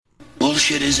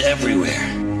Bullshit is everywhere.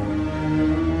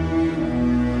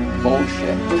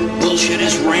 Bullshit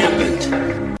is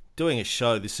rampant. Doing a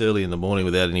show this early in the morning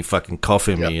without any fucking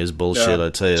coffee in me is bullshit, I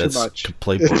tell you. That's much.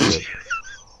 Complete bullshit.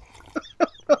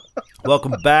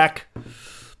 Welcome back.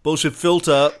 Bullshit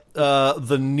Filter.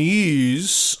 The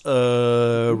news,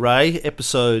 Ray,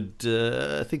 episode,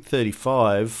 I think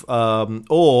 35.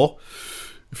 Or,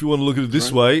 if you want to look at it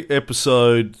this way,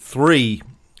 episode 3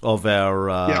 of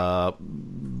our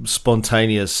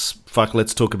spontaneous Fuck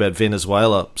Let's Talk About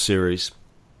Venezuela series.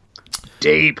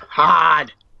 Deep,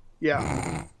 hard.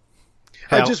 Yeah.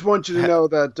 I just want you to know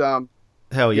that...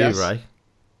 how are you, Ray?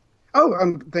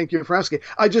 Oh, thank you for asking.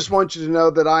 I just want you to know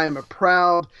that I am a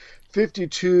proud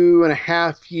 52 and a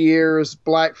half years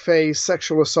blackface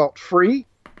sexual assault free.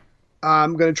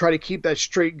 I'm going to try to keep that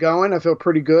streak going. I feel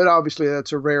pretty good. Obviously,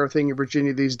 that's a rare thing in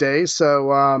Virginia these days.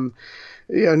 So,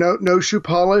 no shoe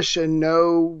polish and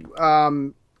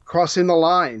no crossing the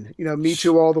line. Me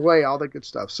too all the way, all that good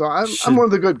stuff. So I'm one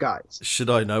of the good guys. Should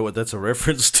I know what that's a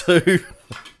reference to?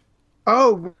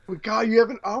 Oh, God, you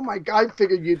haven't... Oh, my God, I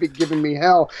figured you'd be giving me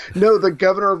hell. No, the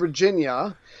governor of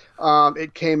Virginia,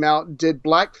 it came out, did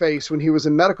blackface when he was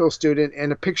a medical student,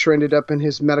 and a picture ended up in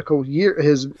his medical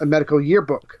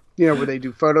yearbook, where they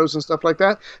do photos and stuff like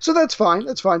that. So that's fine.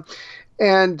 That's fine.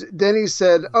 And then he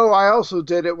said, I also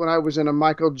did it when I was in a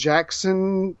Michael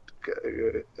Jackson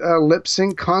lip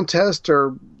sync contest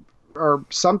or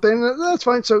something. That's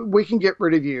fine. So we can get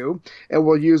rid of you, and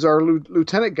we'll use our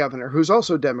lieutenant governor, who's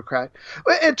also a Democrat.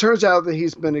 It turns out that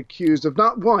he's been accused of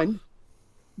not one,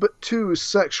 but 2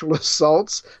 sexual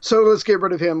assaults. So let's get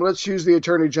rid of him. Let's use the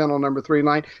Attorney General number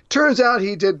 39. Turns out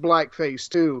he did blackface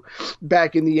too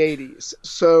back in the 80s.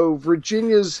 So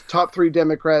Virginia's top 3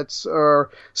 Democrats are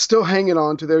still hanging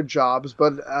on to their jobs,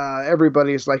 but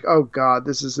everybody is like, oh God,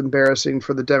 this is embarrassing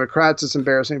for the Democrats. It's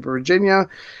embarrassing for Virginia.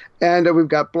 And we've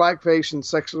got blackface and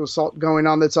sexual assault going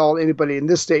on. That's all anybody in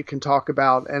this state can talk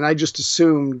about. And I just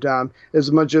assumed,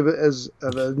 as much of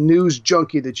a news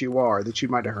junkie that you are, that you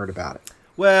might have heard about it.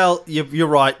 Well, you're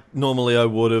right. Normally I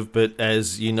would have, but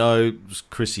as you know, it was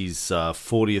Chrissy's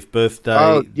 40th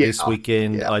birthday this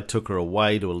weekend. Yeah. I took her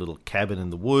away to a little cabin in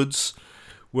the woods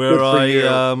where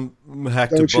I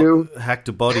hacked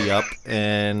a body up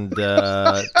and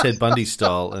Ted Bundy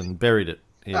style and buried it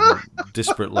in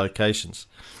disparate locations.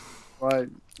 Right.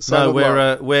 So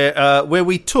where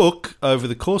we took over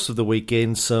the course of the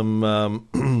weekend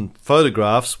some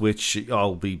photographs, which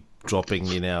I'll be dropping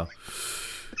in our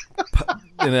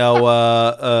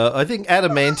I think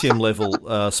adamantium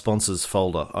level sponsors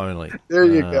folder only. There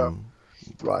you go.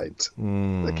 Right.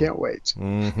 I can't wait.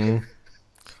 Mm-hmm.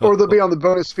 Or they'll be on the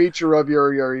bonus feature of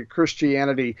your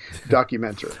Christianity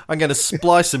documentary. I'm going to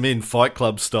splice them in Fight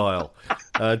Club style,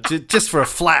 just for a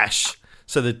flash,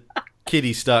 so the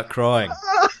kiddies start crying.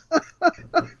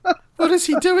 What is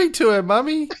he doing to her,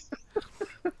 Mummy?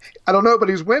 I don't know, but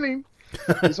he's winning.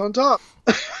 He's on top.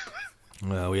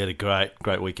 Well, we had a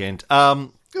great weekend.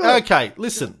 Okay,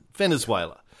 listen,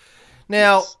 Venezuela.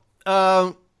 Now,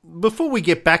 before we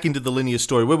get back into the linear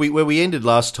story, where we ended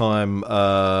last time,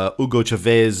 Hugo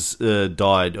Chavez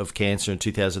died of cancer in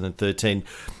 2013.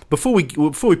 Before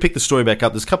we pick the story back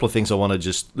up, there's a couple of things I want to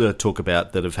just talk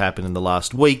about that have happened in the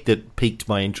last week that piqued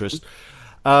my interest.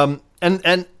 And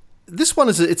this one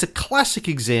it's a classic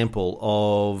example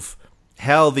of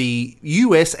how the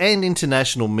US and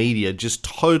international media just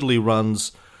totally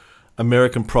runs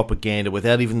American propaganda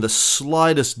without even the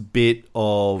slightest bit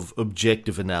of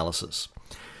objective analysis.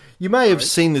 You may have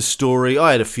seen this story.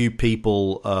 I had a few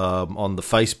people on the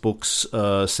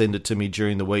Facebooks send it to me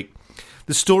during the week.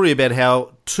 The story about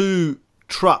how 2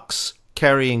 trucks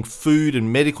carrying food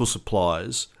and medical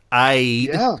supplies,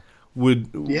 aid,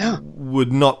 would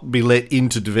not be let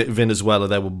into Venezuela.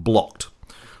 They were blocked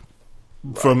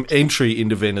from entry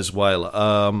into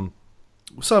Venezuela.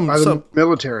 Some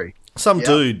military. Some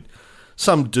dude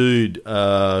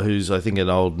who's, I think, an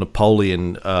old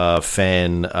Napoleon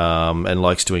fan and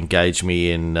likes to engage me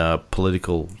in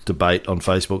political debate on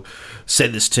Facebook,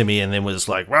 said this to me and then was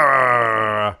like,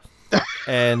 "Rah!"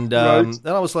 And I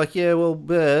was like, yeah, well,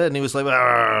 and he was like,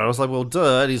 "Rah!" I was like, well,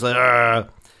 duh. And he's like, "Rah!"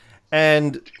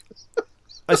 And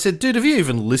I said, dude, have you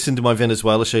even listened to my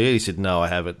Venezuela show yet? He said, no, I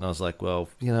haven't. And I was like, well,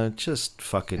 just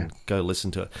fucking go listen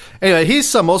to it. Anyway, here's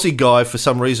some Aussie guy, for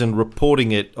some reason,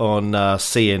 reporting it on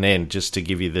CNN, just to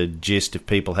give you the gist if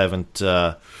people haven't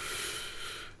heard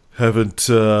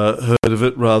of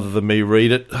it, rather than me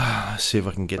read it. See if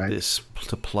I can get this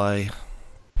to play.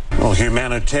 Well,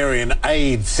 humanitarian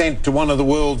aid sent to one of the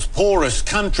world's poorest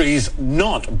countries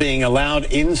not being allowed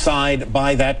inside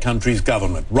by that country's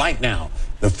government. Right now,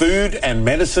 The food and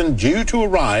medicine due to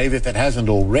arrive, if it hasn't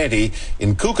already,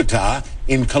 in Cucuta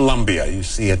in Colombia. You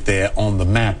see it there on the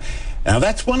map. Now,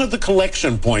 that's one of the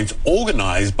collection points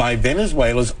organised by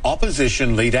Venezuela's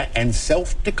opposition leader and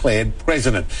self-declared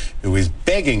president, who is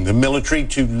begging the military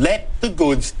to let the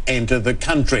goods enter the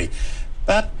country.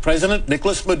 But President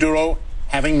Nicolas Maduro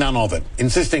having none of it,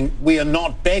 insisting we are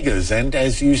not beggars, and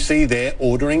as you see there,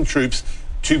 ordering troops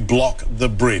to block the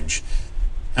bridge.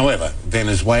 However,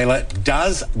 Venezuela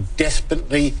does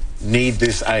desperately need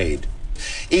this aid.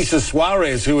 Isa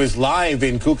Suarez, who is live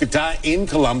in Cucuta in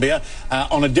Colombia,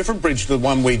 on a different bridge to the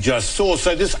one we just saw.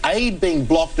 So this aid being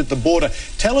blocked at the border,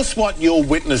 tell us what you're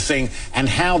witnessing and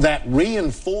how that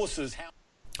reinforces how...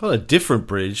 Well, a different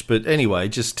bridge, but anyway,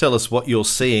 just tell us what you're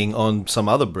seeing on some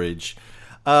other bridge.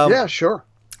 Yeah, sure.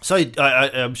 So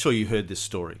I'm sure you heard this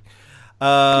story.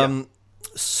 Yeah.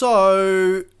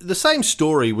 So the same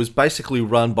story was basically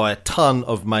run by a ton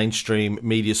of mainstream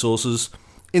media sources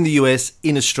in the US,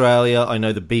 in Australia. I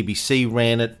know the BBC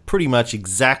ran it, pretty much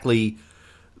exactly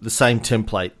the same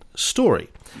template story.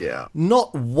 Yeah.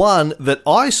 Not one that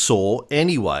I saw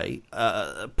anyway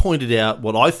pointed out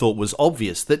what I thought was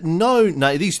obvious, that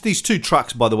these two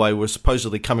trucks, by the way, were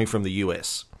supposedly coming from the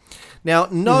US. Now,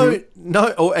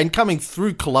 and coming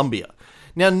through Colombia.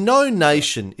 Now, no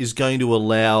nation is going to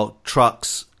allow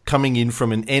trucks coming in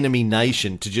from an enemy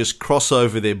nation to just cross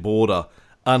over their border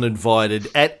uninvited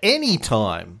at any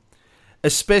time,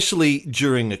 especially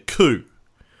during a coup.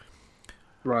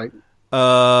 Right.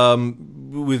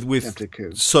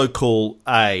 With so-called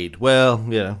aid. Well,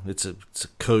 yeah, it's a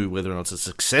coup. Whether or not it's a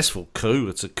successful coup,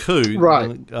 it's a coup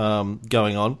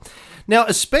going on. Now,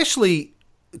 especially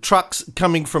trucks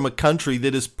coming from a country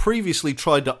that has previously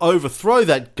tried to overthrow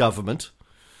that government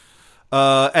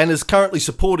and is currently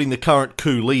supporting the current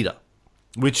coup leader,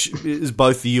 which is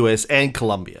both the US and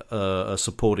Colombia are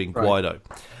supporting Guaido.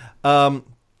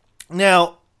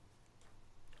 Now,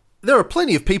 there are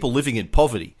plenty of people living in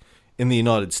poverty in the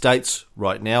United States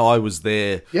right now. I was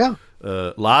there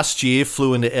last year,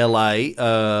 flew into LA,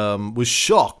 was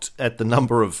shocked at the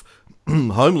number of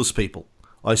homeless people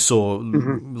I saw.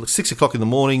 6 o'clock in the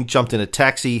morning, jumped in a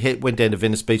taxi, went down to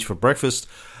Venice Beach for breakfast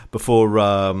before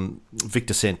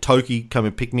Victor Santoki come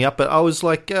and pick me up. But I was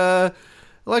like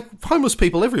homeless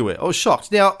people everywhere. I was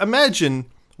shocked. Now, imagine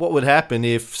what would happen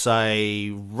if,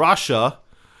 say, Russia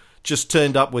just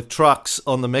turned up with trucks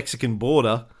on the Mexican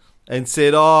border and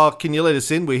said, "Oh, can you let us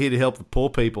in? We're here to help the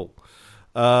poor people."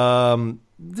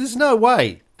 There's no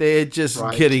way they're just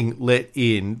getting let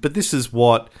in. But this is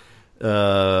what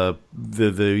the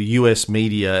US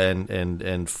media and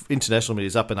international media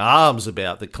is up in arms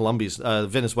about, that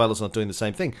Venezuela's not doing the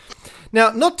same thing. Now,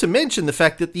 not to mention the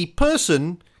fact that the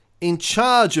person in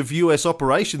charge of US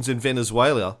operations in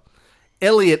Venezuela,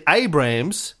 Elliot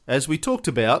Abrams, as we talked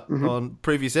about on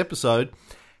previous episode,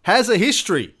 has a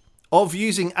history of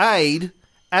using aid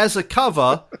as a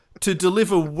cover to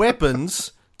deliver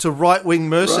weapons to right-wing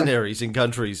mercenaries in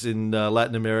countries in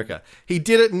Latin America. He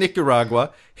did it in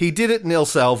Nicaragua. He did it in El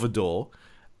Salvador.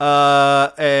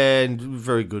 And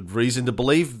very good reason to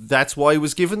believe that's why he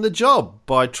was given the job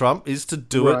by Trump, is to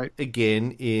do it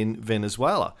again in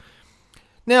Venezuela.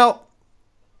 Now,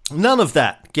 none of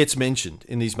that gets mentioned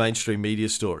in these mainstream media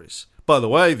stories. By the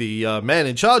way, the man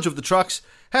in charge of the trucks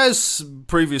has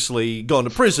previously gone to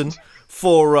prison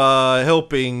for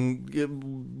helping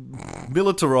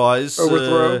militarize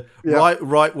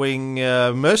right-wing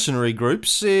mercenary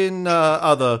groups in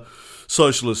other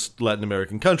socialist Latin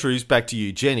American countries. Back to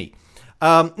you, Jenny.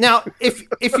 Now,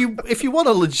 if you want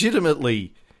to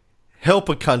legitimately help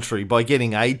a country by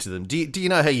getting aid to them, do you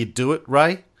know how you do it,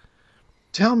 Ray?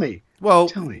 Tell me. Well,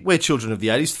 we're children of the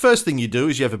 80s. The first thing you do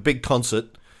is you have a big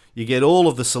concert. You get all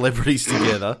of the celebrities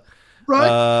together.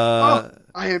 I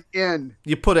am in.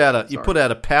 You put out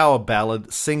a power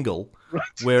ballad single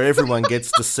where everyone gets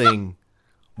to sing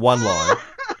one line.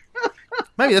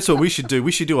 Maybe that's what we should do.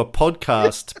 We should do a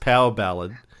podcast power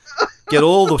ballad. Get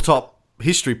all the top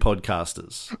history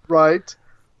podcasters. Right.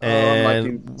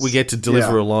 And we get to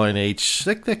deliver a line each.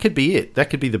 That could be it. That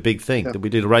could be the big thing that we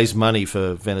do to raise money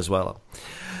for Venezuela.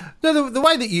 Now, the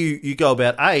way that you go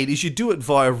about aid is you do it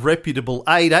via reputable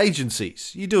aid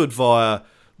agencies. You do it via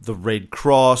the Red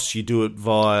Cross. You do it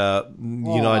via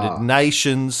United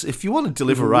Nations. If you want to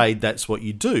deliver aid, that's what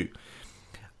you do.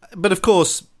 But, of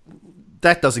course,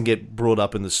 that doesn't get brought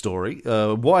up in the story.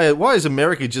 Why is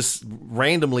America just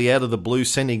randomly out of the blue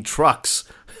sending trucks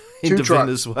into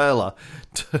Venezuela?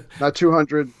 Not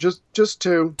 200, just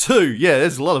two. Two, yeah,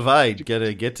 there's a lot of aid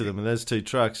to get to them, and there's two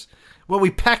trucks. Well,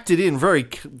 we packed it in very,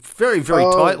 very, very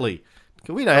tightly.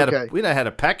 We know how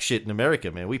to pack shit in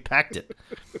America, man. We packed it.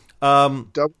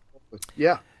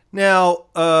 Yeah. Now,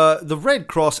 the Red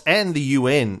Cross and the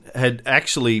UN had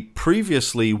actually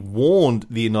previously warned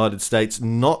the United States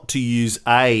not to use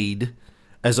aid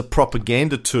as a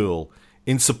propaganda tool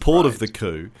in support of the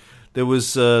coup. There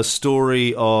was a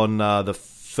story on the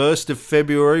 1st of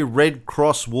February. Red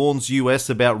Cross warns US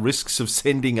about risks of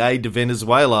sending aid to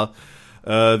Venezuela.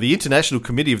 The International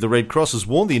Committee of the Red Cross has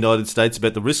warned the United States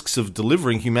about the risks of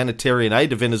delivering humanitarian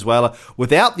aid to Venezuela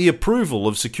without the approval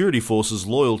of security forces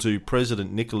loyal to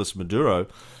President Nicolas Maduro.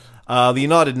 The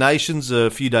United Nations, a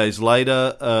few days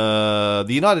later,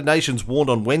 the United Nations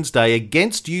warned on Wednesday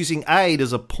against using aid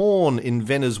as a pawn in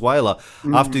Venezuela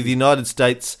after the United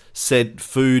States sent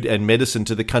food and medicine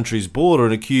to the country's border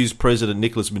and accused President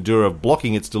Nicolas Maduro of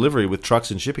blocking its delivery with trucks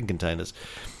and shipping containers.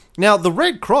 Now, the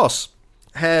Red Cross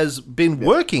has been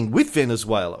working with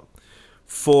Venezuela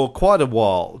for quite a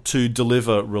while to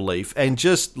deliver relief, and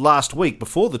just last week,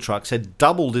 before the trucks, had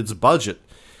doubled its budget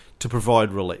to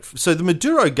provide relief. So the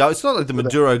Maduro it's not like the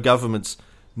Maduro government's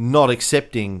not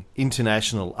accepting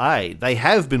international aid. They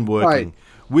have been working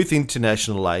with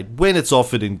international aid when it's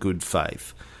offered in good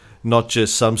faith, not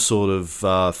just some sort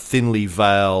of thinly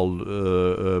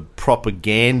veiled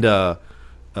propaganda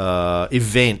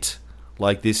event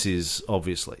like this is,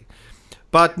 obviously.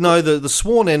 But no, the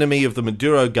sworn enemy of the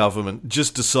Maduro government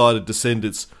just decided to send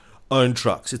its own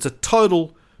trucks. It's a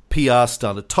total PR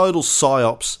stunt, a total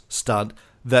psyops stunt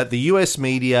that the US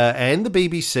media and the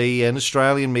BBC and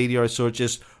Australian media, I saw it,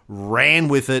 just ran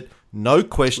with it, no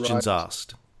questions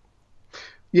asked.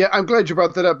 Yeah, I'm glad you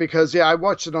brought that up because, I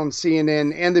watched it on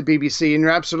CNN and the BBC, and you're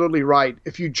absolutely right.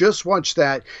 If you just watch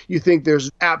that, you think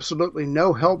there's absolutely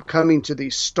no help coming to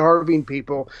these starving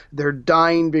people. They're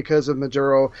dying because of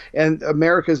Maduro, and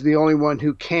America's the only one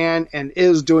who can and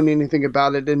is doing anything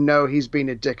about it, and no, he's being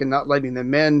a dick and not letting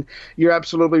them in. You're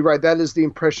absolutely right. That is the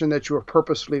impression that you were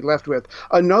purposely left with.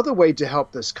 Another way to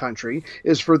help this country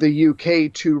is for the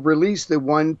UK to release the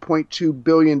 $1.2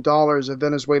 billion of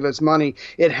Venezuela's money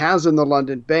it has in the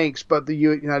London banks, but the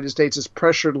United States has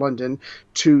pressured London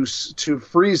to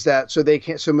freeze that so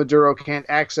Maduro can't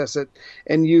access it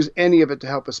and use any of it to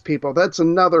help his people. That's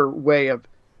another way of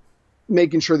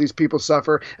making sure these people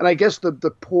suffer. And I guess the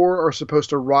poor are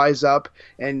supposed to rise up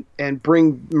and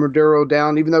bring Maduro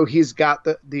down, even though he's got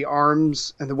the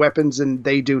arms and the weapons and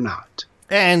they do not.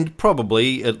 And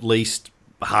probably at least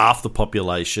half the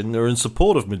population are in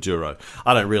support of Maduro.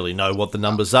 I don't really know what the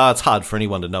numbers are. It's hard for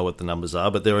anyone to know what the numbers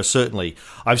are, but there are certainly...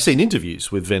 I've seen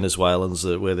interviews with Venezuelans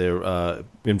where they're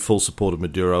in full support of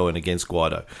Maduro and against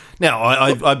Guaido. Now,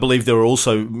 I believe there are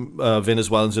also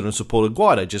Venezuelans that are in support of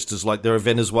Guaido, just as like there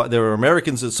are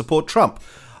Americans that support Trump.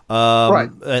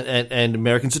 And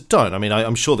Americans that don't. I mean,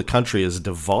 I'm sure the country is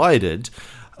divided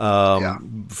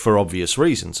for obvious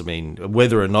reasons. I mean,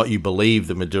 whether or not you believe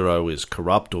that Maduro is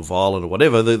corrupt or violent or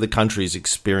whatever, the country is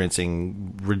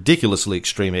experiencing ridiculously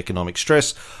extreme economic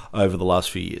stress over the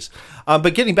last few years.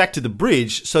 But getting back to the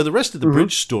bridge, so the rest of the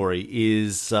bridge story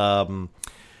is...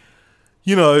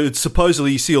 it's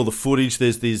supposedly, you see all the footage,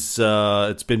 there's this,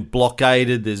 it's been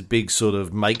blockaded, there's big sort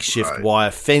of makeshift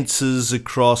wire fences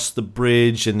across the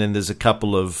bridge, and then there's a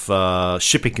couple of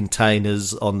shipping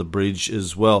containers on the bridge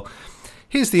as well.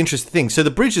 Here's the interesting thing. So the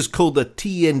bridge is called the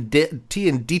Tienditas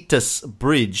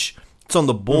Bridge. It's on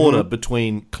the border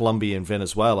between Colombia and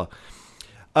Venezuela.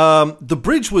 The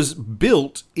bridge was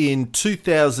built in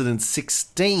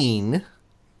 2016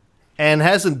 and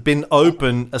hasn't been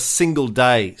open a single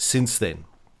day since then.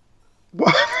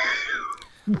 What?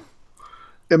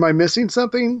 Am I missing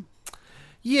something?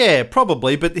 Yeah,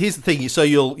 probably. But here's the thing. So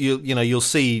you'll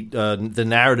see the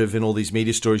narrative in all these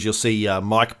media stories. You'll see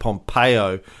Mike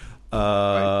Pompeo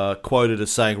quoted as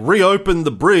saying, "Reopen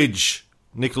the bridge,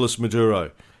 Nicolas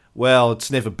Maduro." Well, it's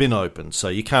never been open, so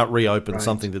you can't reopen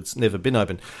something that's never been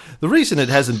open. The reason it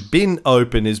hasn't been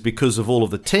open is because of all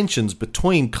of the tensions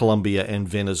between Colombia and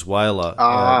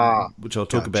Venezuela, which I'll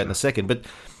talk about in a second. But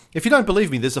if you don't believe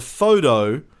me, there's a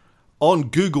photo on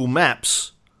Google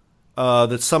Maps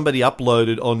that somebody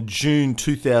uploaded on June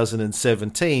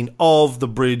 2017 of the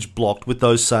bridge blocked with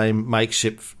those same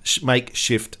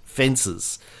makeshift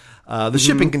fences. The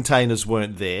shipping containers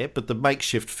weren't there, but the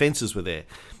makeshift fences were there.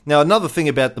 Now, another thing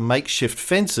about the makeshift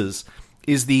fences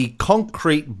is the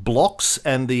concrete blocks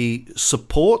and the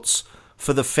supports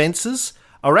for the fences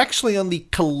are actually on the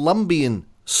Colombian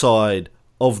side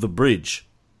of the bridge.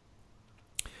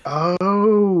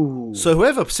 Oh. So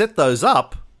whoever set those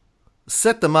up,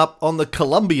 set them up on the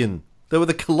Colombian. They were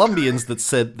the Colombians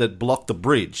that blocked the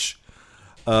bridge.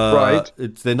 Right.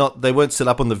 They weren't set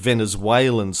up on the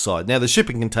Venezuelan side. Now the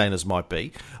shipping containers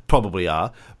probably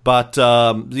are, but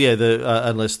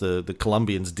unless the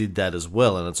Colombians did that as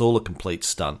well, and it's all a complete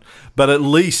stunt. But at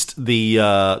least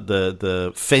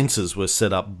the fences were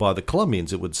set up by the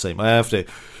Colombians, it would seem. I have to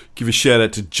give a shout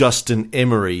out to Justin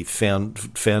Emery,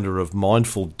 founder of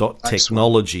Mindful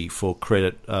Technology, for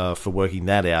credit for working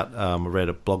that out. I read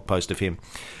a blog post of him,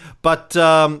 but.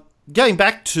 Going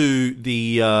back to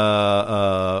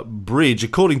the bridge,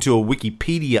 according to a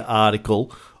Wikipedia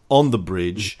article on the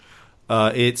bridge,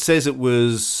 it says it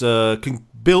was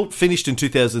finished in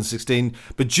 2016,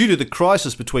 but due to the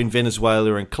crisis between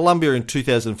Venezuela and Colombia in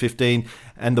 2015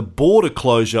 and the border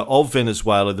closure of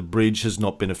Venezuela, the bridge has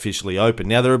not been officially opened.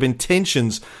 Now, there have been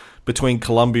tensions between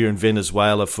Colombia and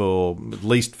Venezuela for at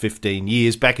least 15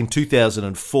 years. Back in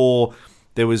 2004,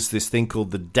 there was this thing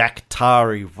called the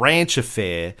Dactari Ranch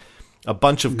Affair. A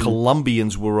bunch of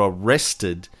Colombians were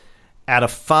arrested at a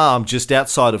farm just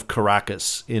outside of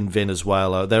Caracas in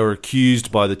Venezuela. They were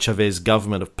accused by the Chavez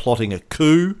government of plotting a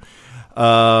coup.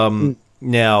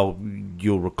 Now,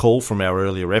 you'll recall from our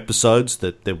earlier episodes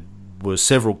that there were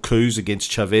several coups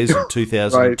against Chavez in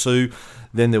 2002. Right.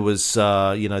 Then there was,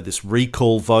 this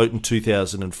recall vote in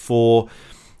 2004.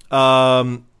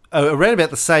 Around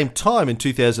about the same time in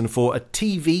 2004, a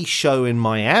TV show in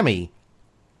Miami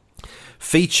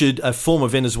featured a former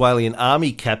Venezuelan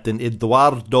army captain,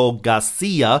 Eduardo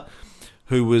Garcia,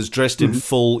 who was dressed in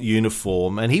full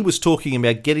uniform, and he was talking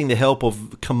about getting the help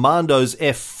of Commandos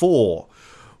F4,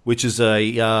 which is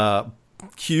a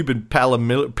Cuban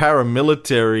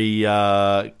paramilitary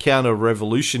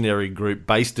counter-revolutionary group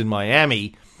based in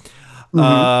Miami,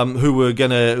 who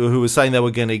were saying they were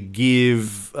gonna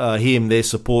give him their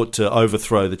support to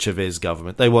overthrow the Chavez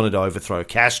government. They wanted to overthrow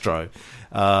Castro.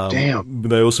 Damn.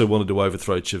 They also wanted to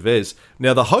overthrow Chavez.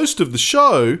 Now, the host of the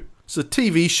show, it's a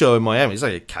TV show in Miami. It's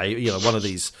like one of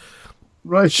these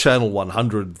Channel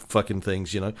 100 fucking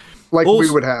things, like we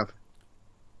would have.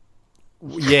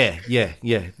 Yeah.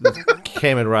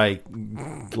 Cam and Ray,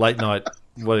 late night.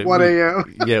 1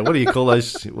 a.m. Yeah, what do you call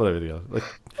those? Whatever they are.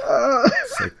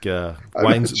 It's like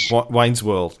Wayne's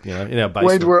World, in our basement.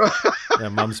 Wayne's World. Our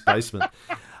mum's basement.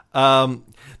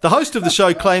 The host of the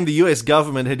show claimed the US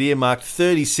government had earmarked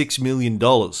 $36 million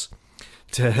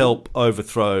to help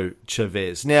overthrow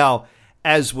Chavez. Now,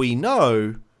 as we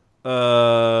know,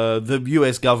 the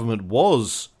US government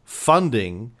was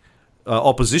funding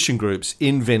opposition groups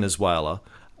in Venezuela.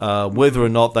 Whether or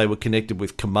not they were connected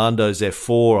with Commandos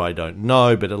F4, I don't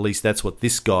know, but at least that's what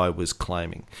this guy was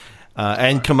claiming.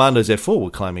 And Commandos F4 were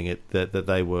claiming that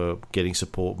they were getting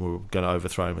support and were going to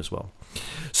overthrow him as well.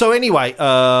 So anyway,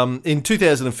 in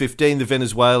 2015, the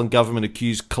Venezuelan government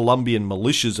accused Colombian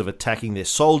militias of attacking their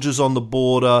soldiers on the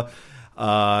border.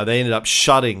 They ended up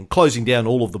closing down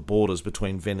all of the borders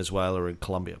between Venezuela and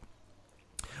Colombia.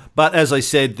 But as I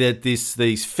said, that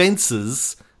these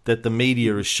fences that the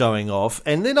media is showing off,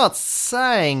 and they're not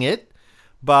saying it,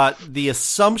 but the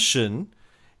assumption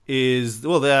is,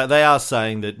 well, they are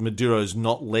saying that Maduro's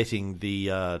not letting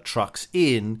the trucks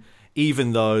in,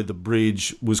 even though the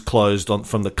bridge was closed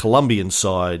from the Colombian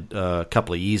side a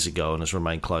couple of years ago and has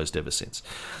remained closed ever since.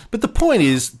 But the point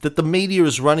is that the media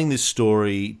is running this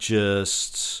story,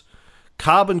 just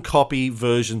carbon copy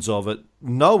versions of it.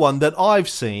 No one that I've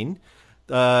seen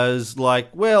is like,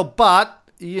 well, but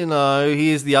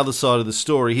here's the other side of the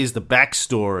story. Here's the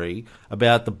backstory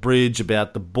about the bridge,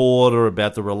 about the border,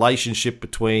 about the relationship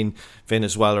between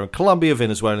Venezuela and Colombia,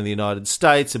 Venezuela and the United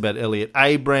States, about Elliot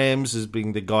Abrams as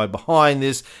being the guy behind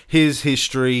this, his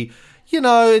history.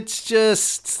 It's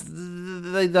just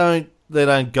they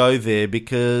don't go there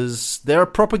because they're a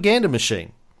propaganda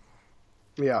machine.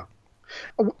 Yeah.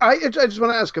 I just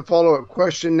want to ask a follow-up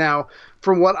question now.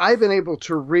 From what I've been able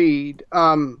to read,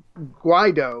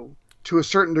 Guaido, to a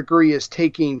certain degree, is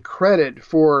taking credit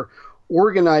for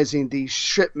organizing these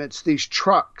shipments, these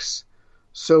trucks.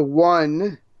 So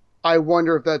one, I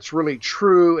wonder if that's really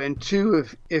true. And two,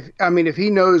 if he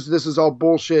knows this is all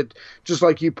bullshit, just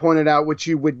like you pointed out, which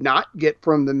you would not get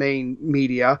from the main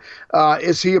media,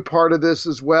 is he a part of this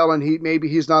as well? And maybe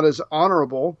he's not as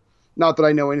honorable. Not that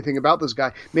I know anything about this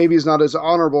guy. Maybe he's not as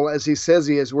honorable as he says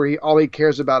he is, where all he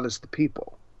cares about is the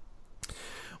people.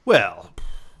 Well,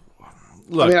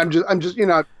 look, I'm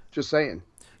just saying.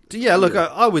 Yeah, look,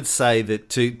 I would say that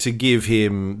to give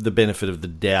him the benefit of the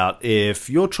doubt, if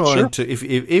you're trying to,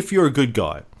 if you're a good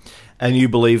guy and you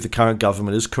believe the current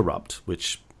government is corrupt,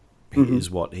 which is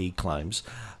what he claims,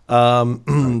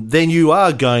 then you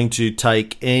are going to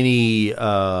take any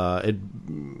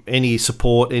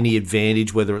support, any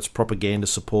advantage, whether it's propaganda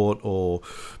support or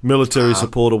military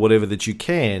support or whatever that you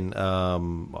can.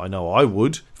 I know I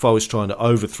would. If I was trying to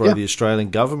overthrow the Australian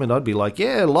government, I'd be like,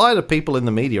 lie to people in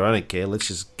the media. I don't care. Let's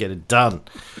just get it done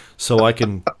so I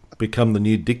can become the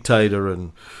new dictator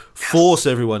and force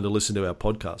everyone to listen to our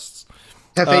podcasts.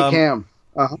 Hefe Cam.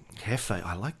 Hefe,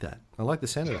 I like that. I like the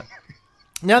sound of that.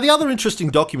 Now, the other interesting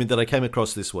document that I came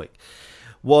across this week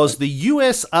was the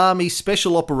U.S. Army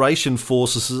Special Operation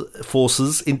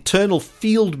Forces Internal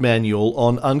Field Manual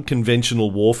on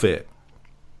Unconventional Warfare.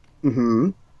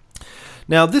 Mm-hmm.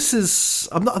 Now, this is...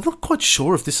 I'm not quite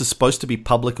sure if this is supposed to be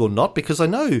public or not, because I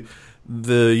know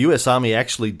the U.S. Army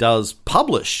actually does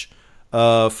publish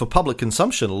for public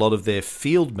consumption a lot of their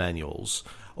field manuals,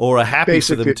 or are happy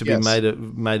for them to be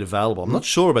made available. I'm not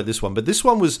sure about this one, but this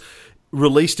one was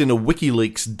released in a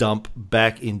WikiLeaks dump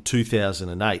back in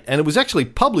 2008. And it was actually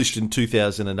published in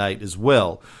 2008 as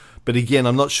well. But again,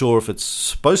 I'm not sure if it's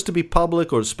supposed to be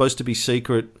public or it's supposed to be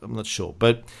secret. I'm not sure.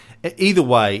 But either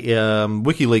way,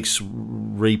 WikiLeaks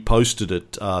reposted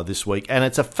it this week. And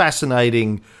it's a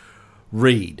fascinating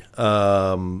read.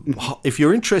 If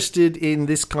you're interested in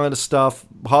this kind of stuff,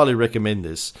 highly recommend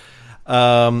this.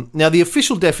 Now, the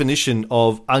official definition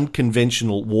of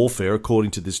unconventional warfare,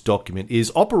 according to this document,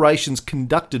 is operations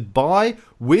conducted by,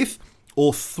 with,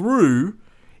 or through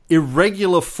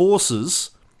irregular forces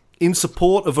in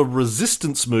support of a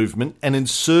resistance movement, an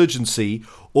insurgency,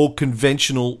 or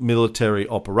conventional military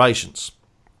operations.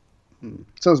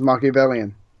 Sounds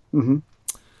Machiavellian. Mm-hmm.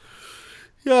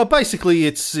 Yeah, basically,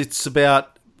 it's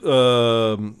about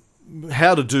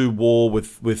how to do war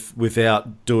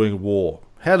without doing war.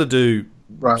 How to do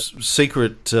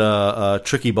secret,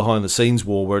 tricky behind-the-scenes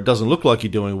war where it doesn't look like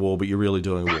you're doing war, but you're really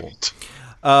doing war.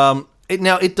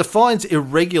 It defines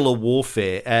irregular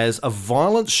warfare as a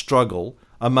violent struggle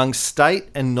among state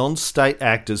and non-state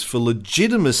actors for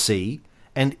legitimacy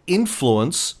and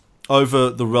influence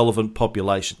over the relevant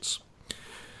populations.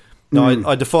 Now,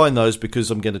 I define those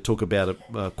because I'm going to talk about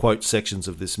quote sections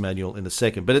of this manual in a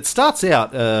second. But it starts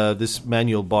out, this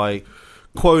manual, by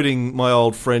quoting my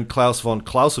old friend Klaus von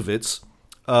Clausewitz,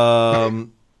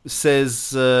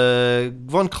 says,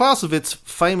 von Clausewitz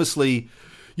famously,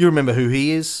 you remember who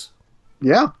he is?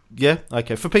 Yeah. Yeah?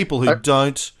 Okay. For people who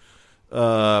don't,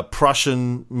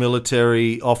 Prussian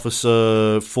military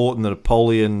officer, fought in the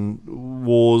Napoleon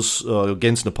Wars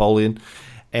against Napoleon,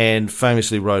 and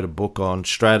famously wrote a book on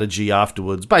strategy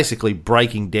afterwards, basically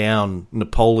breaking down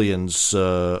Napoleon's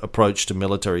approach to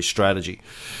military strategy.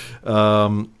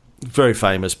 Very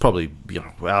famous, probably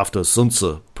after Sun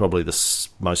Tzu, probably the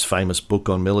most famous book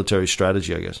on military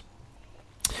strategy, I guess.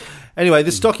 Anyway,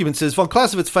 this document says, von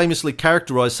Clausewitz famously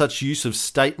characterized such use of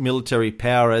state military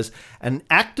power as an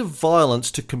act of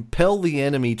violence to compel the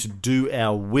enemy to do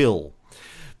our will.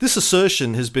 This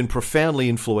assertion has been profoundly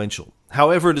influential.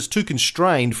 However, it is too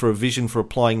constrained for a vision for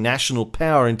applying national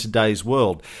power in today's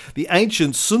world. The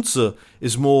ancient Sun Tzu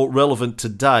is more relevant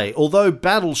today. Although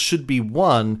battles should be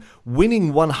won,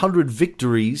 winning 100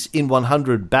 victories in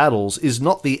 100 battles is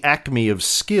not the acme of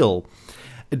skill.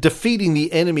 Defeating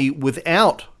the enemy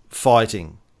without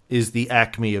fighting is the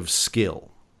acme of skill.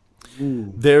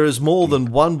 There is more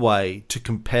than one way to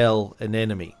compel an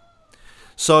enemy.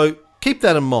 So keep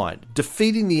that in mind.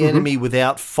 Defeating the enemy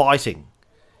without fighting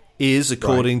is,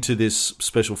 according to this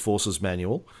Special Forces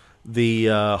manual, the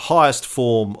highest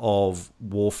form of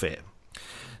warfare.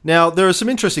 Now, there are some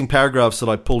interesting paragraphs that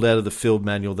I pulled out of the field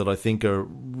manual that I think are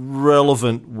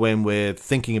relevant when we're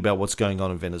thinking about what's going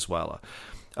on in Venezuela.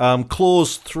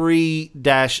 Clause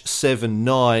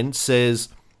 3-79 says,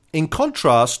 in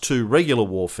contrast to regular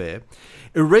warfare,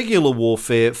 irregular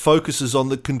warfare focuses on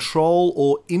the control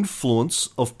or influence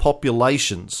of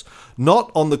populations,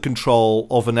 not on the control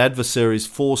of an adversary's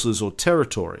forces or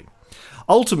territory.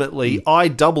 Ultimately,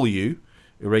 IW,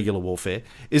 irregular warfare,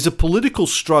 is a political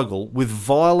struggle with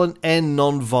violent and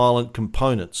non-violent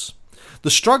components.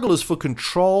 The struggle is for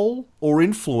control or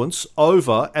influence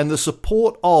over and the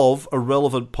support of a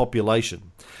relevant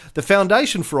population. The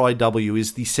foundation for IW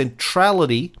is the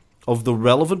centrality of the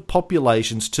relevant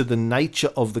populations to the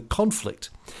nature of the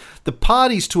conflict. The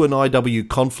parties to an IW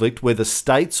conflict, whether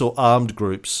states or armed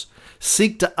groups,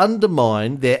 seek to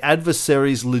undermine their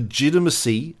adversary's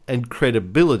legitimacy and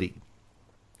credibility.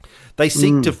 They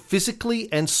seek to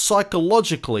physically and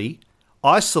psychologically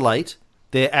isolate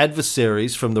their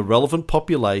adversaries from the relevant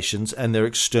populations and their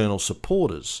external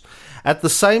supporters. At the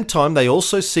same time, they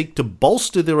also seek to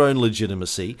bolster their own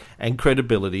legitimacy and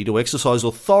credibility to exercise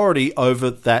authority over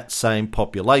that same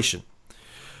population.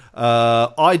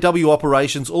 IW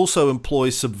operations also employ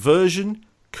subversion,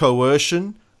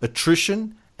 coercion,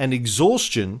 attrition, and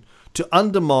exhaustion to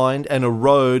undermine and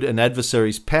erode an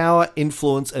adversary's power,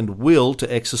 influence, and will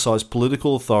to exercise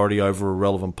political authority over a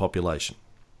relevant population.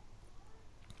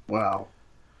 Wow.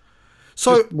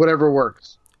 So just whatever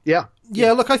works. Yeah.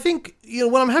 Yeah, look, I think,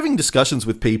 when I'm having discussions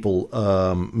with people,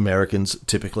 Americans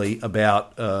typically,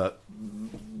 about the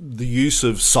use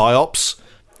of psyops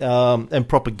and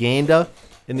propaganda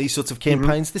in these sorts of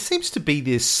campaigns, there seems to be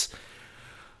this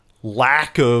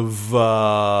lack of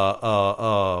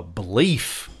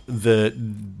belief that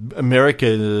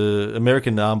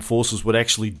American armed forces would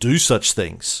actually do such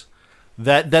things,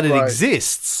 that it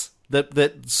exists, that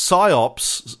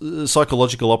psyops,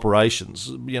 psychological operations,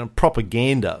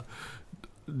 propaganda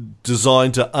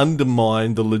designed to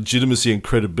undermine the legitimacy and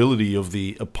credibility of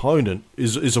the opponent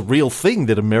is a real thing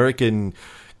that American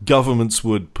governments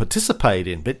would participate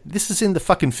in. But this is in the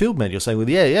fucking field manual saying, well,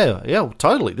 yeah,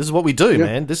 totally. This is what we do,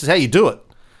 man. This is how you do it.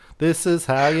 This is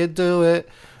how you do it.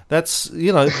 That's,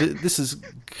 this is...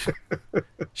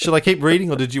 Should I keep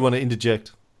reading or did you want to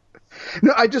interject?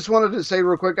 No, I just wanted to say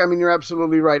real quick, I mean, you're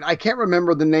absolutely right. I can't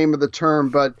remember the name of the term,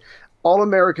 but all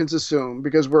Americans assume,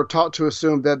 because we're taught to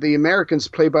assume, that the Americans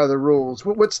play by the rules.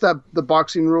 What's that? The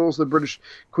boxing rules, the British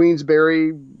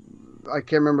Queensberry, I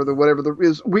can't remember whatever the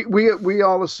is. We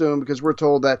all assume, because we're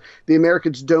told that the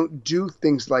Americans don't do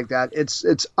things like that.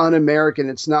 It's un-American.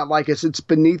 It's not like us. It's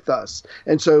beneath us.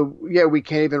 And so, yeah, we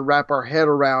can't even wrap our head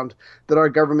around that our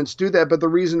governments do that. But the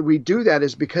reason we do that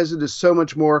is because it is so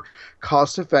much more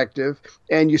cost effective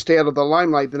and you stay out of the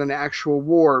limelight than an actual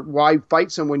war. Why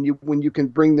fight someone when you can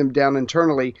bring them down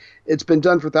internally? It's been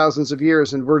done for thousands of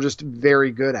years and we're just very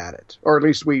good at it. Or at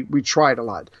least we tried a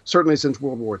lot, certainly since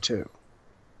World War II.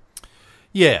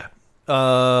 Yeah.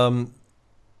 There's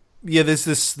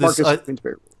this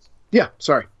yeah,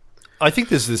 sorry. I think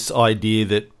there's this idea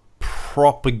that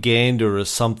propaganda is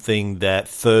something that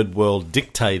third world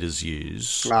dictators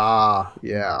use.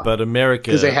 Yeah. But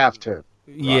America... Because they have to.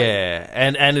 Yeah,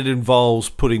 right. And it involves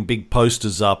putting big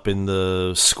posters up in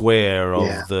the square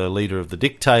of the leader of the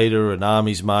dictator and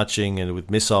armies marching and with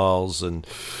missiles and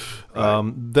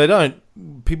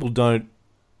people don't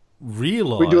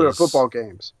realize... We do it at football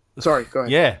games. Sorry, go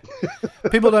ahead. Yeah.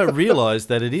 People don't realize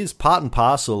that it is part and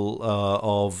parcel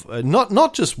of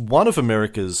not just one of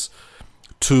America's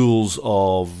tools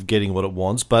of getting what it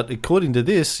wants, but according to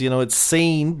this, it's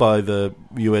seen by the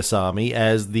US Army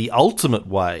as the ultimate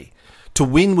way. To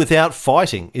win without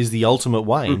fighting is the ultimate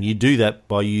way, and you do that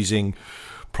by using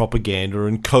propaganda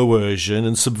and coercion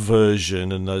and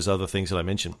subversion and those other things that I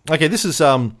mentioned. Okay, this is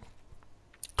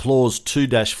Clause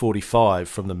 2-45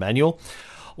 from the manual.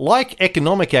 Like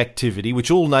economic activity, which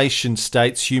all nation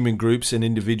states, human groups, and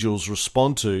individuals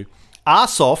respond to,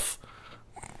 ARSOF,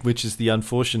 which is the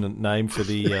unfortunate name for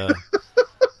the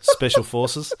special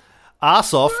forces,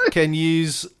 ARSOF can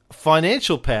use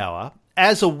financial power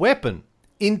as a weapon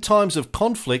in times of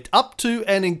conflict up to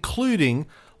and including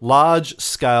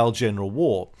large-scale general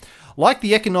war. Like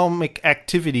the economic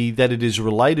activity that it is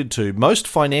related to, most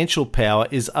financial power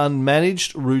is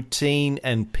unmanaged, routine,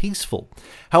 and peaceful.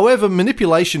 However,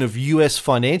 manipulation of US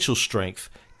financial strength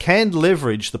can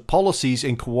leverage the policies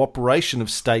and cooperation of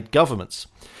state governments.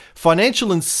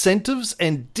 Financial incentives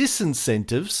and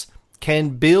disincentives can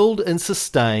build and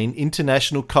sustain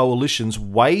international coalitions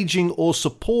waging or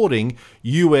supporting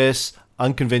US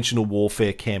unconventional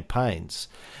warfare campaigns.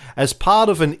 As part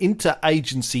of an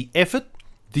interagency effort,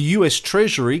 the US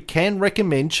Treasury can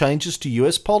recommend changes to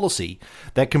US policy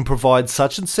that can provide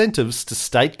such incentives to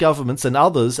state governments and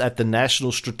others at the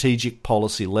national strategic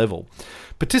policy level.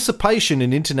 Participation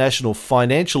in international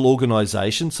financial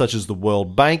organisations such as the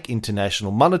World Bank,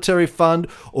 International Monetary Fund,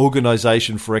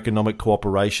 Organisation for Economic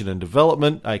Cooperation and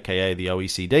Development, aka the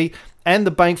OECD, and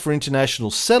the Bank for International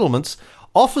Settlements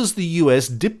offers the US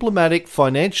diplomatic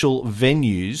financial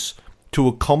venues to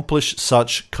accomplish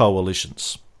such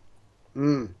coalitions.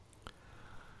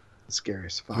 Scary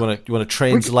as fuck. You want to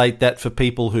translate that for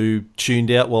people who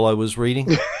tuned out while I was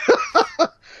reading?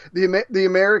 The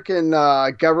American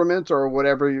government or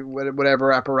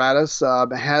whatever apparatus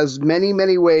has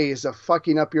many ways of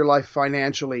fucking up your life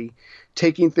financially,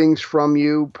 taking things from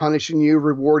you, punishing you,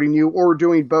 rewarding you, or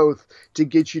doing both to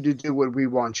get you to do what we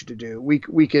want you to do.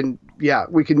 We can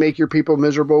make your people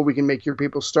miserable. We can make your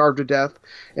people starve to death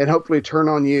and hopefully turn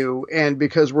on you. And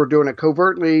because we're doing it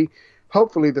covertly,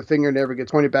 hopefully the finger never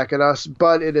gets pointed back at us,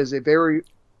 but it is a very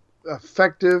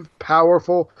effective,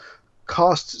 powerful,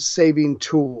 cost-saving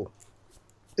tool.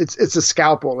 It's a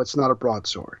scalpel. It's not a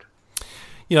broadsword.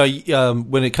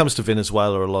 when it comes to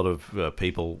Venezuela, a lot of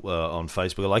people on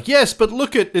Facebook are like, yes, but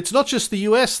look it's not just the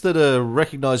US that are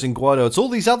recognizing Guaido, it's all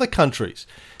these other countries.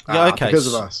 Yeah, okay. Because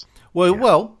of us.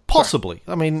 Well, possibly.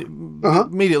 I mean,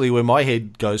 immediately where my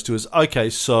head goes to is, okay,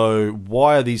 so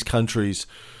why are these countries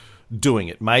doing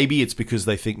it? Maybe it's because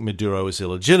they think Maduro is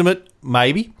illegitimate.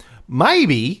 Maybe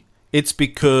it's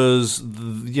because,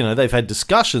 they've had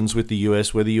discussions with the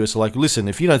US where the US are like, listen,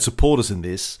 if you don't support us in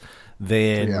this,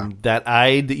 then that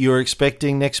aid that you're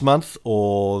expecting next month,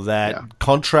 or that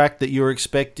contract that you're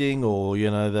expecting, or,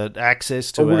 that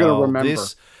access to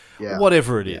this,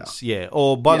 whatever it is,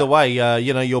 Or, by the way,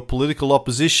 your political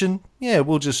opposition,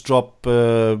 we'll just drop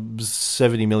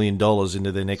 $70 million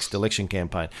into their next election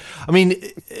campaign. I mean,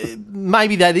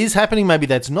 maybe that is happening, maybe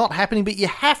that's not happening, but you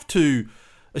have to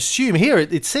assume here,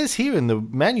 it says here in the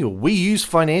manual, we use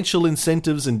financial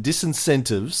incentives and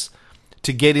disincentives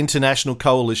to get international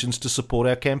coalitions to support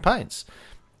our campaigns.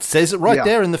 It says it right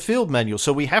there in the field manual.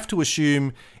 So we have to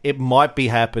assume it might be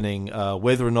happening,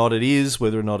 whether or not it is,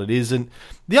 whether or not it isn't.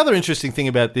 The other interesting thing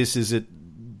about this is it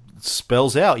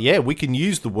spells out, we can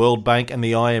use the World Bank and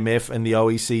the IMF and the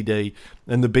OECD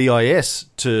and the BIS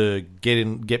to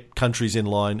get countries in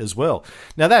line as well.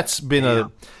 Now that's been a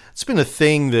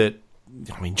thing that,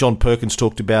 John Perkins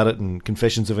talked about it in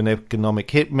Confessions of an Economic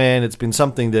Hitman. It's been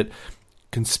something that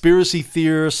conspiracy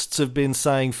theorists have been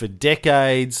saying for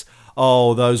decades.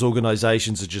 Oh, those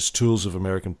organizations are just tools of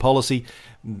American policy.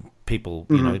 People,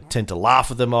 tend to laugh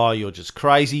at them. Oh, you're just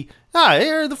crazy. No,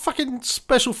 here are the fucking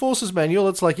Special Forces manual.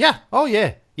 It's like,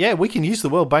 we can use the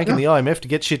World Bank and the IMF to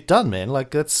get shit done, man.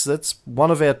 Like, that's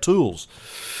one of our tools.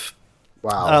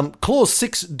 Wow. Clause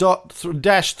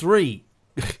 6-3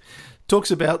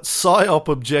 talks about PSYOP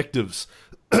objectives.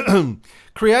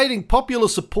 Creating popular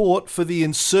support for the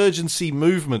insurgency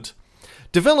movement.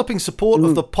 Developing support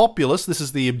of the populace, this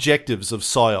is the objectives of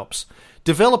PSYOPs.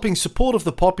 Developing support of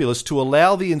the populace to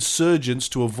allow the insurgents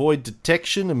to avoid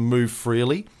detection and move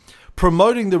freely.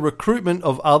 Promoting the recruitment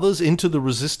of others into the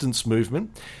resistance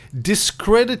movement.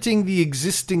 Discrediting the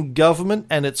existing government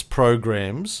and its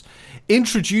programs.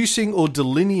 Introducing or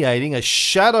delineating a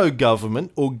shadow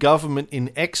government or government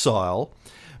in exile.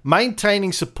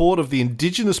 Maintaining support of the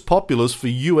indigenous populace for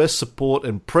US support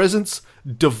and presence,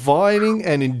 divining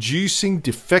and inducing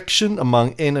defection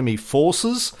among enemy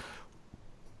forces,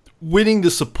 winning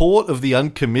the support of the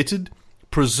uncommitted,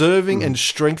 preserving and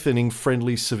strengthening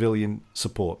friendly civilian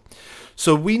support.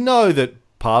 So we know that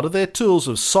part of their tools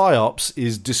of PSYOPs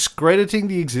is discrediting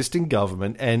the existing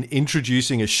government and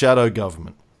introducing a shadow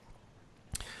government.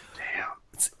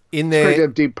 In there,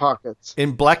 deep pockets,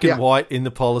 in black and white in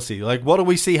the policy. Like, what do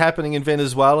we see happening in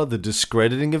Venezuela? The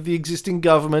discrediting of the existing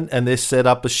government, and they set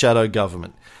up a shadow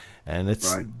government. And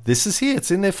this is here. It's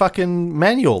in their fucking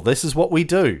manual. This is what we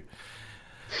do.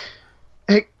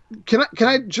 Hey, can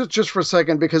I just for a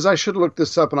second, because I should look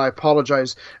this up and I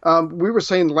apologize. We were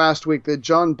saying last week that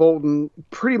John Bolton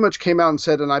pretty much came out and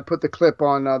said, and I put the clip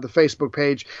on the Facebook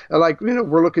page,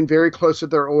 we're looking very close at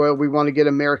their oil. We want to get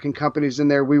American companies in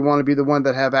there. We want to be the one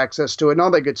that have access to it and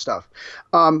all that good stuff.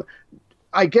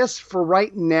 I guess for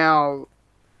right now,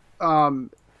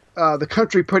 the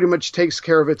country pretty much takes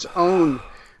care of its own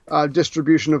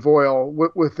distribution of oil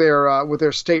with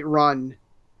their state-run,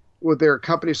 with their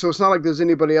company. So it's not like there's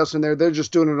anybody else in there. They're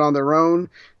just doing it on their own.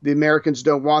 The Americans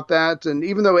don't want that. And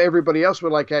even though everybody else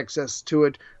would like access to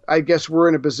it, I guess we're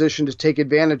in a position to take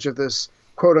advantage of this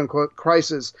quote unquote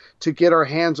crisis to get our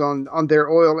hands on their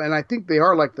oil. And I think they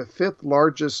are like the 5th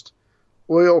largest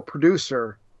oil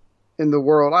producer in the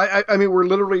world. I mean, we're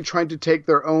literally trying to take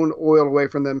their own oil away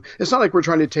from them. It's not like we're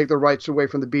trying to take the rights away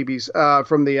from the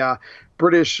from the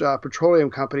British Petroleum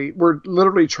Company. We're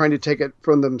literally trying to take it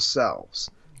from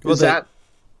themselves. Is that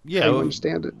how you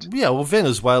understand it? Yeah, well,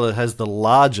 Venezuela has the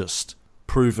largest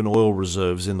proven oil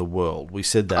reserves in the world. We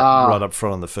said that right up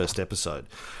front on the first episode.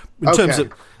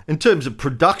 In terms of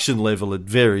production level, it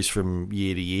varies from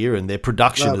year to year, and their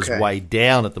production is way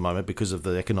down at the moment because of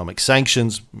the economic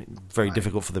sanctions. Very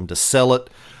difficult for them to sell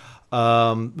it.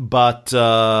 But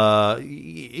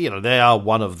they are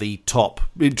one of the top,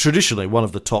 traditionally one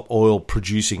of the top oil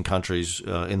producing countries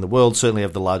in the world, certainly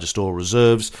have the largest oil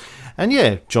reserves.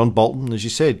 And John Bolton, as you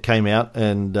said, came out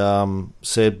and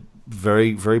said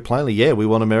very, very plainly, we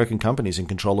want American companies in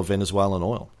control of Venezuelan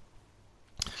oil.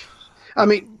 I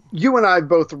mean, you and I have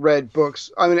both read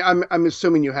books. I mean, I'm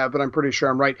assuming you have, but I'm pretty sure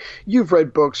I'm right. You've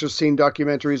read books or seen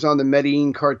documentaries on the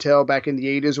Medellin cartel back in the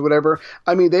 80s or whatever.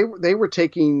 I mean, they were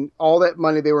taking all that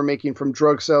money they were making from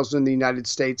drug sales in the United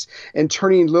States and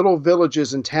turning little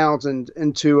villages and towns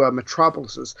into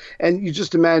metropolises. And you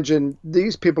just imagine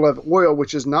these people have oil,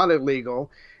 which is not illegal,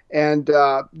 and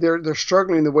they're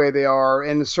struggling the way they are,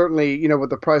 and certainly, you know, with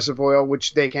the price of oil,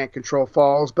 which they can't control,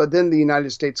 falls. But then the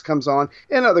United States comes on,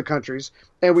 and other countries,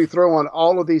 and we throw on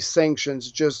all of these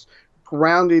sanctions, just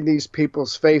grounding these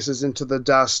people's faces into the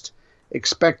dust,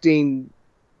 expecting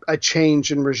a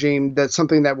change in regime, that's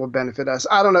something that will benefit us.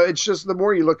 I don't know. It's just, the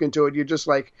more you look into it, you're just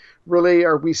like, really,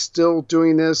 are we still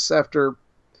doing this after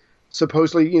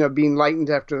supposedly, you know, being lightened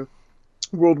after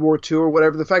World War II or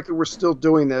whatever? The fact that we're still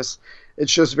doing this,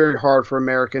 it's just very hard for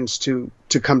Americans to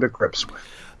come to grips with.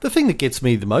 The thing that gets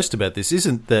me the most about this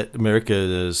isn't that America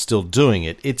is still doing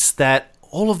it. It's that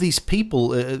all of these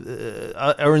people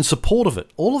are in support of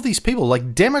it. All of these people,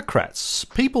 like Democrats,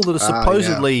 people that are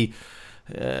supposedly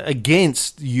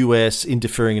against US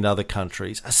interfering in other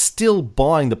countries, are still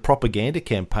buying the propaganda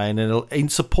campaign and are in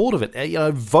support of it, you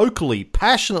know, vocally,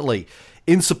 passionately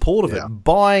in support of it,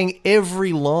 buying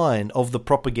every line of the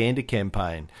propaganda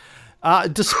campaign.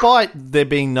 Despite there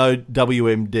being no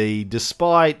WMD,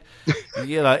 despite,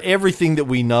 you know, everything that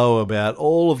we know about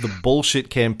all of the bullshit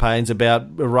campaigns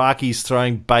about Iraqis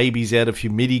throwing babies out of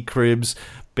humidity cribs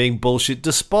being bullshit,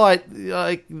 despite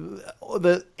like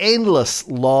the endless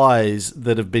lies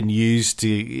that have been used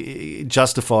to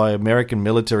justify American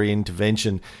military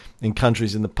intervention in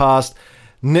countries in the past.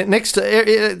 Next to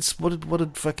it's what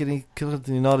did fucking he call it,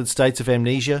 the United States of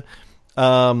amnesia?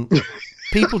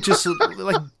 People just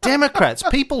like Democrats,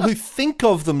 people who think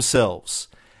of themselves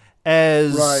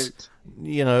as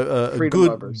you know,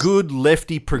 good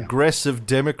lefty progressive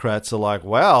Democrats are like,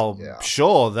 well,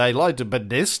 sure, they liked it, but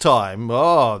this time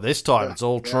it's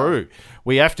all true.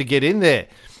 We have to get in there.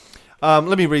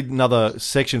 Let me read another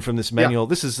section from this manual.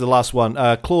 This is the last one.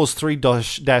 Clause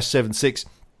 3-76.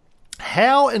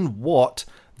 How and what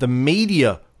the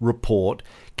media report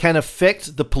can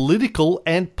affect the political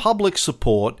and public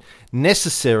support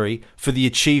necessary for the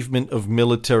achievement of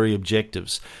military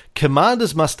objectives.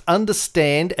 Commanders must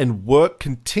understand and work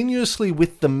continuously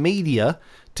with the media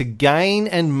to gain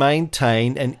and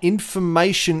maintain an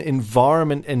information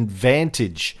environment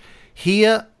advantage.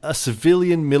 Here, a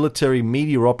civilian military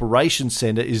media operations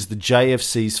center is the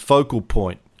JFC's focal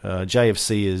point.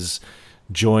 JFC is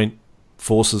Joint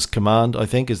Forces Command, I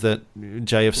think. Is that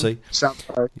JFC? Sounds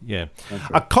right. Yeah.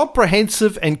 A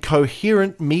comprehensive and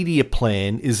coherent media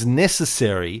plan is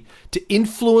necessary to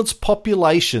influence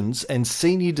populations and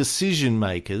senior decision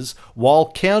makers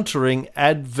while countering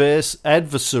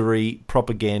adversary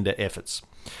propaganda efforts.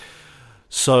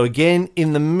 So again,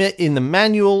 in the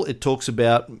manual, it talks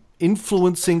about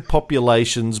influencing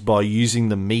populations by using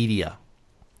the media.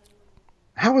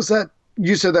 How was that?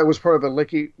 You said that was part of a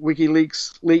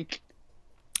WikiLeaks leak?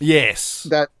 Yes.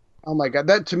 That, oh my God,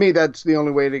 that to me, that's the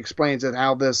only way it explains it.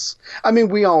 How this, I mean,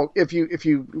 we all, if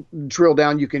you drill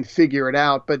down, you can figure it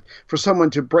out. But for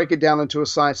someone to break it down into a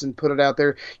science and put it out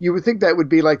there, you would think that would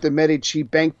be like the Medici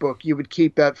bank book. You would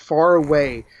keep that far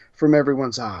away from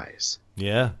everyone's eyes.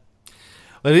 Yeah.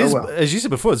 It is, as you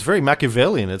said before, it's very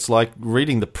Machiavellian. It's like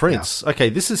reading The Prince. Okay,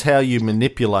 this is how you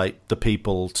manipulate the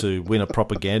people to win a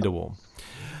propaganda war.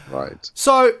 Right.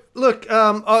 So, look,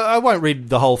 I won't read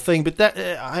the whole thing, but that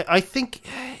I think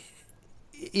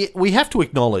we have to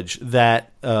acknowledge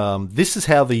that this is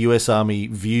how the U.S. Army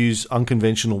views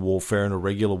unconventional warfare and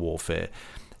irregular warfare.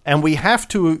 And we have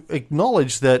to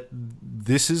acknowledge that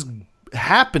this is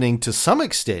happening to some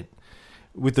extent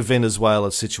with the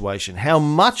Venezuela situation. How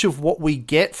much of what we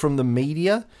get from the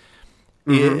media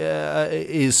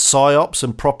is psyops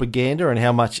and propaganda and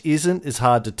how much isn't is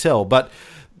hard to tell. But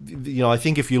you know, I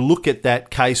think if you look at that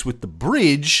case with the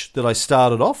bridge that I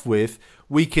started off with,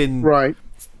 we can,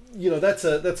 you know, that's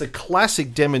a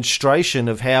classic demonstration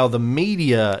of how the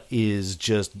media is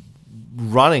just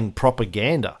running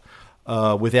propaganda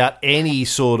without any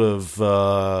sort of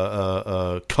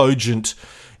cogent,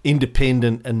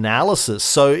 independent analysis.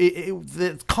 So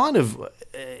it kind of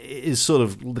is sort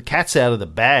of the cat's out of the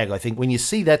bag. I think when you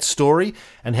see that story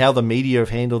and how the media have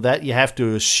handled that, you have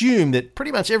to assume that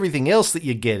pretty much everything else that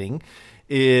you're getting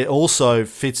also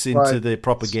fits into the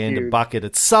propaganda bucket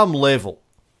at some level.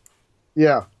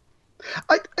 Yeah.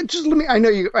 I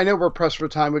know we're pressed for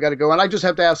time. We got to go. And I just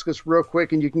have to ask this real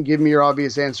quick, and you can give me your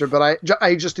obvious answer, but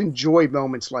I just enjoy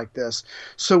moments like this.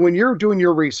 So when you're doing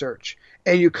your research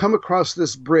and you come across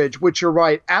this bridge, which you're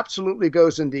right, absolutely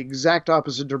goes in the exact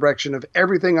opposite direction of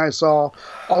everything I saw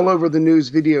all over the news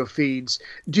video feeds.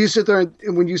 Do you sit there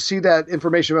and when you see that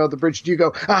information about the bridge, do you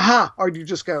go, aha, or do you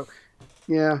just go,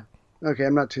 yeah, okay,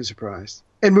 I'm not too surprised,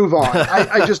 and move on?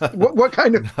 I just, what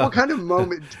kind of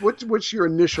moment, what's your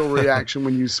initial reaction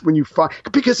when you find,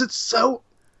 because it's so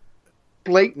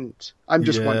blatant. I'm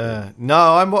just wondering.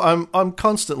 No, I'm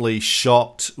constantly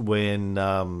shocked when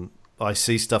I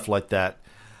see stuff like that,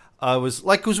 I was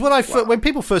like, because when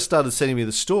people first started sending me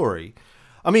the story,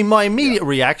 I mean, my immediate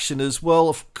reaction is, well,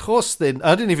 of course, then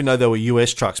I didn't even know they were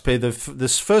US trucks.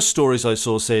 This first stories I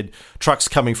saw said trucks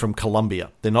coming from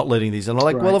Colombia. They're not letting these. And I'm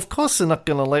like, well, of course they're not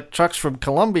going to let trucks from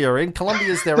Colombia in.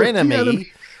 Colombia's their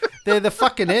enemy. They're the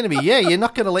fucking enemy. Yeah, you're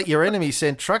not going to let your enemy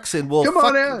send trucks in. Well, come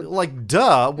on in. Like,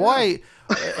 duh. Why?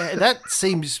 That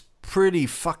seems pretty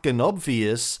fucking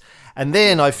obvious. And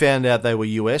then I found out they were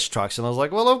US trucks, and I was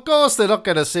like, well, of course they're not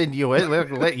going to send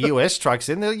let US trucks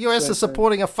in. The US are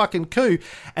supporting a fucking coup.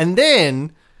 And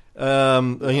then,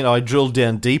 I drilled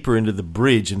down deeper into the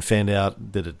bridge and found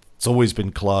out that it's always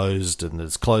been closed, and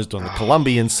it's closed on the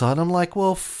Colombian side. I'm like,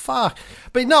 well, fuck.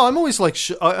 But no, I'm always like,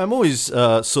 I'm always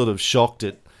sort of shocked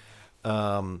at,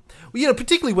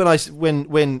 particularly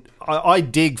when I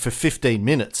dig for 15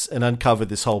 minutes and uncover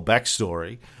this whole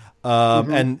backstory.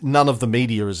 And none of the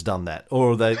media has done that,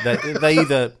 or they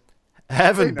either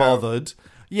haven't bothered.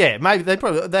 Yeah, maybe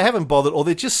they haven't bothered, or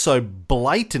they're just so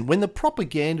blatant. When the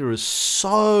propaganda is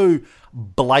so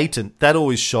blatant, that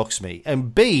always shocks me.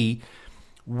 And B,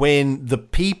 when the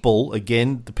people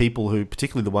who,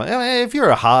 particularly the one, if you're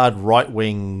a hard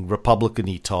right-wing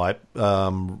Republican-y type,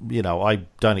 I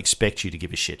don't expect you to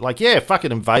give a shit. Like, yeah,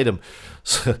 fucking invade them.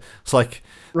 It's like.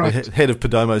 Right. The head of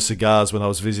Perdomo Cigars, when I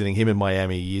was visiting him in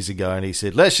Miami years ago, and he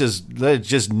said, let's just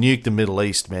nuke the Middle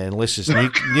East, man. Let's just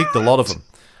nuke the lot of them.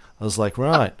 I was like,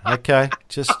 right, okay,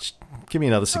 just give me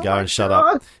another cigar and shut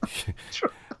up.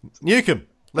 Nuke them.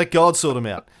 Let God sort them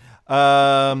out.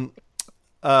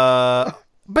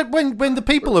 But when the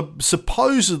people are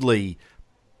supposedly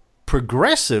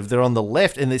progressive, they're on the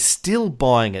left, and they're still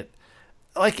buying it.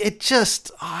 Like, it just,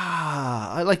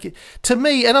 to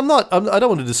me, and I don't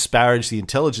want to disparage the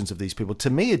intelligence of these people. To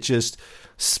me, it just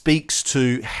speaks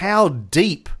to how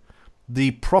deep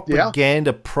the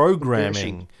propaganda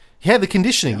programming, the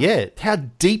conditioning, how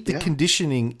deep the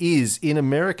conditioning is in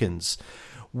Americans,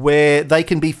 where they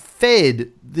can be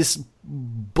fed this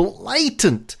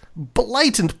blatant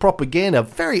propaganda,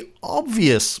 very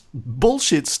obvious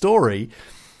bullshit story.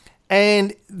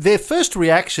 And their first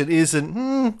reaction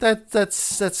isn't, that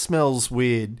smells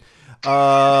weird.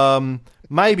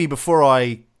 Maybe before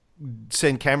I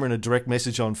send Cameron a direct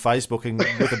message on Facebook and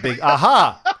with a big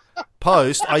aha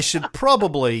post, I should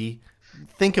probably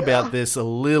think about this a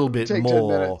little bit take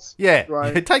more. 10 minutes. Yeah,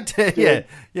 right. Take 10.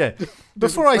 Yeah.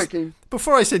 Before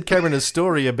I send Cameron a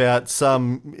story about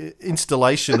some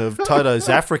installation of Toto's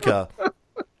Africa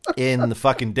in the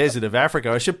fucking desert of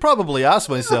Africa, I should probably ask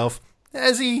myself,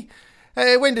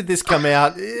 when did this come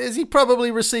out? Has he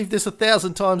probably received this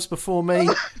 1,000 times before me?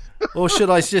 Or should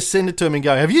I just send it to him and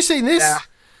go, have you seen this? Yeah,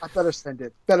 I better send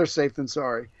it. Better safe than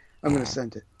sorry. I'm going to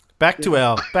send it. Back to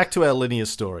our linear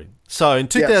story. So in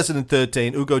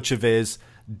 2013, Hugo Chavez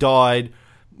died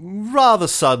rather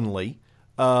suddenly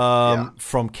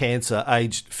from cancer,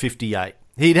 aged 58.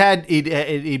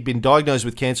 He'd been diagnosed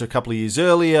with cancer a couple of years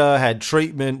earlier, had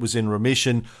treatment, was in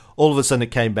remission. All of a sudden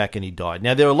it came back and he died.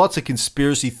 Now, there are lots of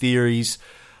conspiracy theories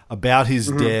about his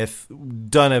death.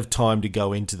 Don't have time to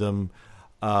go into them.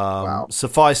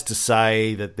 Suffice to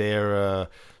say that there are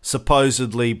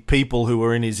supposedly people who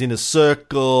were in his inner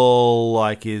circle,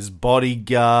 like his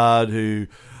bodyguard, who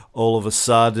all of a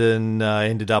sudden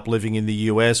ended up living in the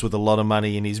US with a lot of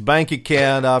money in his bank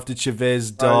account after Chavez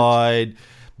died.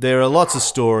 There are lots of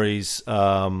stories.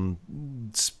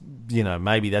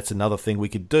 Maybe that's another thing we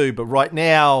could do. But right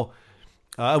now,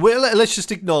 let's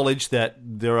just acknowledge that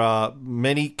there are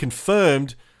many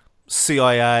confirmed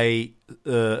CIA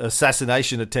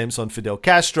assassination attempts on Fidel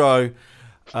Castro.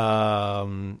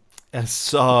 And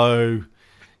so,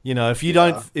 if you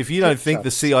don't think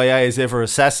the CIA has ever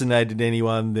assassinated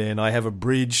anyone, then I have a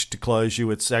bridge to close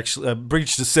you. It's actually a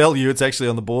bridge to sell you. It's actually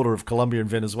on the border of Colombia and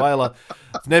Venezuela.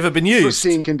 It's never been used.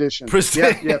 Pristine condition.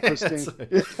 Pristine. Yeah, pristine.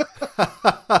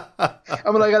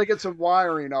 I mean, I got to get some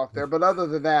wiring off there, but other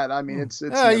than that, I mean, it's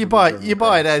you buy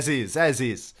it as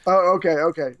is. Oh,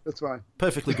 okay, that's fine.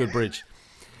 Perfectly good bridge.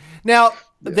 Now,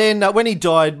 then when he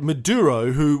died,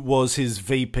 Maduro, who was his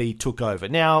VP, took over.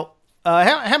 Now,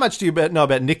 how much do you know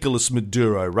about Nicolas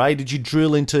Maduro, Ray? Did you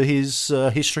drill into his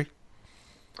history?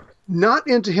 Not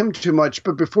into him too much,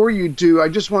 but before you do, I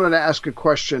just wanted to ask a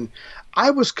question. I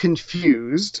was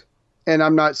confused, and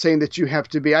I'm not saying that you have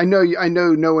to be. I know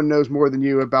no one knows more than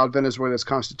you about Venezuela's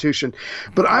constitution,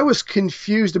 but I was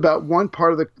confused about one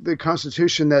part of the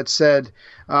constitution that said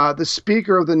the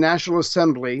Speaker of the National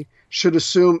Assembly should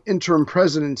assume interim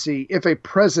presidency if a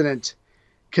president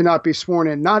cannot be sworn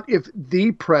in, not if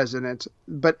the president,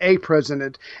 but a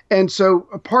president. And so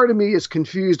a part of me is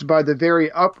confused by the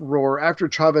very uproar after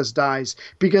Chavez dies,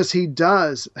 because he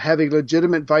does have a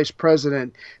legitimate vice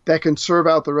president that can serve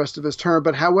out the rest of his term.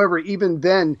 But however, even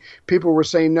then, people were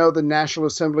saying, no, the National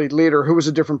Assembly leader, who was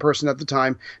a different person at the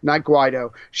time, not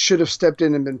Guaido, should have stepped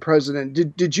in and been president.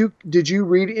 Did you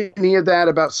read any of that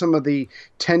about some of the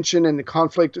tension and the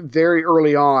conflict very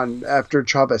early on after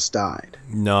Chavez died?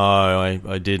 No,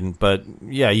 I didn't. But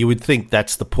yeah, you would think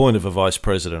that's the point of a vice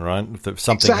president, right? If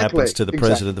something happens to the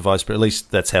president, the vice president, at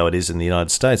least that's how it is in the United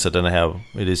States. I don't know how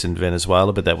it is in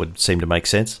Venezuela, but that would seem to make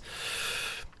sense.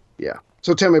 Yeah.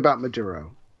 So tell me about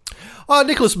Maduro.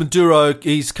 Nicolas Maduro,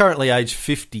 he's currently aged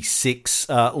 56.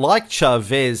 Like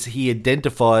Chavez, he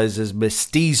identifies as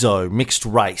mestizo, mixed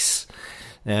race.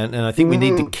 And I think we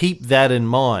need to keep that in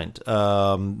mind.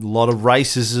 A lot of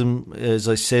racism, as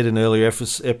I said in an earlier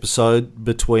episode,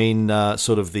 between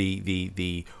sort of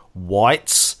the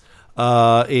whites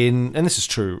and this is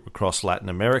true across Latin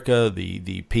America,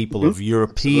 the people of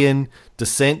European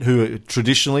descent who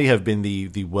traditionally have been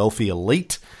the wealthy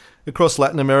elite across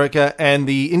Latin America, and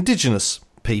the indigenous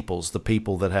peoples, the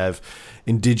people that have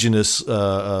indigenous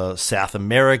South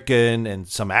American and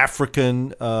some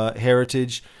African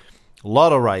heritage. A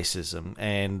lot of racism,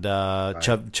 and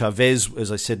Chavez,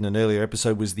 as I said in an earlier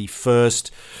episode, was the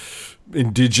first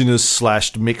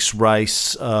indigenous/mixed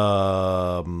race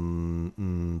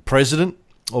president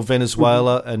of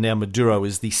Venezuela, and now Maduro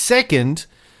is the second.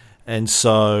 And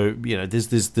so,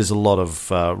 there's a lot of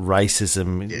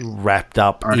racism wrapped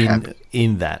up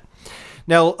in that.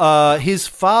 Now, his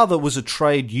father was a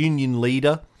trade union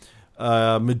leader.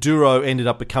 Maduro ended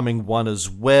up becoming one as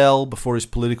well before his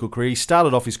political career. He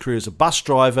started off his career as a bus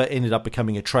driver, ended up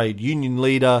becoming a trade union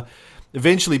leader,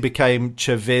 eventually became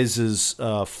Chavez's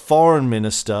foreign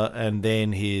minister and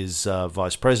then his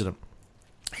vice president.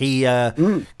 He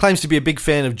claims to be a big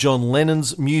fan of John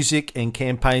Lennon's music and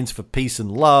campaigns for peace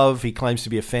and love. He claims to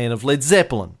be a fan of Led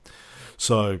Zeppelin.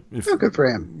 So, good for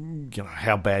him.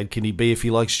 How bad can he be if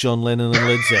he likes John Lennon and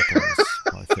Led Zeppelin?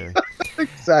 My theory.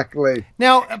 Exactly.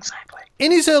 Now,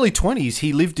 in his early 20s,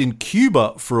 he lived in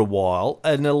Cuba for a while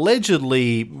and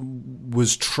allegedly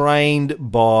was trained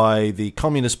by the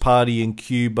Communist Party in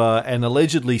Cuba and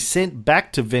allegedly sent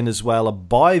back to Venezuela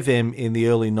by them in the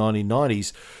early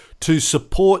 1990s to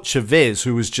support Chavez,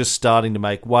 who was just starting to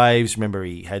make waves. Remember,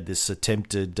 he had this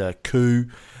attempted coup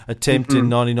attempt in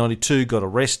 1992, got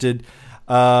arrested.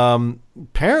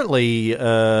 Apparently,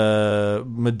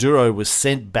 Maduro was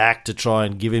sent back to try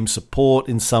and give him support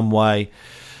in some way,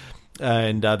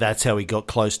 and that's how he got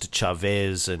close to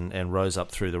Chavez and rose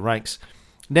up through the ranks.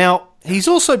 Now, he's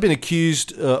also been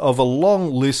accused of a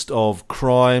long list of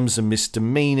crimes and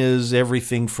misdemeanors,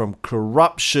 everything from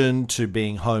corruption to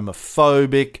being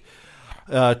homophobic.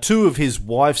 Two of his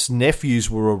wife's nephews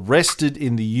were arrested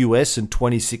in the US in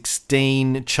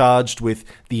 2016, charged with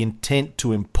the intent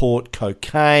to import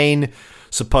cocaine,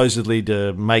 supposedly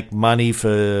to make money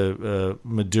for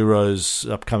Maduro's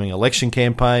upcoming election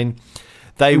campaign.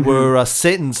 They were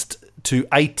sentenced to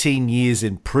 18 years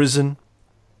in prison.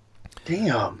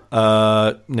 Damn.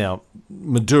 Now,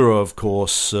 Maduro, of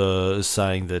course, is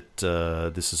saying that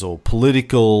this is all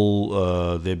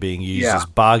political. They're being used as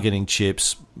bargaining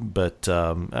chips. But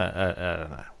I don't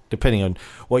know. Depending on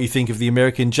what you think of the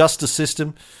American justice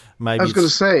system, maybe. I was going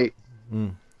to say,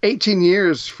 18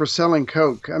 years for selling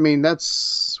coke. I mean,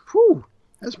 that's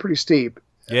pretty steep.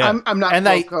 Yeah, I'm not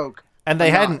pro coke. And they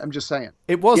hadn't. I'm just saying.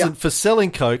 It wasn't for selling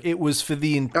coke. It was for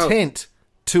the intent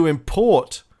to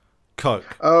import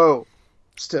coke. Oh,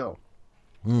 still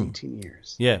 18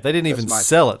 years. Yeah, they didn't even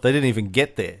sell it. They didn't even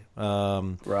get there.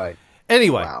 Right.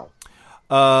 Anyway.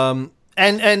 Wow.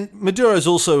 And Maduro is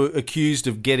also accused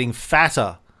of getting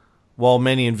fatter while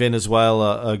many in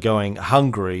Venezuela are going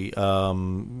hungry.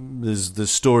 There's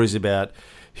stories about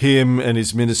him and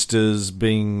his ministers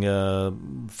being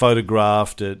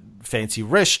photographed at fancy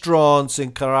restaurants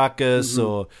in Caracas,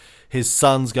 or his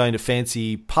sons going to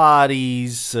fancy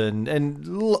parties, and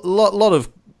a lot of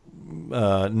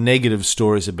negative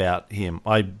stories about him.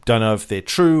 I don't know if they're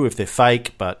true, if they're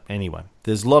fake, but anyway,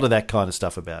 there's a lot of that kind of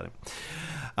stuff about him.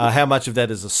 How much of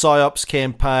that is a PSYOPs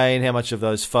campaign? How much of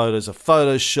those photos are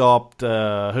photoshopped?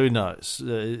 Who knows?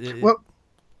 Well,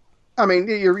 I mean,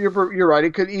 you're right.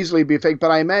 It could easily be fake, but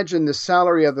I imagine the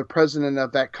salary of the president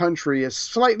of that country is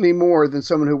slightly more than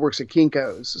someone who works at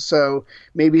Kinko's. So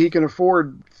maybe he can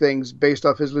afford things based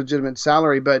off his legitimate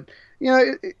salary. But,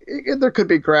 there could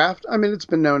be graft. I mean, it's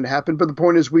been known to happen. But the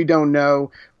point is we don't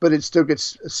know, but it still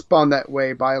gets spun that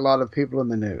way by a lot of people in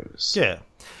the news. Yeah.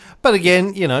 But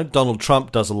again, Donald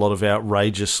Trump does a lot of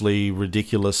outrageously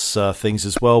ridiculous things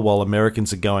as well while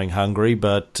Americans are going hungry,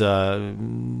 but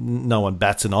no one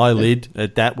bats an eyelid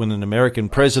at that when an American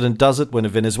president does it. When a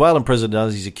Venezuelan president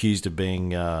does, he's accused of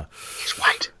being... he's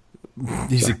white.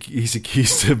 He's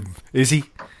accused of... Is he?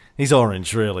 He's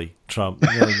orange, really, Trump.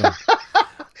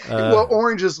 Well,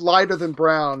 orange is lighter than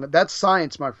brown. That's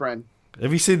science, my friend.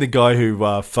 Have you seen the guy who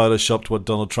photoshopped what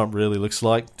Donald Trump really looks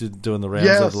like doing the rounds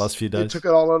over the last few days? He took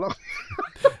it all off.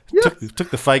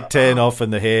 took the fake tan off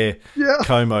and the hair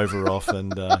comb over off,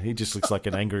 and he just looks like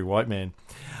an angry white man.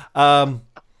 All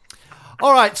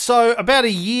right, so about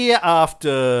a year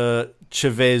after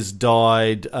Chavez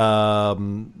died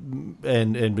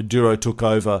and Maduro took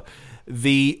over,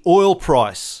 the oil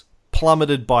price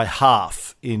plummeted by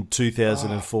half in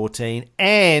 2014,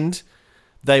 and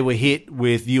they were hit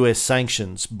with US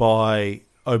sanctions by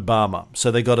Obama.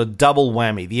 So they got a double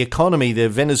whammy. The economy, the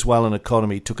Venezuelan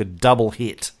economy, took a double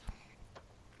hit.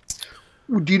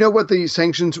 Do you know what the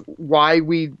sanctions,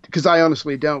 because I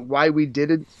honestly don't, why we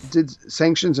did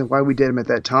sanctions and why we did them at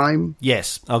that time?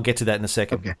 Yes, I'll get to that in a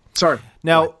second. Okay, sorry.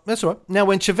 Now, that's all right. Now,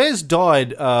 when Chavez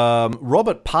died,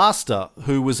 Robert Pastor,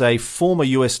 who was a former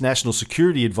U.S. national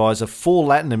security advisor for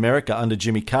Latin America under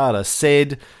Jimmy Carter,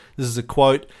 said, this is a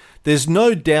quote, "There's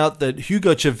no doubt that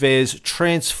Hugo Chavez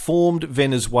transformed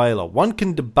Venezuela. One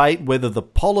can debate whether the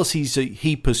policies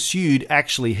he pursued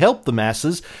actually helped the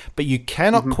masses, but you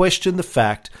cannot question the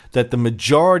fact that the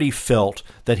majority felt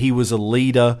that he was a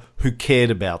leader who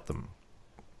cared about them."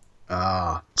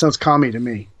 Sounds commie to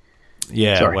me.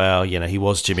 Yeah, Sorry. well, he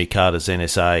was Jimmy Carter's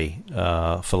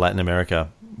NSA for Latin America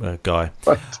guy.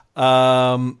 Right.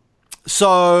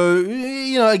 So,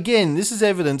 again, this is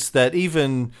evidence that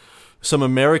even some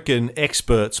American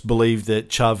experts believe that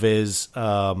Chavez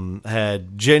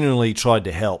had genuinely tried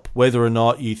to help. Whether or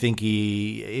not you think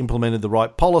he implemented the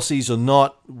right policies or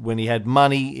not when he had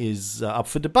money is up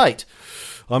for debate.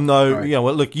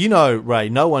 Ray,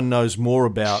 no one knows more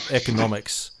about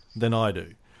economics than I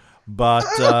do. But,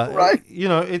 right.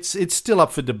 it's still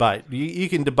up for debate. You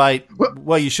can debate,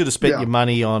 well, you should have spent your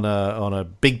money on a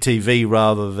big TV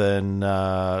rather than,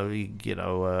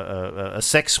 a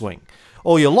sex swing.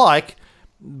 All you like,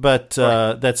 but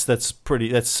that's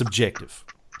subjective.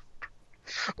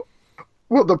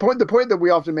 Well, the point that we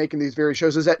often make in these various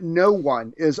shows is that no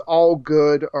one is all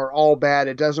good or all bad.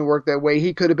 It doesn't work that way.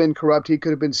 He could have been corrupt. He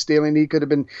could have been stealing. He could have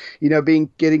been,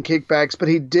 getting kickbacks. But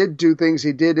he did do things.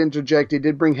 He did interject. He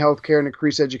did bring health care and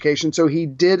increase education. So he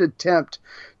did attempt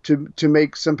to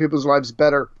make some people's lives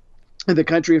better in the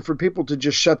country. And for people to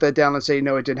just shut that down and say,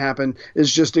 no, it didn't happen,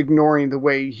 is just ignoring the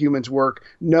way humans work.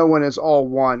 No one is all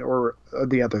one or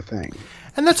the other thing.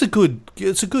 And it's a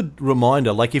good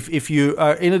reminder. Like if you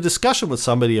are in a discussion with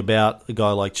somebody about a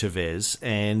guy like Chavez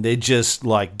and they're just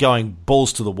like going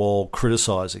balls to the wall,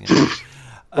 criticizing him,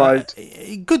 right?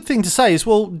 A good thing to say is,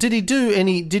 well, did he do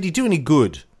any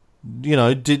good?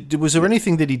 Was there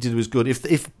anything that he did was good?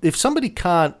 If somebody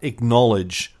can't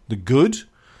acknowledge the good,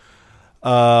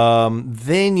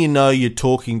 then you're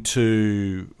talking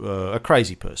to a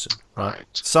crazy person, right?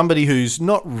 Somebody who's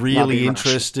not really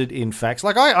interested in facts.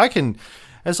 Like I can,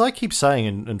 as I keep saying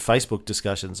in Facebook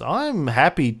discussions, I'm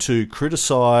happy to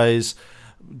criticize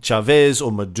Chavez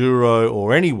or Maduro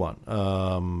or anyone.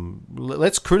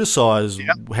 Let's criticize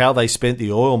how they spent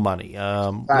the oil money.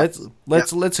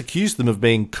 Let's accuse them of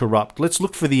being corrupt. Let's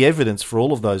look for the evidence for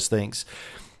all of those things.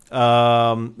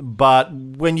 But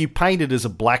when you paint it as a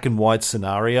black and white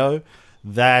scenario,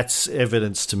 that's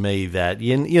evidence to me that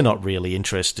you're not really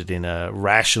interested in a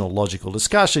rational, logical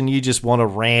discussion. You just want to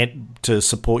rant to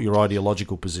support your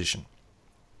ideological position.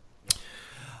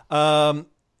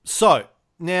 So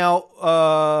now,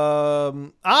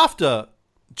 after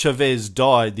Chavez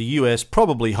died, the US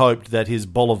probably hoped that his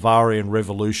Bolivarian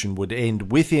revolution would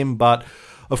end with him, but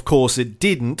of course it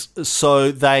didn't,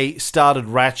 so they started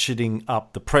ratcheting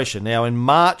up the pressure. Now, in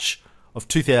March of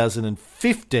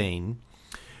 2015,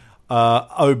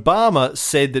 Obama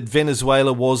said that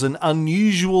Venezuela was an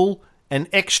unusual and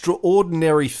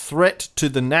extraordinary threat to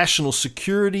the national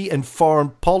security and foreign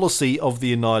policy of the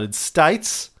United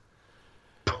States.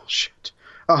 Bullshit.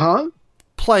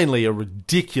 Plainly a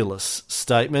ridiculous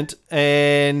statement,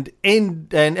 and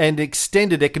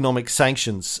extended economic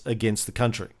sanctions against the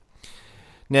country.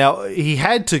 Now, he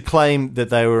had to claim that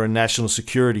they were a national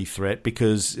security threat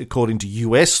because, according to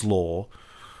US law,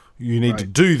 you need to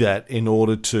do that in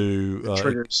order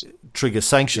to trigger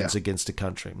sanctions against a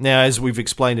country. Now, as we've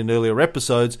explained in earlier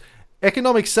episodes,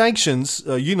 economic sanctions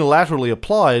unilaterally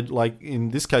applied, like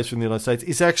in this case from the United States,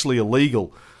 is actually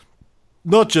illegal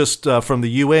not just from the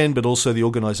UN, but also the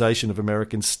Organization of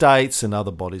American States and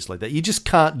other bodies like that. You just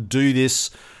can't do this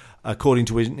according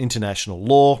to international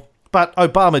law. But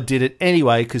Obama did it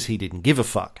anyway because he didn't give a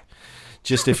fuck.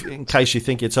 Just in case you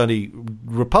think it's only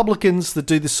Republicans that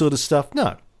do this sort of stuff.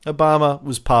 No, Obama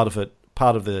was part of it,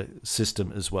 part of the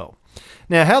system as well.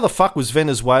 Now, how the fuck was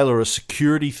Venezuela a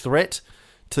security threat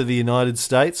to the United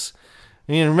States?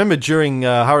 And you remember during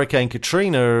Hurricane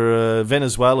Katrina,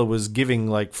 Venezuela was giving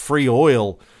like free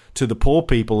oil to the poor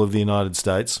people of the United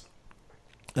States.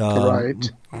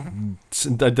 Right.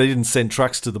 They didn't send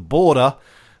trucks to the border.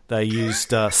 They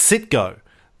used Citgo,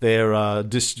 their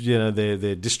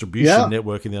distribution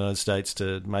network in the United States,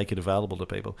 to make it available to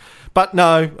people. But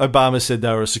no, Obama said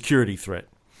they were a security threat.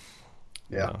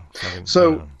 Yeah.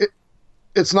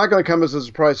 It's not going to come as a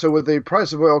surprise. So with the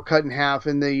price of oil cut in half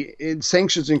and the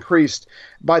sanctions increased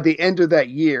by the end of that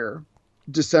year,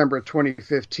 December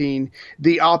 2015,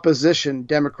 the opposition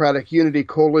Democratic Unity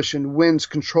Coalition wins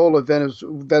control of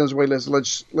Venezuela's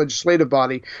legislative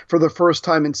body for the first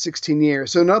time in 16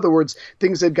 years. So in other words,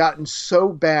 things had gotten so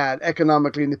bad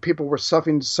economically and the people were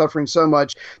suffering so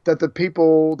much that the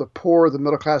people, the poor, the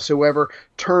middle class, whoever,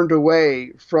 turned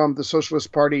away from the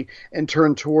Socialist Party and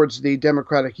turned towards the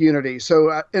Democratic Unity.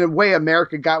 So in a way,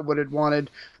 America got what it wanted.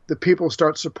 The people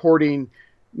start supporting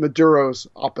Maduro's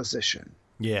opposition.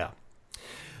 Yeah.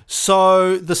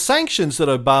 So the sanctions that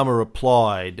Obama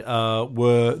applied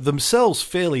were themselves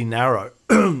fairly narrow.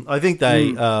 I think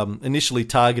they initially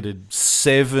targeted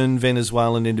 7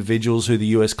 Venezuelan individuals who the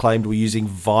US claimed were using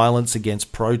violence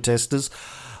against protesters.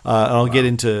 And I'll get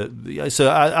into... So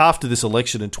after this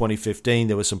election in 2015,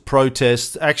 there were some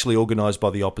protests actually organised by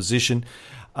the opposition.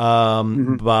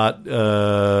 But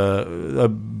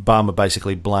Obama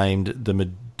basically blamed the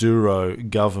Maduro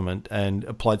government and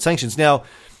applied sanctions. Now,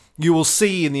 you will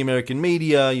see in the American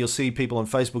media, you'll see people on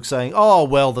Facebook saying, oh,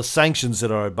 well, the sanctions that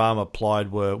Obama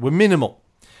applied were minimal.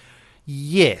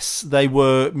 Yes, they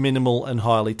were minimal and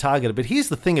highly targeted. But here's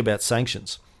the thing about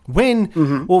sanctions.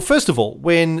 Well, first of all,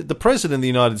 when the President of the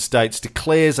United States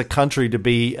declares a country to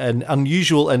be an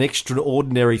unusual and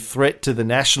extraordinary threat to the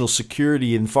national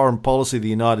security and foreign policy of the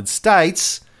United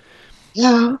States,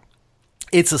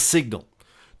 it's a signal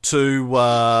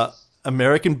to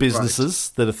American businesses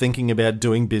that are thinking about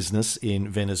doing business in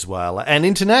Venezuela and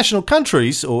international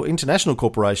countries or international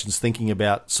corporations thinking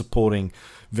about supporting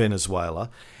Venezuela.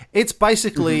 It's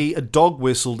basically a dog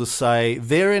whistle to say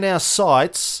they're in our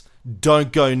sights,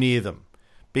 don't go near them.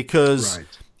 Because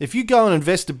if you go and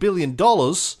invest $1 billion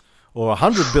or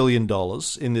 $100 billion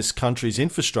in this country's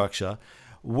infrastructure,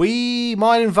 we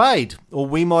might invade, or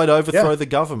we might overthrow the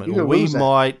government, or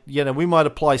we might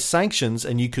apply sanctions,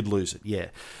 and you could lose it. Yeah,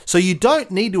 so you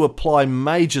don't need to apply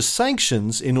major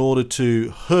sanctions in order to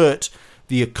hurt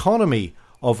the economy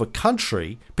of a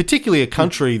country, particularly a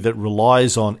country that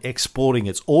relies on exporting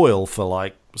its oil for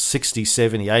like 60,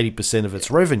 70, 80% of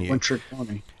its revenue. One trick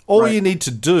pony. All you need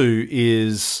to do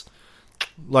is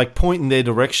like point in their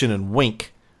direction and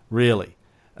wink, really.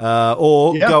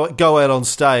 Go out on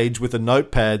stage with a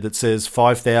notepad that says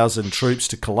 5,000 troops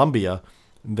to Colombia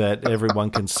that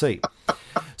everyone can see.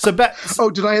 So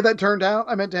did I have that turned out?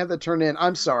 I meant to have that turned in.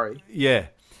 I'm sorry. Yeah.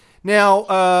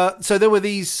 Now, so there were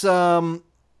these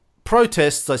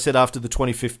protests, I said, after the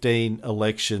 2015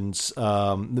 elections.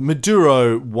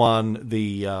 Maduro won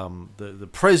the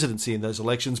presidency in those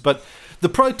elections, but the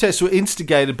protests were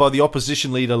instigated by the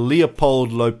opposition leader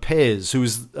Leopoldo Lopez, who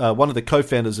was one of the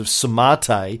co-founders of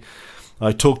Sumate.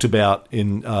 I talked about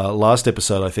in last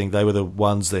episode, I think. They were the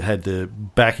ones that had the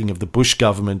backing of the Bush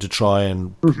government to try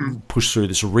and push through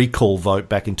this recall vote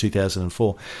back in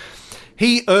 2004.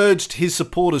 He urged his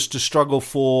supporters to struggle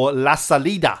for La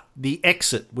Salida, the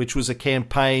exit, which was a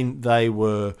campaign they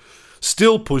were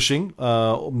still pushing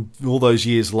all those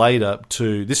years later,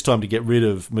 to this time to get rid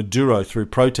of Maduro through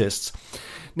protests.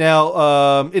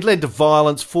 Now, it led to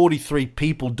violence. 43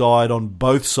 people died on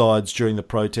both sides during the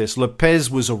protests.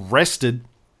 Lopez was arrested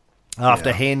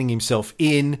after handing himself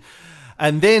in.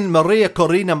 And then Maria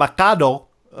Corina Machado,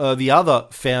 the other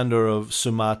founder of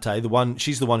Sumate,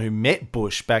 she's the one who met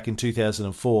Bush back in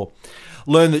 2004,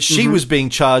 learned that she was being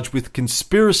charged with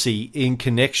conspiracy in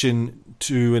connection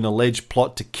to an alleged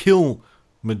plot to kill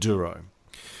Maduro.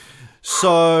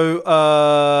 So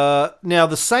now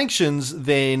the sanctions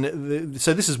then...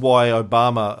 So this is why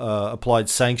Obama applied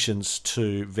sanctions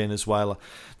to Venezuela.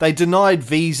 They denied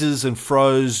visas and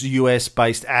froze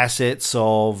US-based assets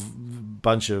of a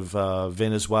bunch of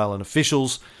Venezuelan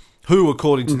officials who,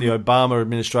 according to the Obama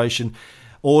administration,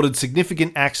 ordered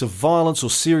significant acts of violence or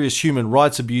serious human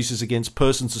rights abuses against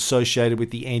persons associated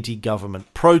with the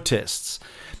anti-government protests.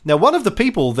 Now, one of the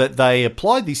people that they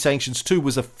applied these sanctions to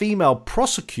was a female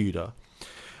prosecutor.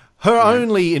 Her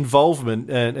only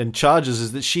involvement and charges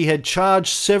is that she had charged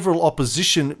several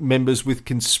opposition members with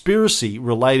conspiracy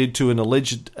related to an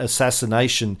alleged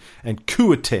assassination and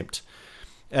coup attempt.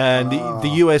 And the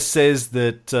US says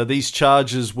that these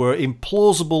charges were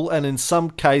implausible and in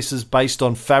some cases based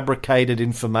on fabricated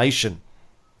information.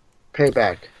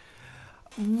 Payback.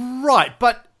 Right,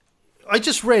 but I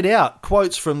just read out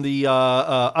quotes from the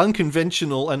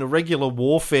Unconventional and Irregular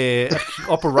Warfare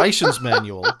Operations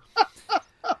Manual.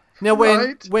 Now,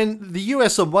 when the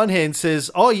US on one hand says,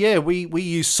 "Oh yeah, we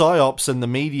use psyops and the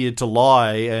media to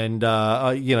lie and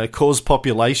cause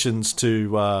populations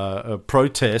to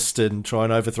protest and try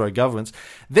and overthrow governments,"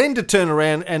 then to turn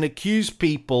around and accuse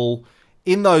people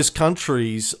in those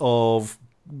countries of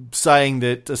saying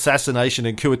that assassination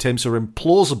and coup attempts are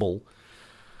implausible.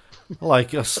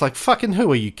 Like, it's like, fucking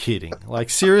who are you kidding?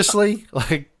 Like, seriously?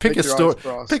 Like, pick a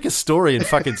story and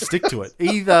fucking stick to it.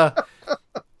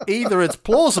 Either it's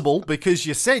plausible because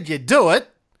you said you'd do it,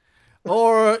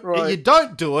 or you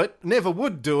don't do it, never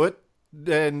would do it,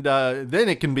 and then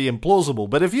it can be implausible.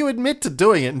 But if you admit to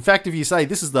doing it, in fact, if you say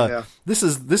this is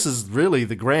really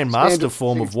the grandmaster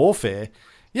form of warfare,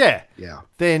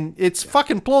 then it's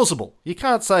fucking plausible. You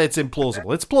can't say it's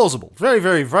implausible. It's plausible. Very,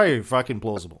 very, very fucking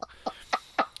plausible.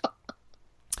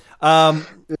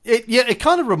 It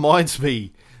kind of reminds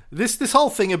me. This whole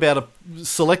thing about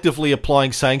selectively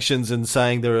applying sanctions and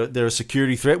saying they're a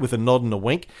security threat with a nod and a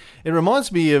wink, it reminds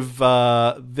me of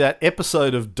that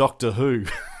episode of Doctor Who,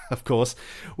 of course,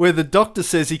 where the Doctor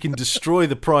says he can destroy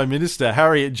the Prime Minister,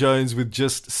 Harriet Jones, with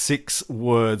just 6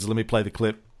 words. Let me play the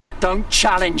clip. Don't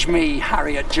challenge me,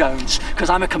 Harriet Jones, because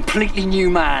I'm a completely new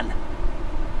man.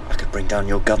 I could bring down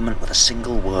your government with a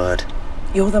single word.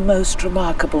 You're the most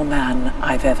remarkable man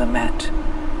I've ever met.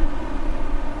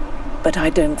 But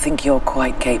I don't think you're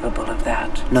quite capable of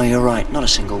that. No, you're right. Not a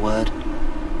single word.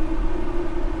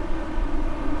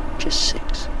 Just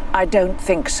 6. I don't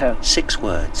think so. 6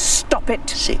 words. Stop it.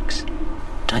 6.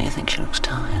 Don't you think she looks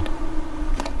tired?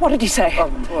 What did he say?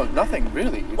 Well, nothing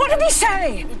really. What did he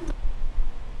say?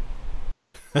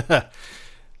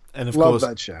 And of Love course,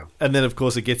 that show. And then, of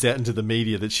course, it gets out into the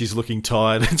media that she's looking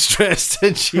tired and stressed,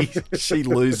 and she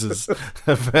loses.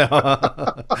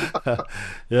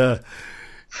 Yeah.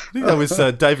 I think that was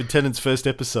David Tennant's first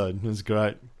episode. It was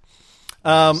great.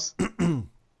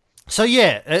 So,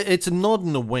 yeah, it's a nod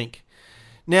and a wink.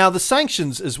 Now, the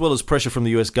sanctions, as well as pressure from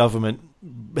the US government,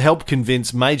 helped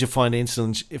convince major financial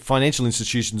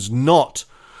institutions not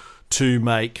to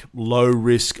make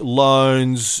low-risk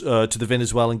loans to the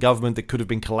Venezuelan government that could have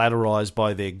been collateralized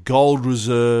by their gold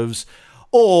reserves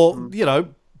or,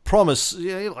 promise,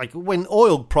 like when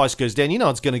oil price goes down,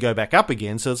 it's going to go back up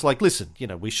again. So it's like, listen,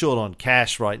 we're short on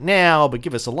cash right now, but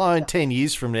give us a loan 10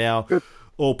 years from now.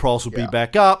 Oil price will be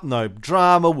back up. No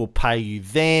drama. We'll pay you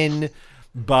then.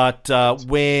 But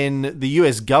when the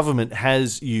US government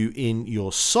has you in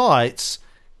your sights,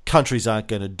 countries aren't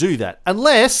going to do that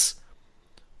unless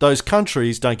those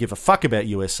countries don't give a fuck about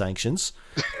US sanctions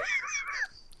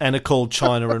and are called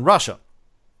China and Russia.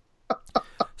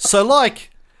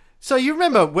 So you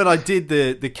remember when I did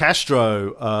the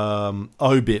Castro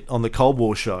obit on the Cold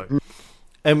War show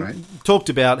and talked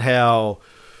about how,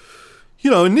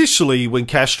 initially when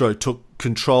Castro took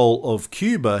control of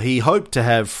Cuba, he hoped to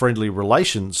have friendly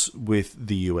relations with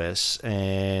the US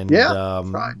and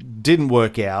didn't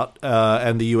work out.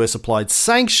 And the US applied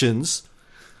sanctions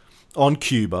on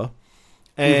Cuba.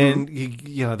 And,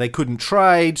 they couldn't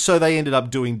trade, so they ended up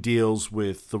doing deals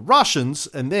with the Russians.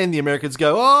 And then the Americans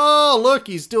go, oh, look,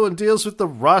 he's doing deals with the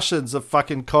Russians, a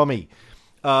fucking commie.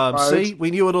 See, we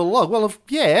knew it all along. Well,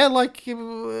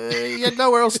 you had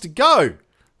nowhere else to go.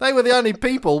 They were the only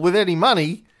people with any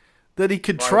money that he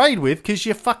could trade with because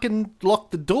you fucking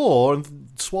locked the door and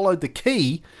swallowed the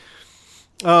key.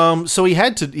 So he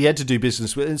had to do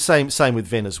business with, and same with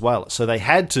Venezuela. So they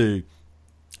had to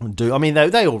they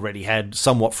already had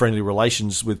somewhat friendly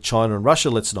relations with China and Russia.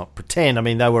 Let's not pretend.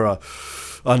 They were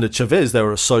under Chavez, they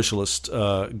were a socialist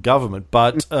government.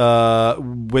 But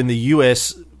when the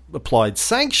US applied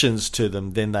sanctions to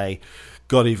them, then they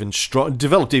got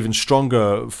developed even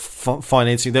stronger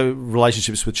financing their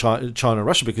relationships with China and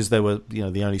Russia because they were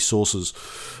the only sources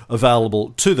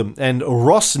available to them. And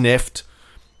Rosneft,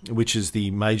 which is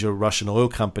the major Russian oil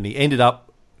company, ended up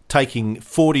taking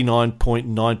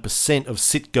 49.9% of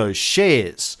Citgo's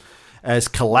shares. as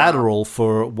collateral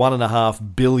for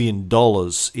 $1.5 billion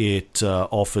it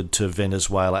offered to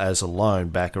Venezuela as a loan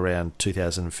back around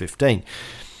 2015.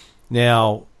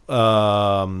 Now,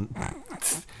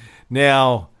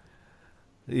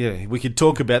 we could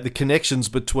talk about the connections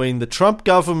between the Trump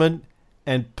government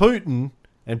and Putin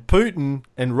and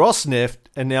Rosneft,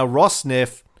 and now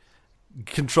Rosneft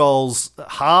controls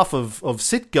half of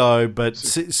Citgo, but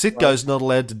Citgo's not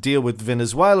allowed to deal with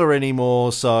Venezuela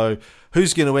anymore. So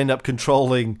who's going to end up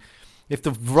controlling? If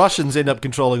the Russians end up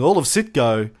controlling all of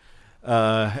Citgo,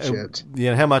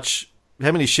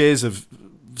 how many shares of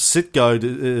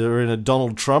Citgo are in a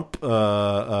Donald Trump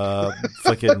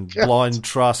fucking blind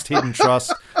trust, hidden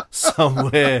trust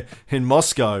somewhere in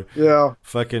Moscow? Yeah,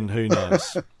 fucking who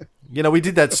knows. We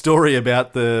did that story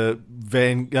about the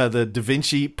Da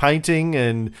Vinci painting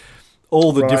and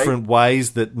all the different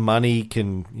ways that money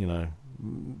can,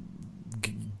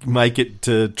 make it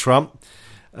to Trump.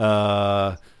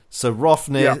 So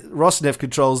Rosneft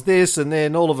controls this, and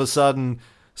then all of a sudden,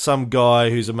 some guy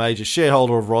who's a major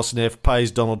shareholder of Rosneft pays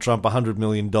Donald Trump $100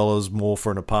 million more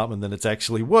for an apartment than it's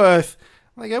actually worth.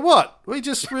 And they go, what? We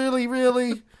just really,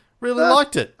 really, really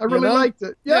liked it. I really liked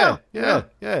it. Yeah.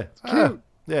 It's cute.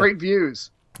 Yeah. Great views.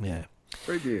 Yeah.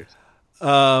 Great views.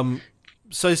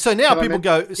 So now people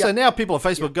go. So now people on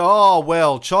Facebook go, oh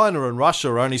well, China and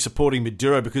Russia are only supporting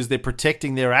Maduro because they're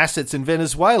protecting their assets in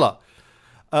Venezuela.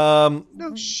 No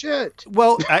shit.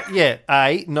 Well,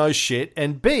 A, no shit,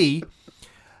 and B,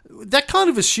 that kind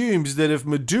of assumes that if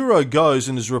Maduro goes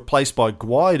and is replaced by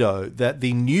Guaido, that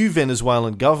the new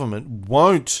Venezuelan government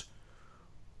won't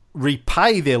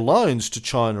repay their loans to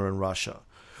China and Russia,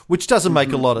 which doesn't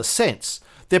make a lot of sense.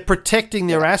 They're protecting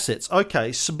their assets.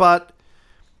 Okay, so but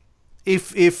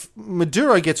if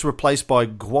Maduro gets replaced by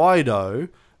Guaido,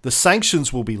 the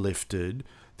sanctions will be lifted,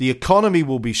 the economy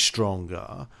will be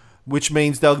stronger, which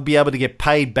means they'll be able to get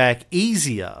paid back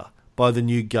easier by the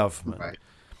new government. Right.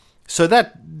 So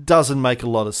that doesn't make a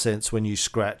lot of sense when you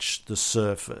scratch the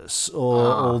surface.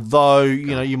 Although,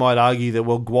 you might argue that,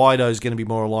 well, Guaido is going to be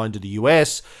more aligned to the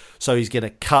US, so he's going to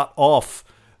cut off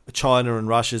China and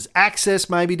Russia's access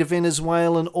maybe to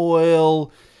Venezuelan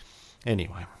oil.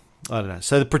 Anyway, I don't know.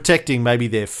 So they're protecting maybe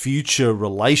their future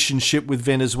relationship with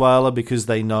Venezuela because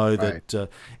they know that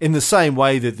in the same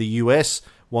way that the US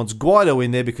wants Guaido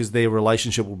in there because their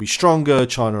relationship will be stronger,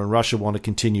 China and Russia want to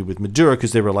continue with Maduro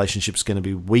because their relationship's going to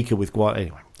be weaker with Guaido.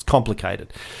 Anyway, it's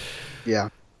complicated. Yeah,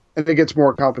 and it gets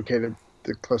more complicated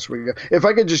the closer we go. If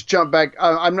I could just jump back,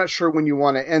 I'm not sure when you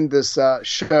want to end this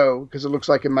show because it looks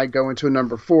like it might go into a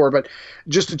number 4, but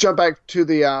just to jump back to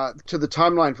the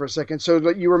timeline for a second. So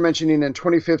that you were mentioning in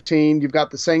 2015, you've got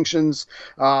the sanctions,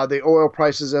 the oil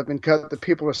prices have been cut, the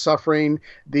people are suffering,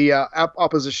 the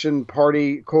opposition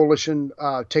party coalition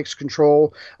takes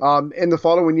control. In the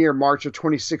following year, March of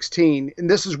 2016, and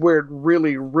this is where it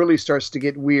really, really starts to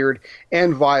get weird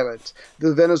and violent.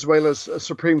 The Venezuela's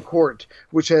Supreme Court,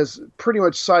 which has pretty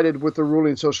much sided with the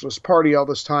ruling Socialist Party all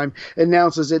this time,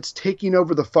 announces it's taking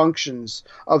over the functions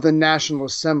of the National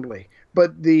Assembly.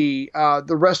 But the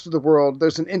rest of the world,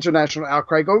 there's an international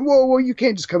outcry going, whoa, you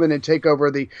can't just come in and take over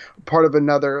the part of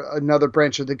another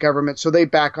branch of the government. So they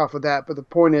back off of that. But the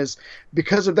point is,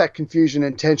 because of that confusion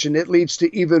and tension, it leads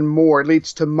to even more. It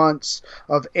leads to months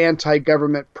of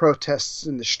anti-government protests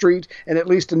in the street, and at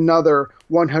least another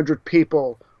 100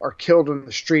 people are killed in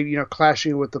the street,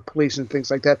 clashing with the police and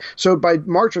things like that. So by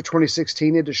March of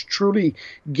 2016, it is truly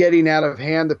getting out of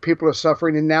hand. The people are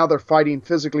suffering, and now they're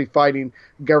physically fighting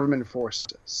government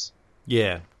forces.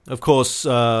 Yeah. Of course,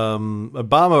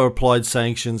 Obama applied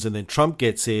sanctions, and then Trump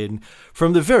gets in.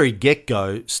 From the very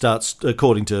get-go, starts,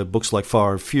 according to books like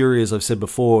Fire and Fury, as I've said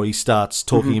before, he starts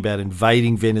talking about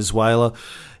invading Venezuela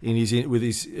with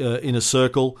his inner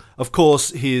circle. Of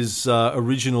course, his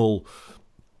original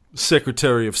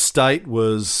Secretary of State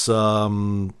was what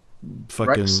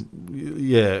was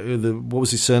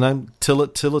his surname?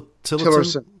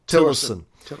 Tillerson.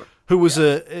 Who was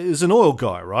an oil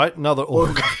guy, right? Another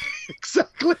oil guy.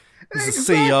 Exactly. He's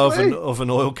the CEO of an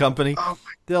oil company. Oh,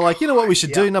 they're like, you know what we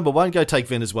should do? Number one, go take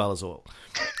Venezuela's oil.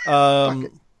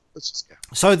 Let's just go.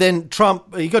 So then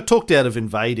Trump, he got talked out of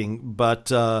invading, but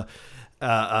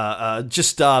just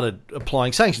started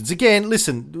applying sanctions. Again,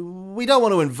 listen, we don't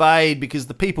want to invade because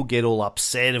the people get all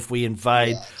upset if we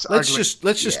invade. Let's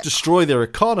just destroy their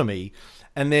economy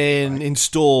and then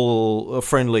install a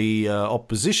friendly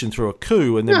opposition through a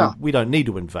coup, and then we don't need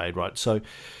to invade, right? So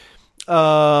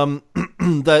Trump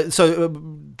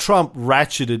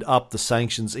ratcheted up the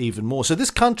sanctions even more. So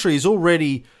this country is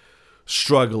already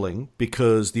struggling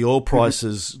because the oil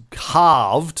prices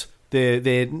halved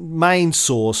their main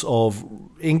source of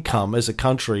income as a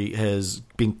country has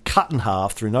been cut in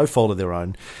half through no fault of their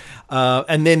own,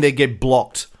 and then they get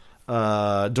blocked,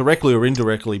 directly or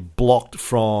indirectly blocked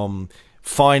from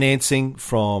financing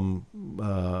from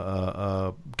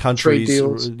countries,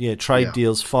 trade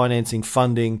deals, financing,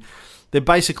 funding. They're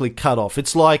basically cut off.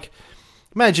 It's like,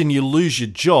 imagine you lose your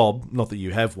job, not that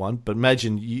you have one, but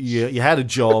imagine you had a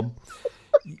job.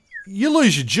 You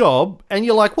lose your job and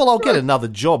you're like, well, I'll get another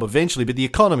job eventually, but the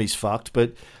economy's fucked.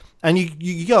 And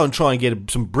you go and try and get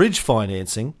some bridge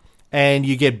financing and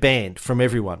you get banned from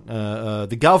everyone.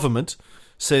 The government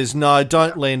says, no,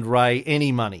 don't lend Ray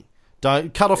any money.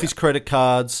 Don't cut off his credit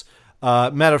cards.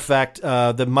 Matter of fact,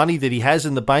 the money that he has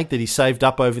in the bank that he saved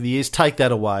up over the years, take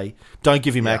that away. Don't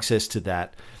give him access to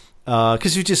that.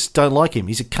 Because you just don't like him.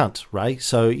 He's a cunt, Ray.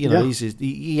 So,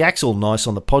 he acts all nice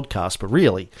on the podcast, but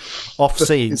really, off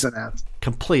scene, he's an ass.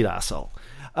 Complete arsehole.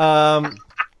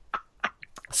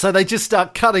 So they just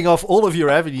start cutting off all of your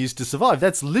avenues to survive.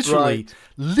 That's literally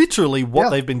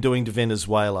what they've been doing to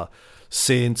Venezuela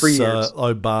since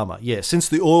Obama. Yeah, since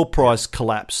the oil price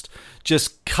collapsed.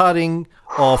 Just cutting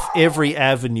off every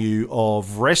avenue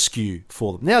of rescue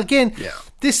for them. Now, again,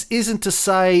 this isn't to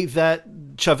say that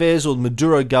Chavez or the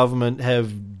Maduro government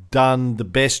have done the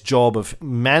best job of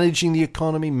managing the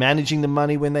economy, managing the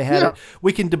money when they had it.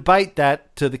 We can debate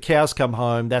that till the cows come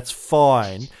home. That's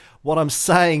fine. What I'm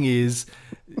saying is,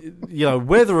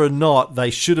 whether or not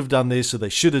they should have done this or they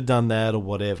should have done that or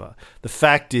whatever, the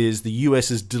fact is the US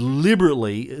has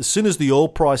deliberately, as soon as the oil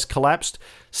price collapsed,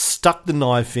 stuck the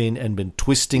knife in and been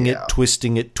twisting it.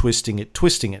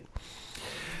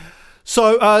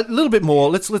 So a little bit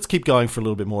more. Let's keep going for a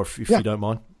little bit more, if you don't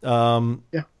mind. Now,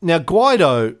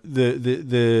 Guaido,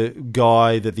 the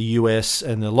guy that the US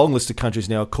and the long list of countries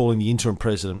now are calling the interim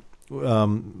president,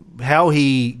 how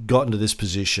he got into this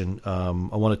position, I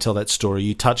want to tell that story.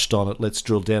 You touched on it. Let's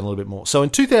drill down a little bit more. So in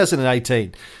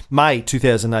May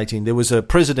 2018, there was a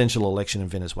presidential election in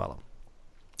Venezuela.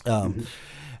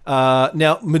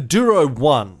 Now, Maduro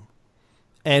won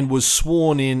and was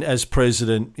sworn in as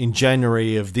president in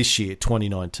January of this year,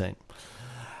 2019.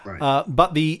 Right.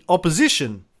 But the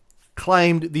opposition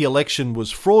claimed the election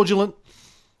was fraudulent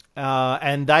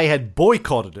and they had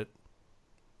boycotted it.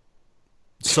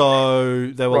 So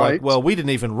they were like, well, we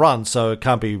didn't even run, so it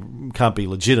can't be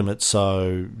legitimate.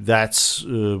 So that's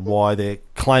why they're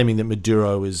claiming that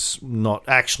Maduro is not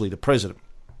actually the president.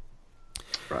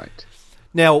 Right.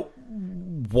 Now,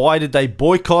 why did they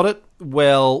boycott it?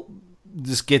 Well,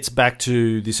 this gets back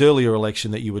to this earlier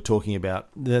election that you were talking about.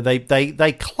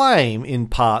 They claim in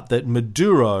part that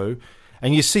Maduro,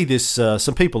 and you see this,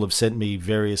 some people have sent me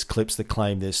various clips that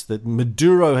claim this, that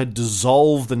Maduro had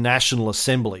dissolved the National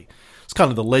Assembly. It's kind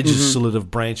of the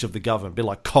legislative branch of the government, a bit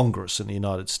like Congress in the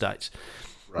United States.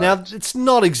 Right. Now, it's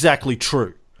not exactly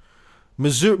true.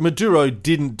 Maduro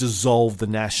didn't dissolve the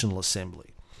National Assembly.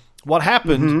 What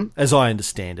happened, as I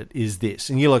understand it, is this,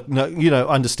 and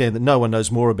understand that no one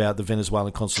knows more about the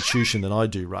Venezuelan constitution than I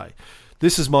do, Ray.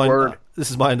 This is my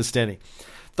understanding.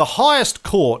 The highest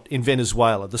court in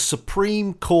Venezuela, the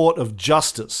Supreme Court of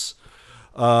Justice,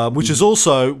 which is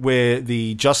also where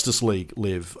the Justice League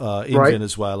live in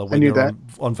Venezuela when they're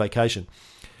on vacation,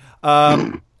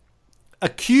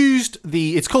 accused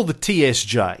it's called the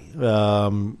TSJ.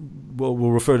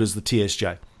 We'll refer to it as the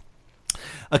TSJ.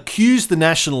 Accused the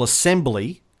National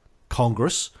Assembly,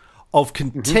 Congress, of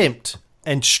contempt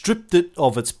and stripped it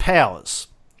of its powers.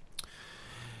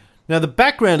 Now, the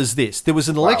background is this. There was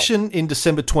an election in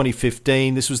December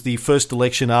 2015. This was the first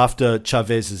election after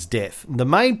Chavez's death. The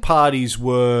main parties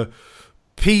were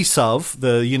PSUV,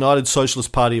 the United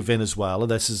Socialist Party of Venezuela.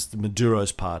 This is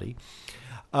Maduro's party.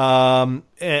 And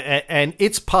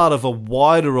it's part of a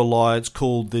wider alliance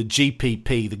called the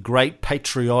GPP, the Great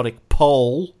Patriotic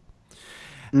Pole.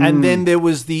 And then there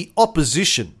was the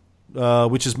opposition,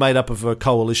 which is made up of a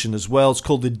coalition as well. It's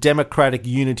called the Democratic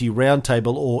Unity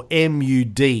Roundtable, or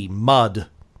MUD.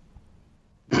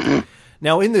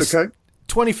 Now, in this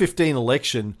 2015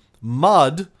 election,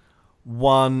 MUD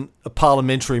won a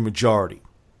parliamentary majority,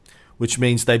 which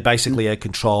means they basically had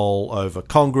control over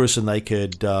Congress and they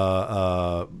could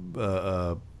call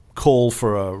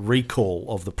for a recall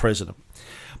of the president.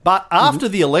 But after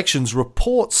the elections,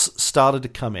 reports started to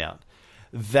come out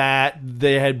that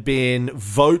there had been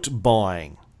vote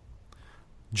buying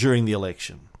during the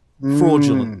election,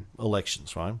 fraudulent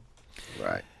elections, right?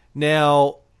 Right.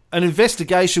 Now, an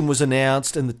investigation was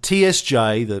announced and the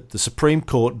TSJ, the Supreme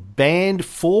Court, banned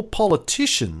 4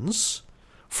 politicians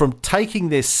from taking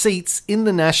their seats in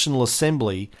the National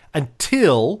Assembly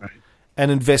until an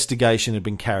investigation had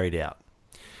been carried out.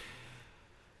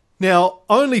 Now,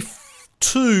 only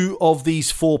 2 of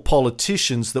these 4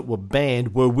 politicians that were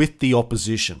banned were with the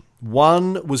opposition.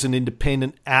 One was an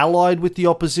independent allied with the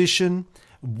opposition.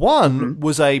 One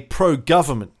was a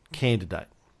pro-government candidate.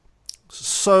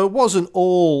 So it wasn't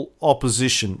all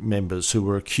opposition members who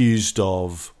were accused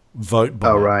of vote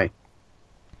buying.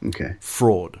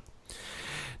 Fraud.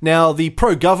 Now, the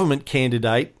pro-government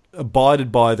candidate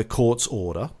abided by the court's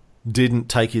order, didn't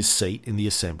take his seat in the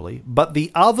assembly, but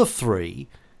the other 3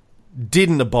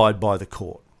 didn't abide by the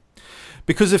court.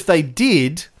 Because if they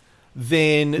did,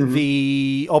 then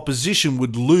the opposition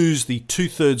would lose the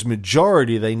 2/3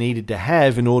 majority they needed to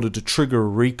have in order to trigger a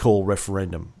recall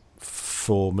referendum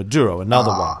for Maduro,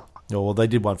 another one. Or they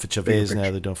did one for Chavez,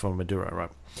 now they're doing for Maduro,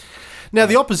 right? Now,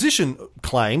 the opposition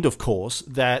claimed, of course,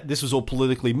 that this was all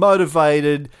politically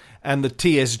motivated and the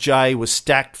TSJ was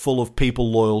stacked full of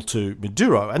people loyal to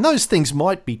Maduro. And those things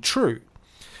might be true.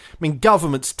 I mean,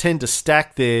 governments tend to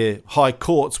stack their high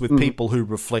courts with people who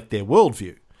reflect their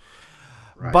worldview.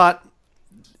 Right. But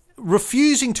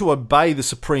refusing to obey the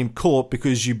Supreme Court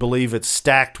because you believe it's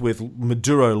stacked with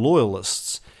Maduro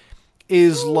loyalists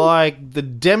is like the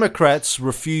Democrats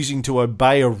refusing to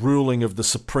obey a ruling of the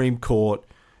Supreme Court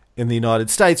in the United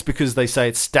States because they say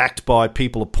it's stacked by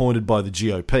people appointed by the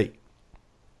GOP.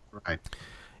 Right.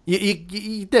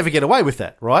 You never get away with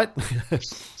that, right?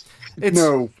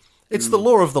 It's the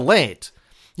law of the land.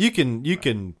 You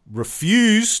can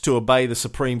refuse to obey the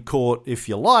Supreme Court if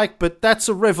you like, but that's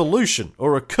a revolution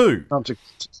or a coup.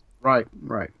 Right.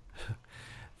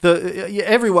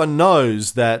 Everyone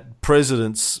knows that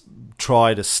presidents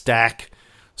try to stack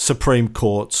Supreme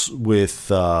Courts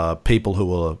with people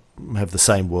who have the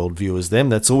same worldview as them.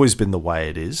 That's always been the way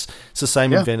it is. It's the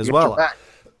same in Venezuela.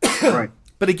 Right.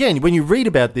 But again, when you read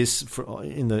about this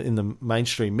in the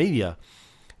mainstream media,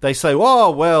 they say, oh,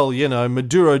 well,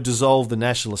 Maduro dissolved the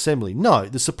National Assembly. No,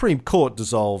 the Supreme Court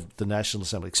dissolved the National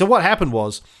Assembly. So what happened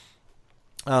was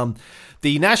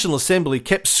the National Assembly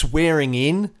kept swearing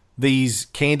in these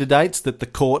candidates that the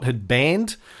court had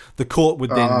banned. The court would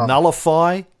then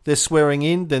nullify their swearing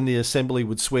in, then the Assembly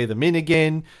would swear them in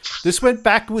again. This went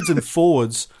backwards and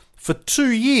forwards for 2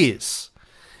 years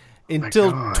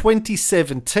until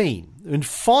 2017. And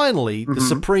finally, the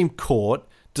Supreme Court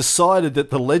decided that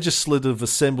the Legislative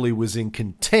Assembly was in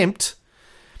contempt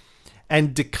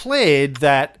and declared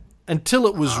that until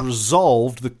it was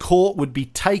resolved, the court would be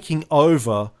taking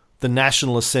over the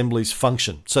National Assembly's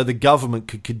function so the government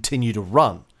could continue to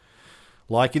run.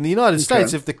 Like in the United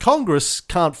States, if the Congress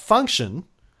can't function,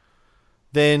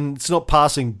 then it's not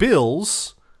passing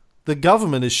bills, the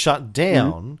government is shut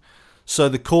down. So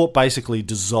the court basically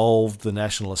dissolved the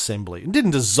National Assembly. It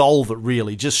didn't dissolve it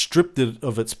really, just stripped it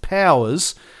of its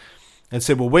powers and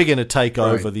said, well, we're going to take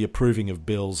over the approving of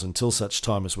bills until such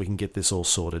time as we can get this all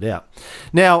sorted out.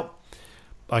 Now,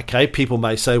 okay, people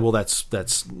may say, well, that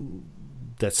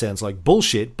sounds like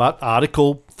bullshit, but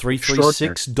Article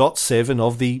 336.7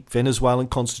 of the Venezuelan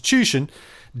Constitution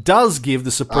does give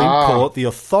the Supreme Court the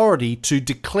authority to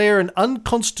declare an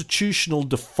unconstitutional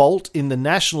default in the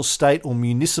national, state, or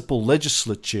municipal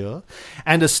legislature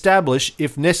and establish,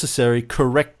 if necessary,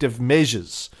 corrective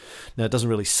measures. Now, it doesn't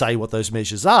really say what those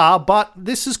measures are, but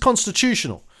this is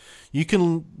constitutional. You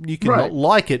can not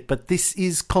like it, but this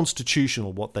is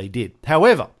constitutional, what they did.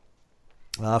 However,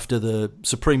 after the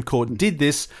Supreme Court did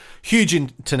this, huge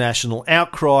international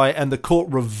outcry, and the court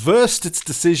reversed its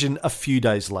decision a few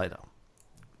days later.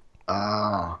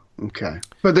 Okay.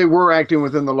 But they were acting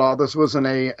within the law. This wasn't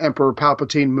a Emperor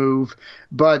Palpatine move,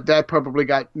 but that probably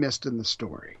got missed in the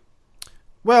story.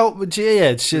 Well,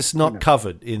 yeah, it's just not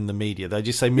covered in the media. They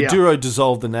just say Maduro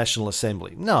dissolved the National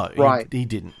Assembly. No, he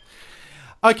didn't.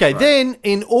 Okay, then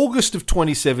in August of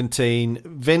 2017,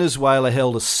 Venezuela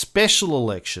held a special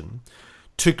election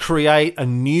to create a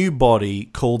new body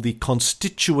called the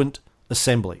Constituent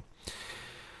Assembly.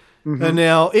 And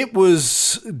now, it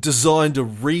was designed to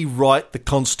rewrite the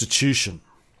Constitution.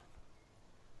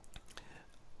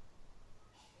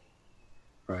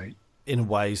 Right. In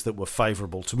ways that were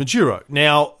favourable to Maduro.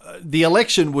 Now, the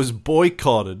election was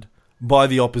boycotted by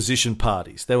the opposition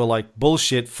parties. They were like,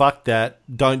 bullshit, fuck that,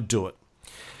 don't do it.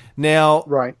 Now,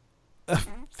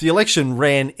 the election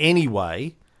ran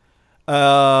anyway,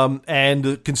 and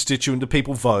the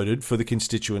people voted for the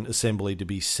Constituent Assembly to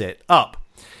be set up.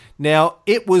 Now,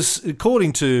 it was,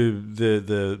 according to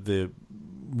the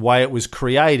way it was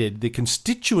created, the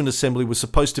Constituent Assembly was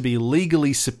supposed to be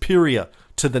legally superior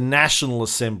to the National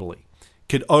Assembly,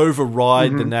 could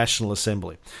override the National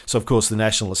Assembly. So, of course, the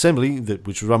National Assembly,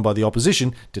 which was run by the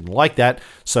opposition, didn't like that,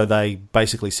 so they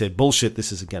basically said, bullshit,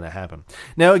 this isn't going to happen.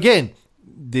 Now, again,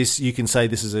 you can say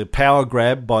this is a power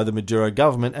grab by the Maduro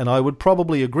government, and I would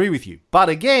probably agree with you. But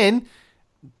again,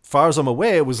 as far as I'm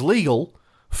aware, it was legal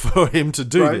for him to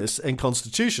do this and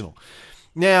constitutional.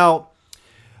 Now,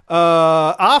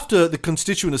 after the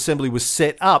Constituent Assembly was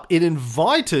set up, it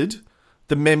invited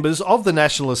the members of the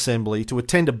National Assembly to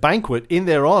attend a banquet in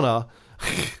their honour.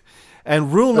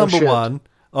 And rule number one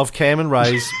of Cam and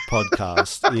Ray's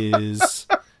podcast is...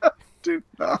 Do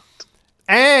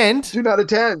not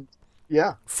attend.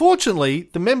 Yeah. Fortunately,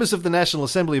 the members of the National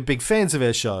Assembly are big fans of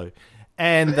our show,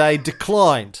 and they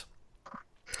declined.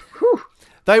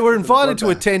 They were invited to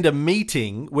attend a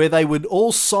meeting where they would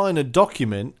all sign a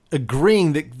document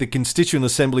agreeing that the Constituent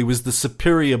Assembly was the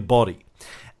superior body.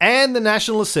 And the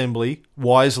National Assembly,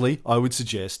 wisely, I would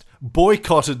suggest,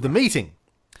 boycotted the meeting.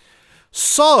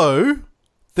 So,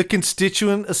 the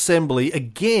Constituent Assembly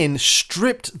again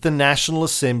stripped the National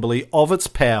Assembly of its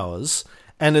powers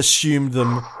and assumed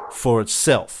them for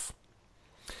itself.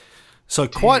 So,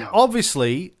 quite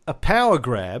obviously, a power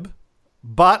grab,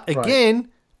 but again,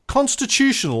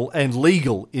 constitutional and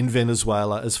legal in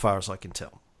Venezuela, as far as I can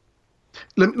tell.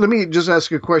 Let me just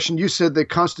ask you a question. You said the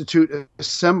Constituent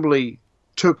Assembly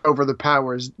took over the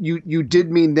powers. You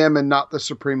did mean them and not the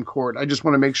Supreme Court. I just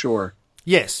want to make sure.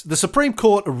 Yes, the Supreme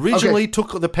Court originally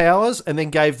took the powers and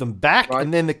then gave them back,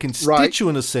 and then the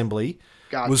Constituent Assembly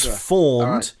was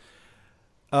formed.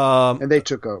 And they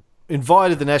took over.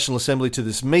 Invited the National Assembly to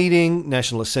this meeting.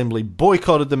 National Assembly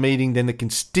boycotted the meeting. Then the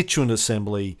Constituent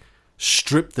Assembly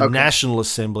stripped the National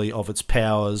Assembly of its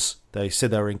powers. They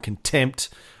said they were in contempt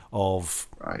of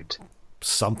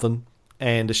something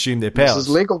and assumed their powers. This is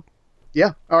legal.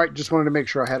 Yeah. All right. Just wanted to make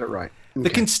sure I had it right. Okay. The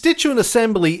Constituent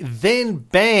Assembly then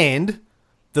banned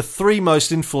the three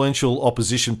most influential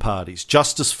opposition parties,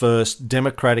 Justice First,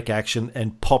 Democratic Action,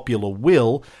 and Popular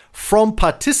Will, from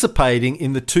participating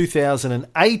in the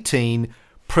 2018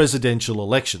 presidential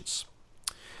elections.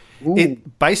 Ooh.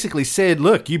 It basically said,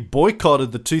 look, you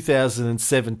boycotted the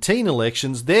 2017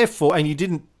 elections, therefore, and you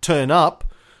didn't turn up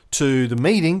to the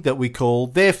meeting that we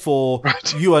called, therefore,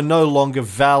 you are no longer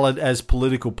valid as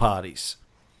political parties.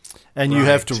 And you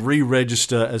have to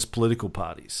re-register as political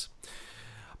parties.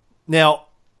 Now,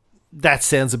 that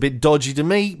sounds a bit dodgy to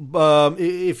me.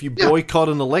 If you boycott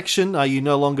an election, are you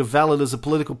no longer valid as a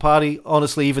political party?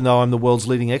 Honestly, even though I'm the world's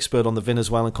leading expert on the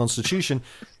Venezuelan constitution,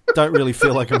 don't really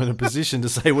feel like I'm in a position to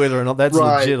say whether or not that's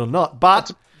legit or not. But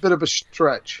it's a bit of a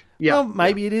stretch. Yeah, well,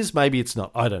 maybe it is, maybe it's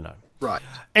not. I don't know. Right.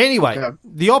 Anyway,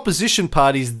 the opposition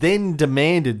parties then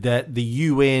demanded that the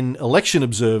UN election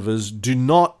observers do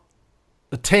not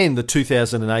attend the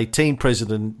 2018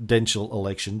 presidential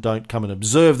election, don't come and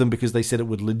observe them, because they said it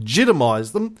would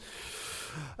legitimize them.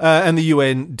 And the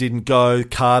UN didn't go.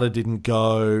 Carter didn't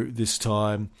go this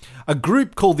time. A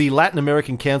group called the Latin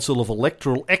American Council of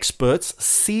Electoral Experts,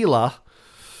 CELA,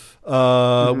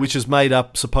 which is made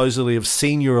up supposedly of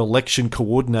senior election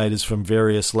coordinators from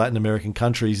various Latin American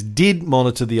countries, did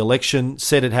monitor the election,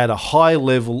 said it had a high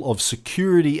level of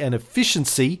security and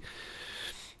efficiency.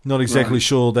 Not exactly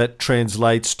sure that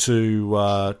translates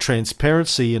to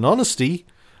transparency and honesty,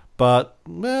 but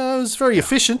it was very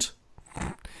efficient.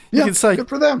 You can say, good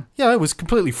for them. Yeah, it was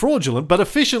completely fraudulent, but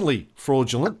efficiently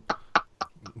fraudulent.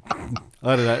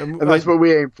 I don't know. And that's what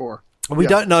we aim for. We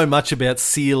don't know much about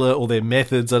CELA or their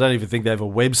methods. I don't even think they have a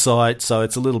website, so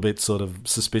it's a little bit sort of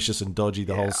suspicious and dodgy,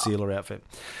 the whole CELA outfit.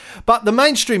 But the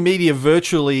mainstream media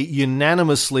virtually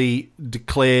unanimously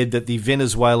declared that the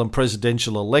Venezuelan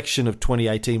presidential election of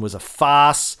 2018 was a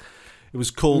farce. It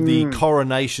was called the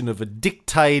coronation of a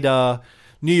dictator.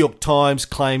 New York Times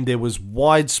claimed there was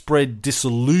widespread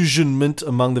disillusionment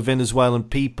among the Venezuelan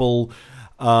people,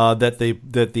 that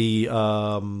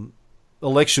the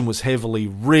election was heavily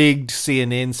rigged.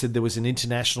 CNN said there was an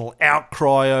international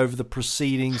outcry over the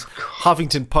proceedings.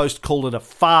 Huffington Post called it a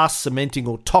farce, cementing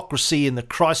autocracy in the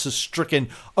crisis-stricken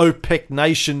OPEC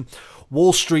nation.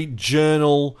 Wall Street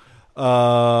Journal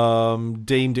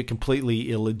deemed it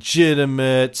completely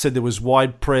illegitimate, said there was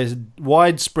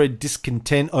widespread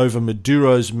discontent over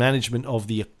Maduro's management of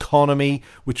the economy,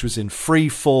 which was in free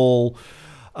fall.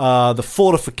 The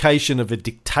fortification of a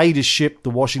dictatorship, the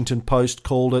Washington Post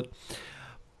called it.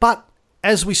 But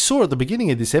as we saw at the beginning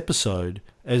of this episode,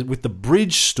 with the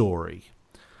bridge story,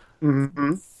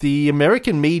 the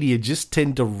American media just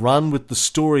tend to run with the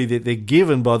story that they're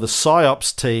given by the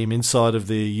PSYOPs team inside of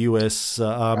the US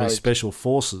Army Special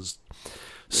Forces.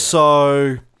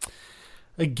 So,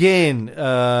 again,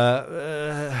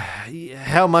 how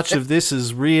much of this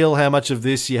is real, how much of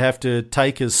this you have to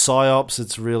take as PSYOPs,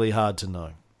 it's really hard to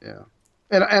know. Yeah.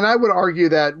 And I would argue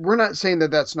that we're not saying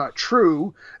that that's not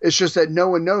true. It's just that no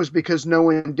one knows because no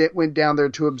one went down there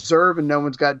to observe, and no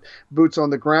one's got boots on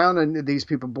the ground, and these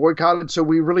people boycotted. So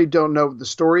we really don't know what the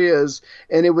story is.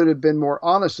 And it would have been more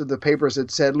honest if the papers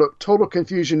had said, look, total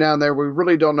confusion down there. We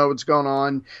really don't know what's going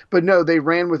on. But no, they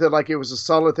ran with it like it was a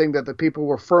solid thing, that the people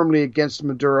were firmly against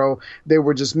Maduro. They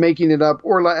were just making it up,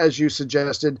 or as you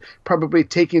suggested, probably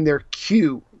taking their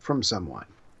cue from someone.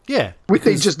 Yeah. Which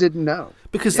they just didn't know.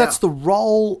 Because that's the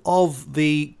role of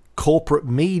the corporate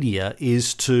media,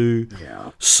 is to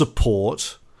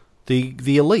support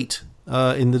the elite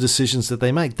in the decisions that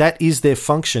they make. That is their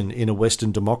function in a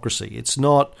Western democracy. It's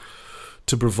not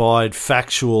to provide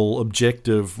factual,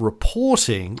 objective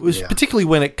reporting, particularly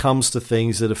when it comes to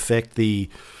things that affect the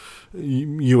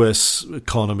U.S.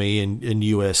 economy and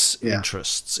U.S.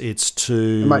 interests. It's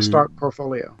to... my stock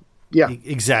portfolio. Yeah.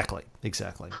 Exactly.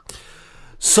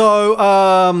 So,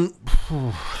 how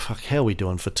are we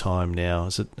doing for time now?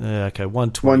 Is it okay?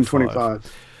 1:25.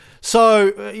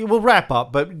 So we'll wrap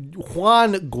up. But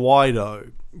Juan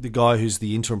Guaido, the guy who's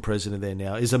the interim president there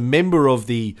now, is a member of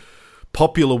the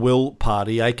Popular Will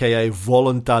Party, aka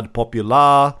Voluntad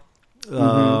Popular.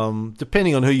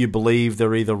 Depending on who you believe,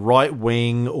 they're either right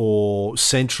wing or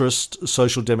centrist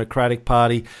Social Democratic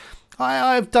Party.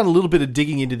 I've done a little bit of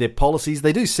digging into their policies.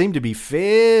 They do seem to be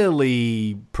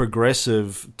fairly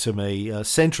progressive to me,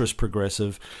 centrist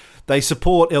progressive. They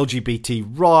support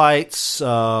LGBT rights.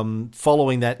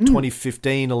 Following that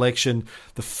 2015 election,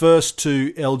 the first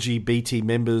 2 LGBT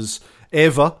members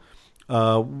ever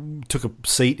took a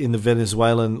seat in the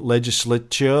Venezuelan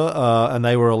legislature, and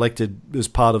they were elected as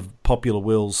part of Popular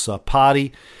Will's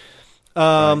party.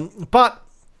 But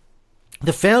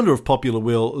the founder of Popular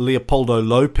Will, Leopoldo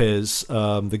Lopez,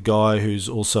 the guy who's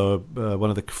also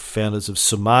one of the founders of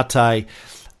Sumate,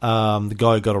 the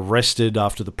guy who got arrested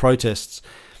after the protests,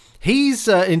 he's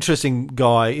an interesting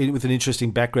guy with an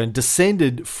interesting background,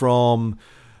 descended from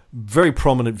very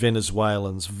prominent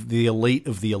Venezuelans, the elite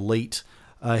of the elite.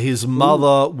 His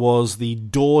mother was the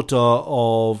daughter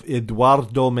of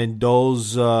Eduardo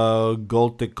Mendoza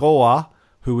Goltecoa,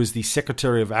 who was the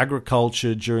Secretary of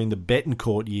Agriculture during the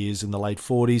Betancourt years in the late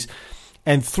 40s.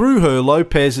 And through her,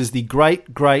 Lopez is the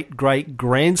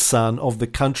great-great-great-grandson of the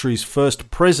country's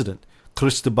first president,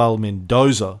 Cristobal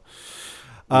Mendoza.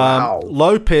 Wow.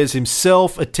 Lopez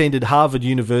himself attended Harvard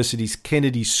University's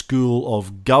Kennedy School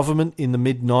of Government in the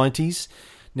mid-90s.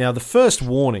 Now, the first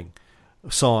warning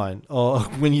sign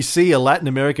when you see a Latin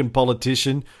American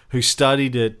politician who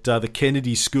studied at the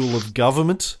Kennedy School of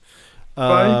Government...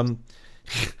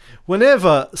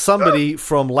 Whenever somebody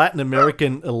from the Latin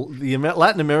American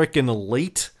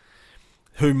elite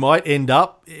who might end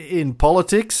up in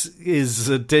politics is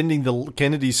attending the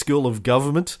Kennedy School of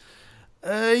Government,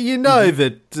 you know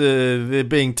that they're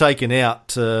being taken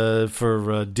out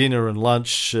for dinner and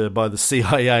lunch by the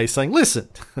CIA, saying, listen,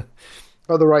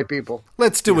 are the right people.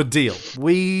 Let's do a deal.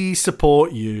 We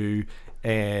support you,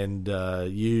 and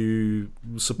you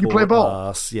support play ball.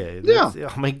 us. Yeah.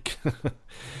 I mean,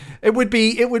 it would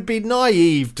be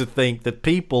naive to think that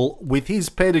people with his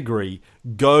pedigree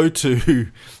go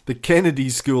to the Kennedy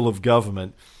School of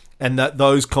Government and that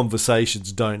those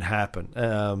conversations don't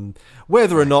happen.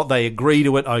 Whether or not they agree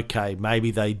to it, okay,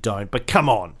 maybe they don't. But come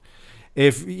on,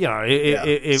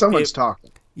 someone's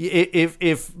talking.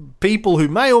 If people who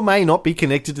may or may not be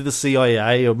connected to the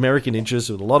CIA or American interests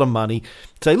with a lot of money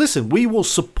say, listen, we will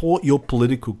support your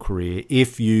political career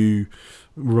if you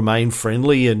remain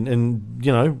friendly and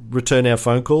return our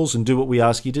phone calls and do what we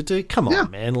ask you to do. Come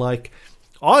on, man. Like,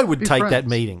 I would take that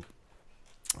meeting.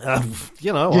 I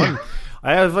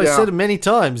said it many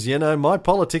times, my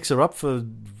politics are up for,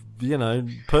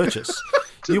 purchase.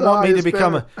 You want me to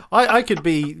become I could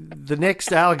be the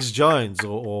next Alex Jones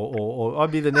or I'd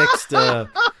be the next right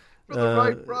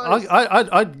price.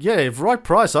 If right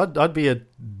price, I'd be a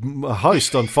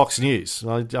host on Fox News.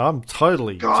 I'm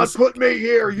totally put me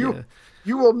here. You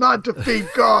will not defeat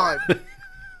God.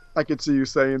 I can see you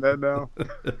saying that now.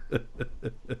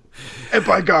 And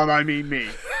by God, I mean me.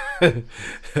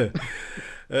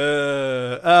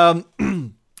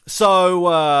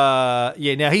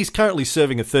 Now he's currently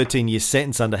serving a 13-year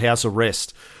sentence under house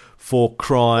arrest for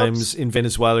crimes in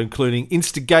Venezuela, including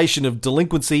instigation of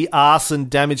delinquency, arson,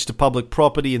 damage to public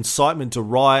property, incitement to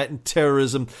riot, and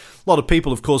terrorism. A lot of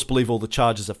people, of course, believe all the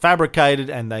charges are fabricated,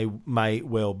 and they may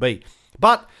well be.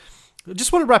 But I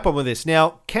just want to wrap up with this.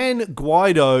 Now, can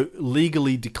Guaido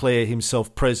legally declare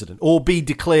himself president or be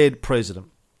declared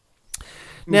president?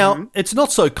 Now, it's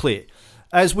not so clear.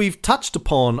 as we've touched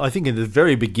upon, I think in the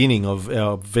very beginning of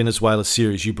our Venezuela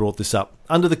series, you brought this up.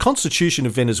 Under the Constitution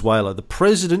of Venezuela, the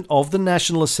President of the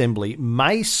National Assembly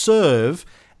may serve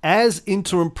as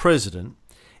interim president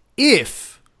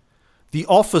if the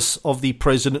office of the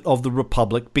President of the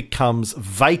Republic becomes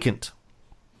vacant.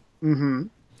 Mm-hmm.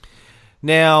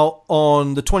 Now,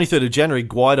 on the 23rd of January,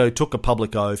 Guaido took a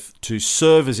public oath to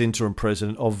serve as interim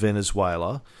president of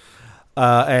Venezuela,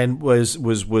 and was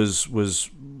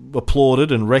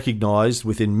applauded and recognised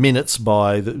within minutes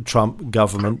by the Trump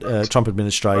government, Trump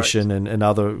administration, and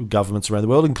other governments around the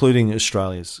world, including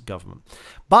Australia's government.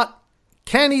 But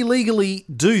can he legally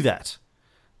do that?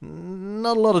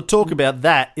 Not a lot of talk about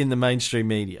that in the mainstream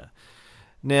media.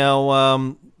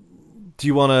 Now, do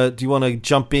you want to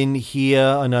jump in here?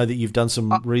 I know that you've done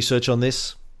some research on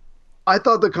this. I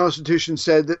thought the Constitution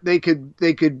said that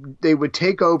they would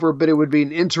take over, but it would be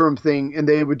an interim thing, and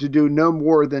they would do no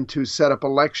more than to set up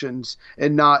elections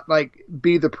and not like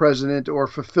be the president or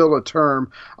fulfill a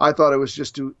term. I thought it was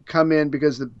just to come in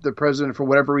because the president, for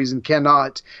whatever reason,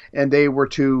 cannot, and they were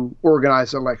to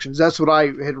organize elections. That's what I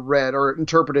had read or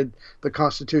interpreted the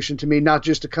Constitution to mean, not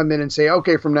just to come in and say,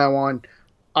 okay, from now on,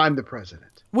 I'm the president.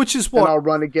 Which is what... And I'll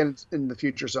run again in the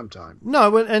future sometime.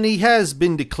 No, and he has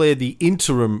been declared the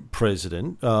interim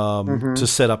president to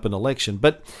set up an election.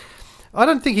 But I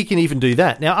don't think he can even do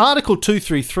that. Now, Article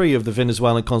 233 of the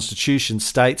Venezuelan Constitution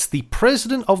states, the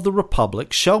President of the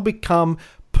Republic shall become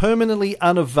permanently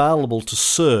unavailable to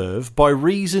serve by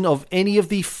reason of any of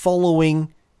the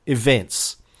following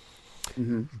events.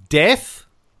 Mm-hmm. Death,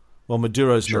 well,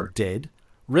 Maduro's not dead.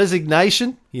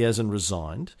 Resignation, he hasn't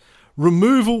resigned.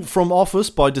 Removal from office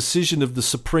by decision of the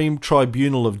Supreme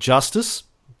Tribunal of Justice.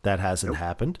 That hasn't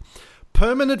happened.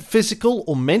 Permanent physical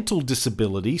or mental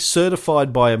disability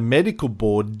certified by a medical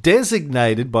board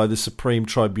designated by the Supreme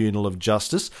Tribunal of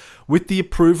Justice with the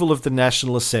approval of the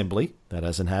National Assembly. That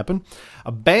hasn't happened.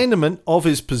 Abandonment of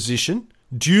his position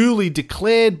duly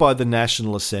declared by the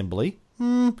National Assembly.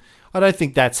 I don't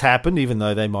think that's happened, even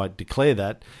though they might declare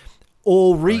that.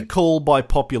 Or recall by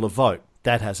popular vote.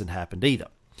 That hasn't happened either.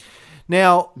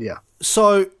 Now,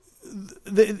 so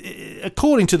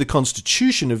according to the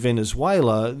Constitution of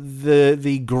Venezuela,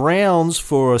 the grounds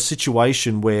for a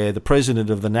situation where the president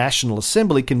of the National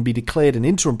Assembly can be declared an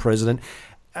interim president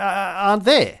aren't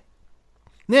there.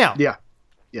 Now,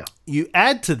 you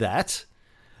add to that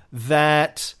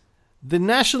the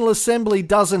National Assembly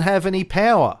doesn't have any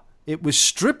power. It was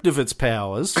stripped of its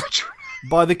powers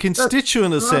by the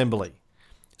Constituent Assembly.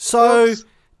 So,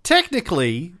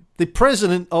 technically, the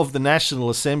President of the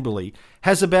National Assembly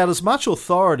has about as much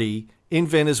authority in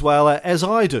Venezuela as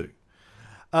I do.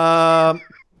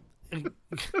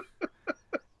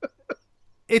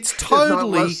 It's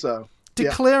totally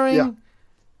declaring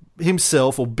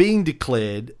himself or being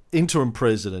declared interim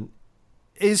president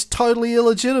is totally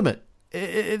illegitimate.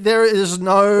 There is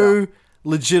no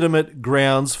legitimate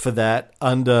grounds for that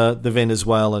under the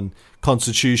Venezuelan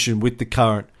Constitution with the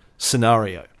current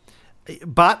scenario.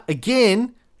 But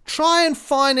again, try and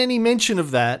find any mention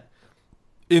of that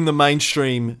in the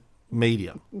mainstream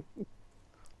media.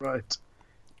 Right.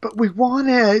 But we want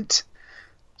it.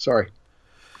 Sorry.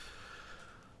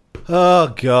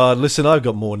 Oh, God. Listen, I've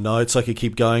got more notes. I could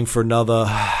keep going for another...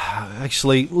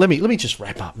 Actually, let me just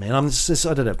wrap up, man. I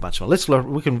don't have much more.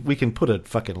 We can put a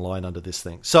fucking line under this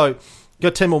thing. So,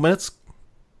 got 10 more minutes?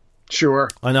 Sure.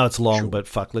 I know it's long, but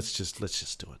fuck, let's just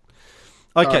do it.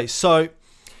 Okay, so...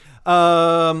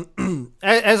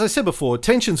 as I said before,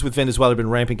 tensions with Venezuela have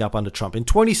been ramping up under Trump. In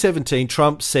 2017,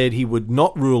 Trump said he would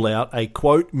not rule out a,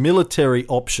 quote, military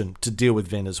option to deal with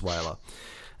Venezuela.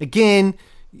 Again,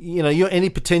 you know, you're any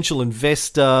potential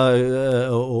investor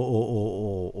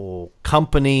or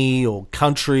company or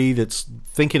country that's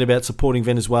thinking about supporting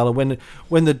Venezuela, when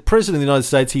the President of the United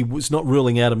States, he was not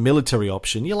ruling out a military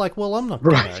option, you're like, well, I'm not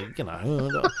going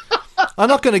to, I'm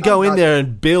not going to go in there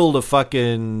and build a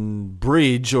fucking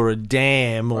bridge or a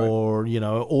dam or,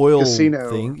 oil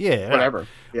casino thing. Whatever.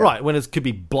 Yeah. Right, when it could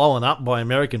be blown up by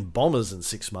American bombers in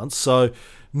 6 months. So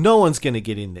no one's going to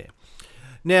get in there.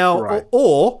 Now,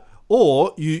 or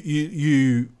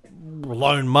you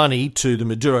loan money to the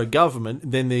Maduro government,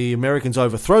 then the Americans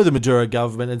overthrow the Maduro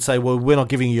government and say, well, we're not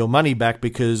giving you your money back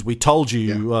because we told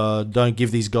you don't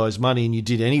give these guys money and you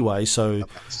did anyway, so,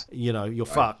 you're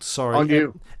fucked. Sorry. On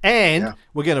you. And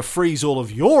we're going to freeze all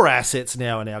of your assets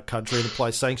now in our country and apply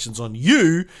sanctions on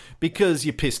you because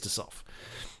you pissed us off.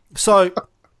 So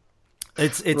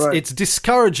it's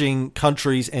discouraging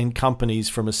countries and companies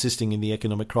from assisting in the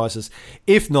economic crisis,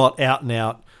 if not out and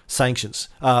out sanctions,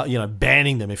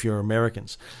 banning them if you're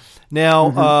Americans.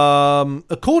 Now,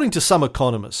 according to some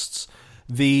economists,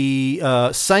 the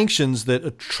sanctions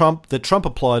that Trump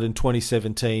applied in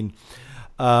 2017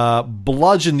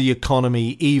 bludgeoned the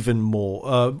economy even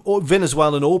more.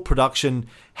 Venezuelan oil production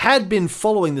had been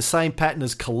following the same pattern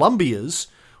as Colombia's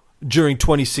during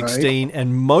 2016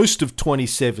 and most of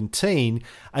 2017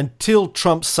 until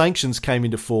Trump's sanctions came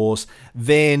into force.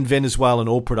 Then Venezuelan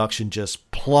oil production just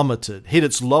plummeted, hit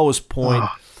its lowest point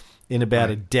in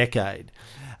about a decade.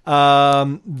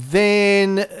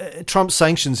 Then Trump's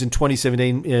sanctions in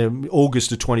 2017,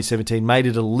 August of 2017, made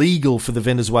it illegal for the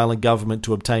Venezuelan government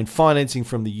to obtain financing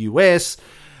from the US.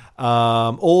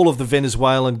 All of the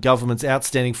Venezuelan government's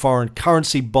outstanding foreign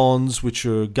currency bonds, which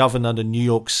are governed under New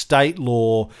York state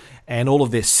law, and all of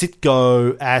their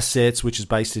Citgo assets, which is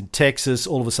based in Texas,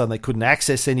 all of a sudden they couldn't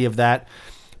access any of that.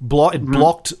 It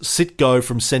blocked Citgo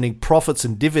from sending profits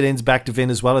and dividends back to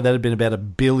Venezuela. That had been about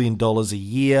 $1 billion a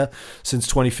year since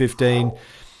 2015.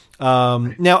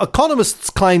 Now, economists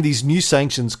claim these new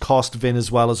sanctions cost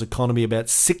Venezuela's economy about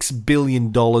 $6 billion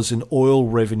in oil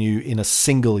revenue in a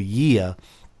single year.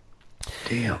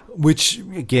 Damn. Which,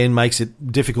 again, makes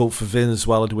it difficult for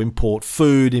Venezuela to import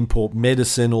food, import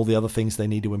medicine, all the other things they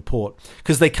need to import,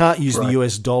 because they can't use the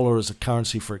US dollar as a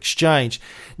currency for exchange.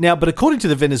 Now, but according to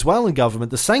the Venezuelan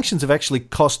government, the sanctions have actually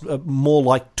cost more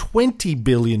like $20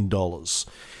 billion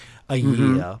a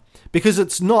year, because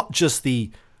it's not just the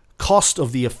cost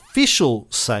of the official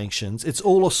sanctions, it's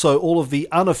also all of the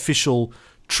unofficial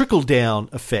trickle-down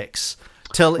effects.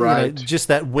 Just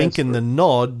that wink and the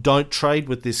nod, don't trade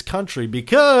with this country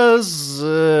because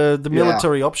the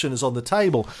military option is on the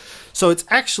table. So it's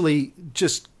actually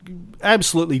just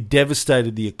absolutely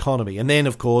devastated the economy. And then,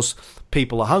 of course,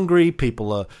 people are hungry,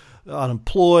 people are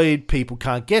unemployed, people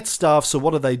can't get stuff. So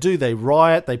what do? They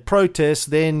riot, they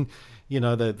protest. Then,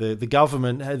 the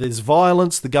government, there's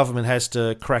violence. The government has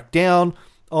to crack down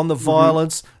on the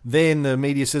violence. Then the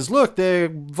media says, look, they're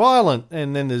violent,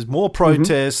 and then there's more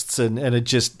protests, and it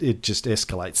just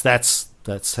escalates.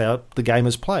 That's how the game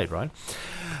is played, right?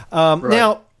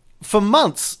 Now, for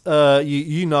months,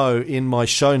 in my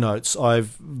show notes,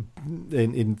 I've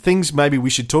in things maybe we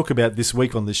should talk about this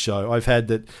week on this show, I've had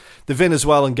that the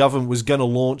Venezuelan government was going to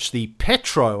launch the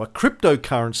Petro, a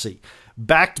cryptocurrency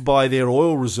backed by their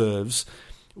oil reserves,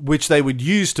 which they would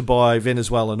use to buy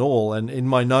Venezuelan oil. And in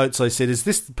my notes, I said, is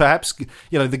this perhaps,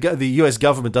 the US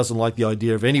government doesn't like the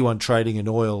idea of anyone trading in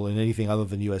oil in anything other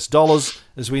than US dollars,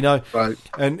 as we know. Right.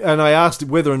 And I asked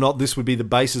whether or not this would be the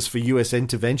basis for US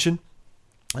intervention.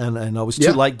 And I was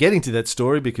too late getting to that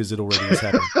story because it already has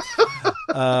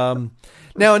happened.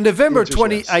 Now, in November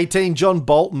 2018, John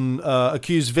Bolton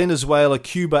accused Venezuela,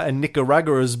 Cuba, and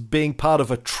Nicaragua as being part of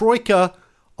a troika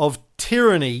of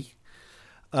tyranny.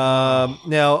 Now,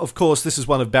 of course, this is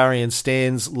one of Barry and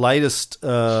Stan's latest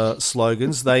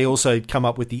slogans. They also come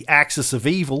up with the axis of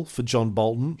evil for John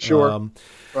Bolton. Sure.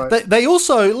 They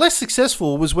also, less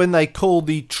successful was when they called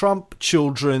the Trump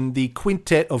children the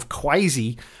Quintet of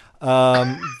Quasi.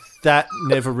 That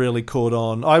never really caught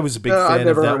on. I was a big fan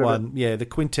of that one. Yeah, the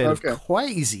Quintet of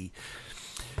Quasi.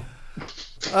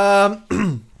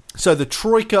 So the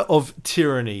Troika of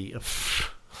Tyranny.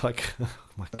 Like, oh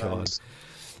my God.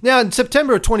 Now, in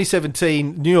September of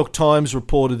 2017, New York Times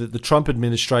reported that the Trump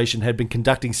administration had been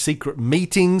conducting secret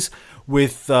meetings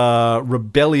with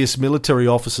rebellious military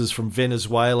officers from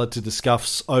Venezuela to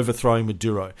discuss overthrowing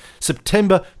Maduro.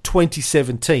 September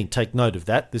 2017, take note of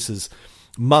that. This is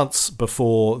months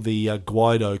before the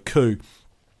Guaido coup.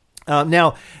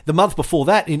 Now, the month before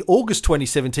that, in August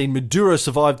 2017, Maduro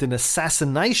survived an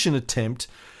assassination attempt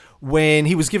when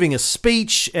he was giving a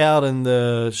speech out in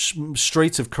the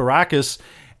streets of Caracas,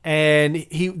 and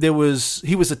he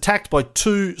was attacked by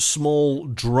two small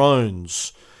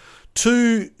drones.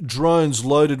 Two drones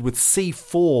loaded with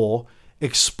C4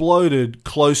 exploded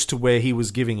close to where he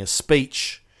was giving a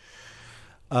speech.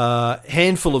 A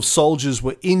handful of soldiers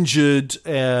were injured.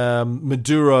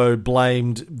 Maduro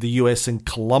blamed the US and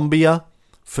Colombia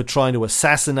for trying to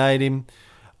assassinate him.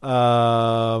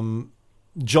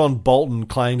 John Bolton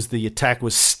claims the attack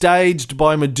was staged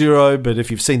by Maduro, but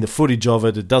if you've seen the footage of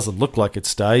it, it doesn't look like it's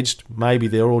staged. Maybe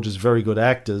they're all just very good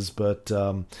actors, but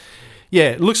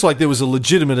it looks like there was a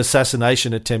legitimate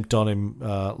assassination attempt on him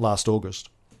last August.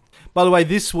 By the way,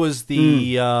 this was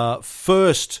the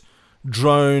first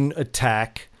drone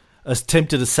attack,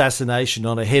 attempted assassination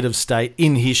on a head of state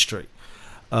in history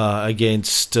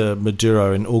against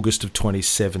Maduro in August of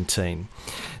 2017.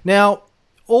 Now,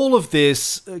 all of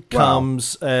this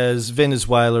comes as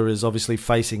Venezuela is obviously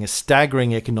facing a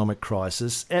staggering economic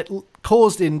crisis,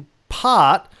 caused in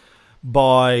part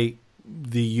by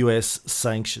the US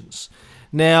sanctions.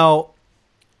 Now,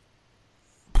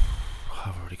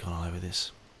 I've already gone over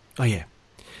this. Oh, yeah.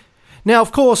 Now,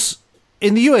 of course,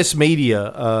 in the US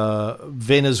media,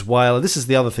 Venezuela, this is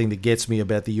the other thing that gets me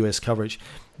about the US coverage.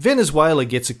 Venezuela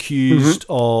gets accused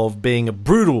of being a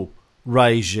brutal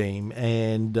regime,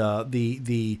 and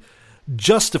the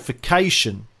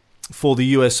justification for the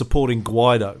US supporting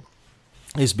Guaido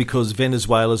is because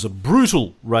Venezuela's a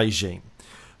brutal regime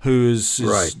who's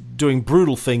doing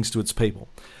brutal things to its people.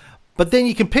 But then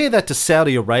you compare that to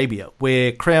Saudi Arabia,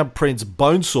 where Crown Prince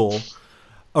Bonesaw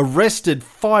arrested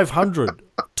 500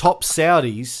 top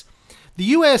Saudis. The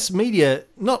US media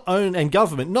and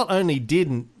government not only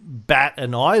didn't bat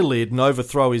an eyelid and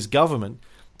overthrow his government,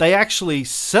 they actually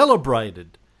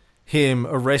celebrated him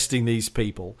arresting these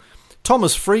people.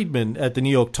 Thomas Friedman at the New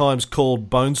York Times called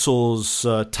Bonesaw's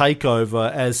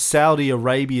takeover as Saudi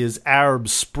Arabia's Arab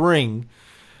Spring.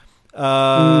 You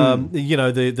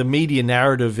know, the media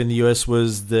narrative in the US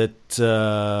was that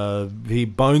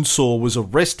Bonesaw was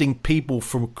arresting people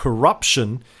from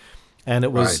corruption, and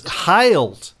it was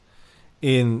hailed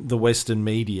in the Western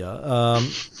media.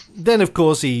 Then, of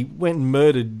course, he went and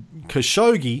murdered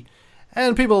Khashoggi,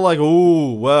 and people are like,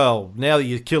 oh, well, now that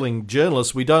you're killing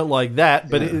journalists, we don't like that.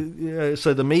 But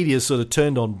so the media sort of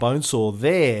turned on Bonesaw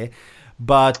there.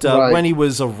 But when he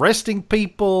was arresting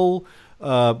people,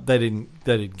 they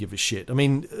didn't give a shit. I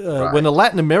mean, when a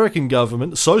Latin American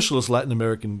government, a socialist Latin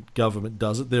American government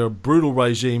does it, they're a brutal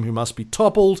regime who must be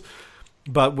toppled.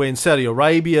 But when Saudi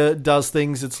Arabia does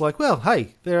things, it's like, well,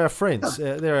 hey, they're our friends.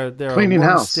 They're our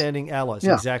long-standing allies.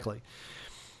 Yeah. Exactly.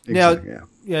 Now,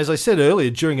 as I said earlier,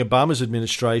 during Obama's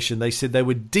administration, they said they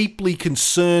were deeply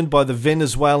concerned by the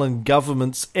Venezuelan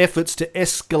government's efforts to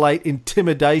escalate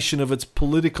intimidation of its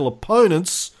political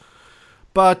opponents.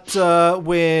 But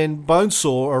when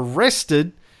Bonesaw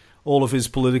arrested all of his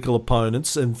political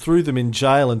opponents and threw them in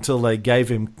jail until they gave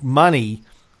him money,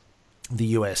 the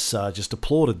US just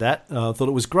applauded that, thought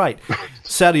it was great.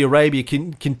 Saudi Arabia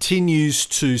continues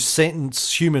to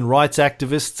sentence human rights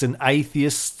activists and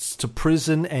atheists to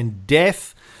prison and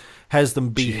death, has them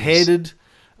beheaded,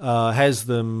 has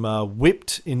them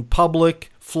whipped in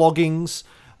public, floggings.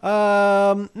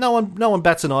 No one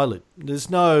bats an eyelid. There's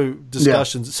no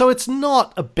discussions. Yeah. So it's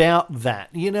not about that.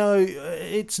 You know,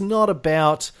 it's not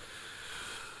about,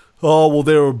 oh, well,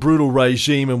 they're a brutal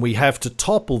regime and we have to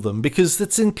topple them, because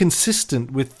that's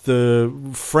inconsistent with the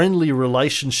friendly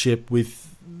relationship with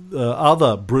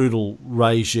other brutal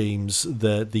regimes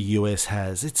that the US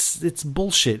has. It's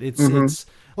bullshit. It's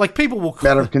like people will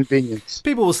matter of convenience.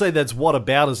 People will say that's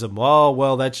whataboutism. Oh,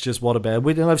 well, that's just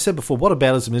whataboutism. And I've said before,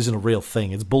 whataboutism isn't a real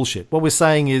thing. It's bullshit. What we're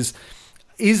saying is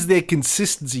there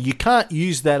consistency? You can't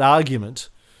use that argument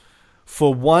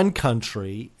for one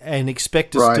country and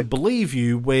expect us to believe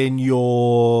you when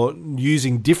you're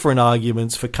using different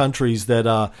arguments for countries that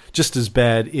are just as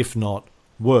bad, if not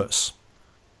worse.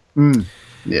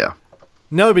 Yeah.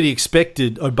 Nobody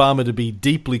expected Obama to be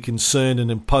deeply concerned and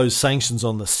impose sanctions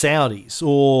on the Saudis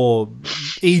or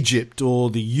Egypt or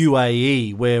the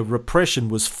UAE, where repression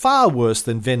was far worse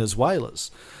than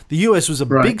Venezuela's. The US was a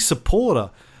big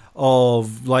supporter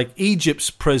of, like,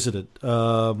 Egypt's president.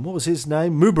 What was his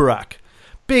name? Mubarak.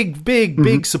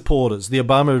 Big supporters. The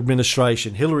Obama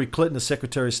administration, Hillary Clinton, the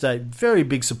Secretary of State, very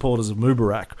big supporters of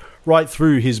Mubarak, right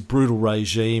through his brutal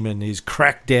regime and his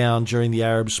crackdown during the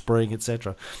Arab Spring,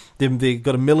 etc. They've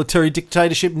got a military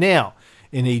dictatorship now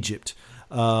in Egypt.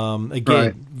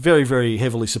 Again, very, very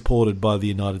heavily supported by the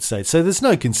United States. So there's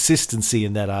no consistency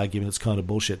in that argument. It's kind of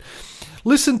bullshit.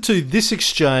 Listen to this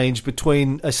exchange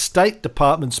between a State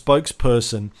Department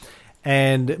spokesperson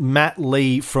and Matt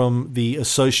Lee from the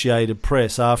Associated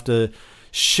Press after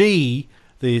she,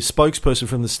 the spokesperson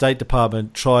from the State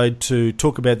Department, tried to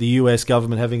talk about the US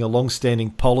government having a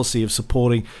long-standing policy of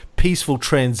supporting peaceful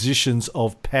transitions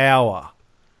of power.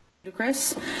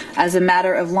 Ludicrous. As a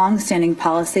matter of long-standing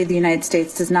policy, the United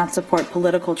States does not support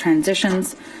political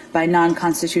transitions by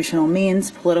non-constitutional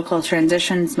means. Political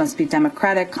transitions must be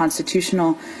democratic,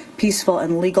 constitutional, peaceful,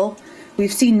 and legal.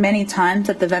 We've seen many times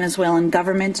that the Venezuelan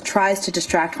government tries to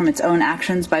distract from its own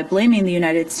actions by blaming the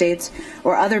United States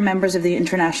or other members of the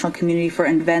international community for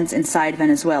events inside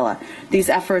Venezuela. These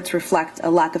efforts reflect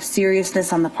a lack of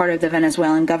seriousness on the part of the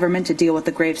Venezuelan government to deal with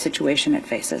the grave situation it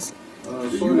faces.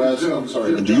 The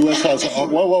U.S. has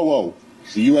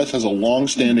The U.S. has a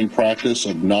long-standing practice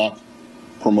of not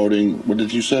promoting. What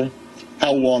did you say?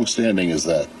 How long-standing is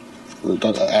that?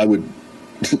 I would.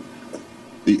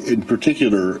 In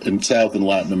particular, in South and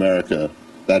Latin America,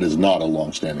 that is not a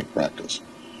long-standing practice.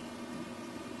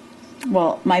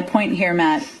 Well, my point here,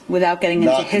 Matt, without getting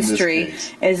into history,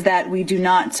 is that we do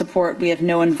not support, we have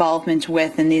no involvement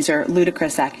with, and these are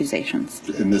ludicrous accusations.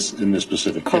 In this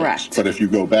specific case. Correct. But if you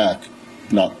go back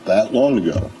not that long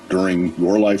ago, during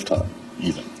your lifetime,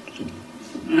 even.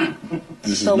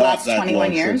 This is The not last that 21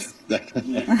 long years?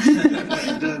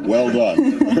 Well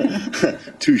done.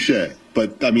 Touche.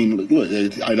 But, I mean, look,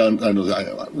 I know,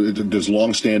 does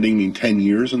long-standing mean 10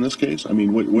 years in this case? I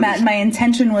mean, what Matt, is, my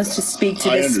intention was to speak to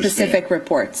I the understand. specific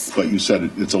reports. But you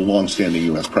said it's a long-standing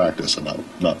U.S. practice, and I'm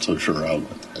not so sure how.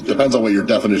 It depends on what your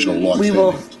definition of long-standing We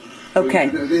will. is. Okay.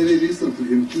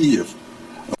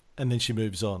 And then she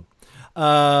moves on.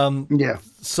 Yeah.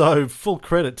 So full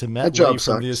credit to Matt That job Lee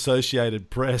from the sucks. Associated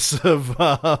Press of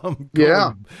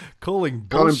calling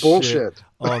bullshit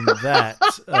on that,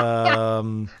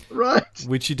 Right.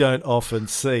 which you don't often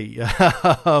see.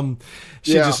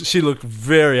 Yeah. She looked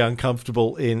very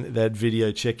uncomfortable in that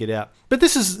video. Check it out. But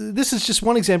this is just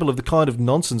one example of the kind of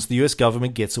nonsense the US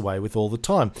government gets away with all the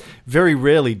time. Very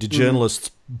rarely do journalists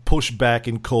push back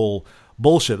and call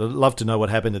bullshit. I'd love to know what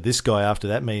happened to this guy after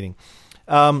that meeting.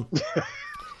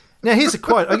 Now, here's a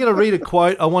quote. I'm going to read a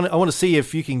quote. I want to see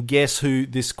if you can guess who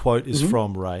this quote is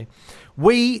from, Ray.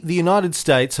 We, the United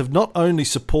States, have not only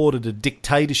supported a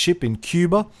dictatorship in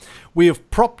Cuba, we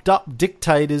have propped up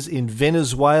dictators in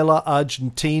Venezuela,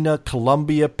 Argentina,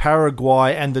 Colombia,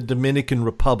 Paraguay, and the Dominican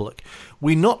Republic.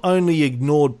 We not only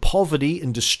ignored poverty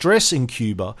and distress in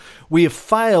Cuba, we have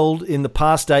failed in the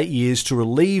past 8 years to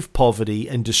relieve poverty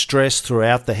and distress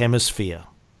throughout the hemisphere.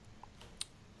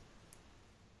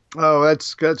 Oh,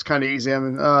 that's kind of easy. I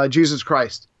mean, Jesus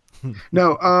Christ.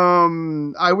 No,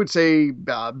 I would say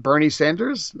Bernie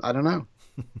Sanders. I don't know.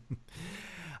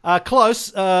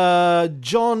 Close.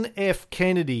 John F.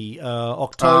 Kennedy,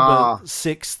 October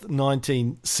 6th,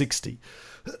 1960.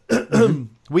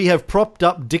 We have propped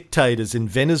up dictators in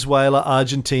Venezuela,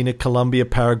 Argentina, Colombia,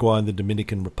 Paraguay, and the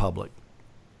Dominican Republic.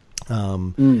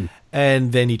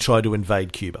 And then he tried to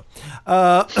invade Cuba.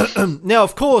 Now,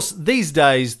 of course, these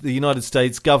days, the United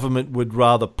States government would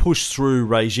rather push through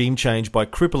regime change by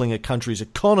crippling a country's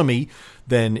economy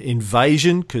than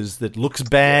invasion, because that looks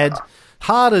bad.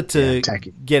 Harder to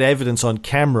get evidence on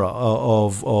camera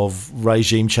of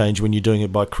regime change when you're doing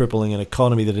it by crippling an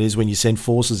economy than it is when you send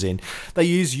forces in. They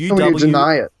use UW and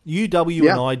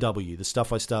IW, the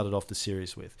stuff I started off the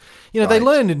series with. You know, they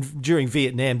learned during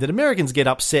Vietnam that Americans get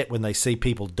upset when they see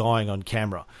people dying on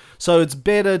camera. So it's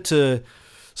better to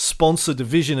sponsor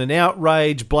division and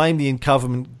outrage, blame the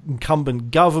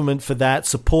incumbent government for that,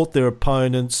 support their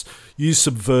opponents, use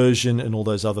subversion, and all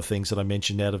those other things that I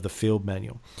mentioned out of the field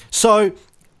manual. So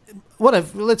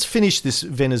let's finish this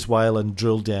Venezuela and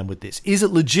drill down with this. Is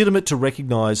it legitimate to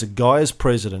recognise a guy as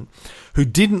president who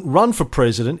didn't run for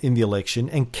president in the election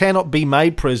and cannot be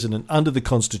made president under the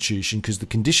Constitution because the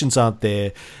conditions aren't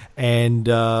there, and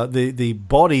the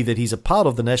body that he's a part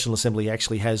of, the National Assembly,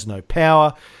 actually has no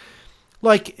power?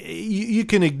 Like, you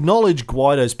can acknowledge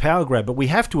Guaido's power grab, but we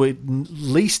have to at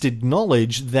least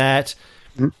acknowledge that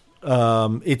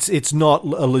it's not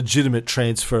a legitimate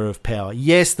transfer of power.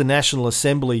 Yes, the National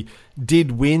Assembly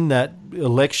did win that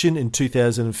election in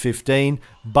 2015,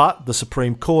 but the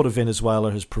Supreme Court of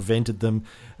Venezuela has prevented them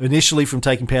initially from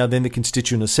taking power, then the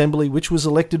Constituent Assembly, which was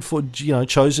elected for,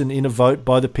 chosen in a vote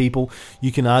by the people.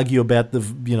 You can argue about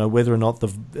whether or not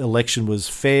the election was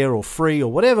fair or free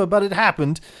or whatever, but it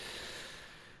happened.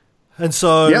 And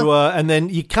so, and then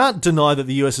you can't deny that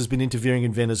the US has been interfering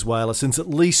in Venezuela since at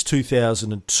least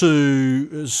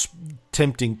 2002,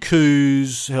 tempting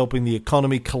coups, helping the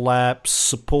economy collapse,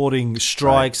 supporting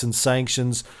strikes and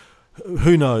sanctions,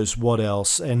 who knows what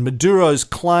else. And Maduro's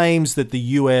claims that the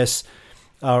US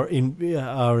are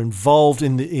involved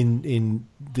in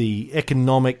the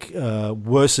economic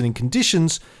worsening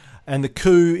conditions and the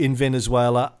coup in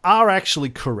Venezuela are actually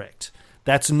correct.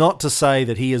 That's not to say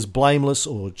that he is blameless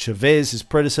or Chavez, his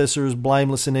predecessor, is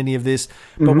blameless in any of this,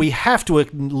 but we have to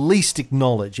at least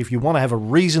acknowledge, if you want to have a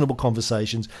reasonable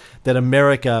conversations, that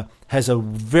America has a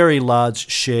very large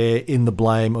share in the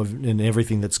blame in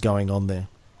everything that's going on there.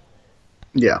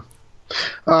 Yeah.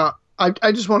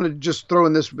 I just want to just throw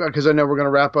in this because I know we're going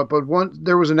to wrap up, but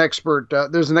there was an expert,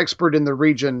 there's an expert in the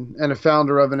region and a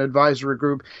founder of an advisory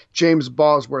group, James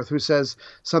Bosworth, who says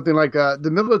something like,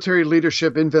 the military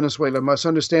leadership in Venezuela must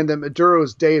understand that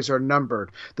Maduro's days are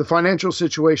numbered. The financial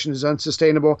situation is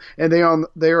unsustainable, and they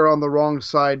are on the wrong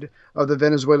side of the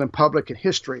Venezuelan public and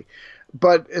history.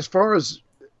 But as far as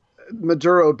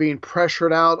Maduro being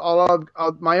pressured out,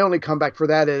 my only comeback for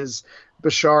that is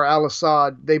Bashar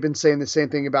al-Assad. They've been saying the same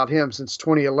thing about him since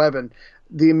 2011.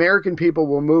 The American people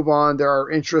will move on. Our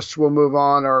interests will move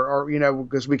on, or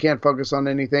because we can't focus on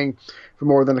anything for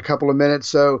more than a couple of minutes.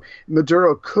 So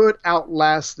Maduro could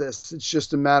outlast this. It's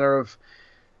just a matter of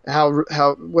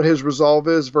what his resolve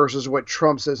is versus what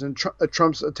Trump's is, and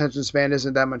Trump's attention span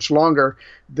isn't that much longer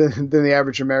than the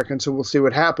average American. So we'll see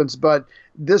what happens. But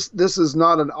this is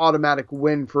not an automatic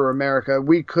win for America.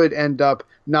 We could end up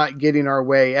not getting our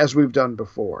way as we've done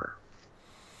before.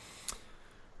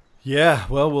 Yeah,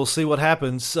 well, we'll see what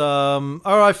happens. All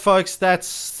right, folks,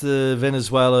 that's the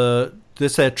Venezuela.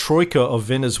 That's our troika of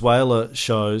Venezuela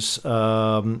shows.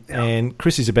 And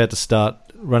Chrissy's about to start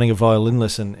running a violin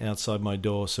lesson outside my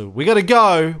door. So we got to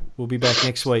go. We'll be back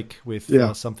next week with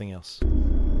something else.